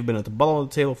because they've been at the bottom of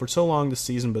the table for so long this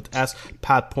season, but as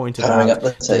Pat pointed out,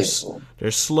 they're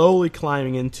slowly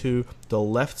climbing into the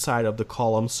left side of the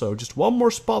column, so just one more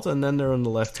spot and then they're on the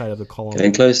left side of the column.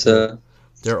 Getting closer.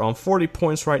 They're on 40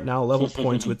 points right now, level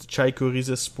points with Çaykur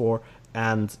Rizespor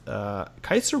and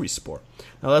Kayserispor.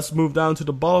 Now let's move down to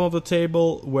the bottom of the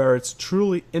table, where it's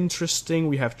truly interesting.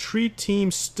 We have 3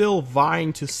 teams still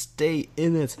vying to stay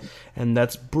in it, and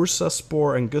that's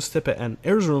Bursaspor and Göztepe and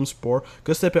Erzurumspor.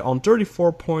 Göztepe on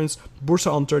 34 points,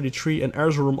 Bursa on 33, and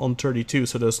Erzurum on 32.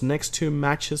 So those next 2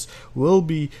 matches will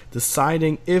be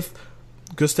deciding if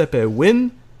Göztepe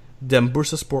win then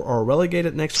Bursaspor are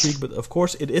relegated next week, but of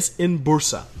course it is in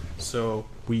Bursa, so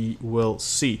we will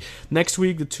see. Next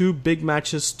week, the two big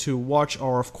matches to watch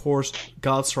are, of course,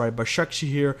 Galatasaray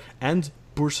Başakşehir and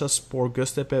Bursaspor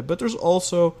Göztepe, but there's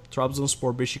also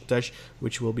Trabzonspor Beşiktaş,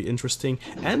 which will be interesting,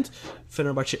 and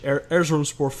Fenerbahçe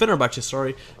Erzurumspor Fenerbahçe,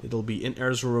 sorry, it'll be in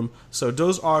Erzurum. So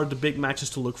those are the big matches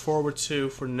to look forward to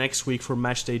for next week for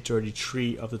match day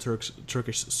 33 of the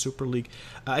Turkish Super League.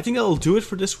 I think that'll do it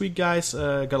for this week, guys.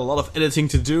 Got a lot of editing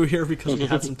to do here because we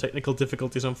had some technical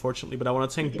difficulties, unfortunately, but I want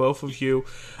to thank both of you,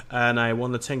 and I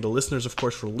want to thank the listeners, of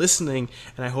course, for listening,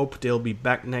 and I hope they'll be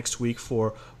back next week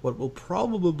for what will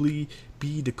probably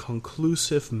be the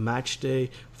conclusive match day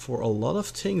for a lot of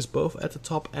things, both at the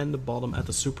top and the bottom at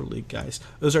the Super League, guys.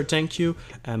 Uzar, thank you,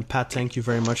 and Pat, thank you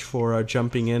very much for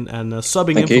jumping in and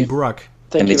subbing in for Burak.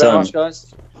 Thank you very much,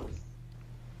 guys.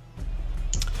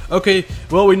 Okay,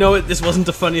 well, we know this wasn't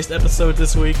the funniest episode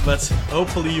this week, but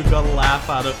hopefully you got a laugh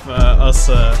out of us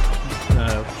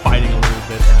fighting a little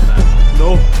bit, and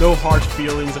no hard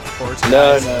feelings, of course.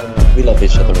 No, we love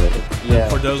each other already. Yeah.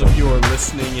 For those of you who are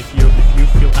listening, if you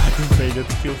feel aggravated,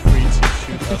 feel free to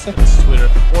shoot us on Twitter,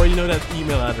 or that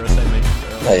email address I mentioned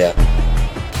earlier. Oh yeah.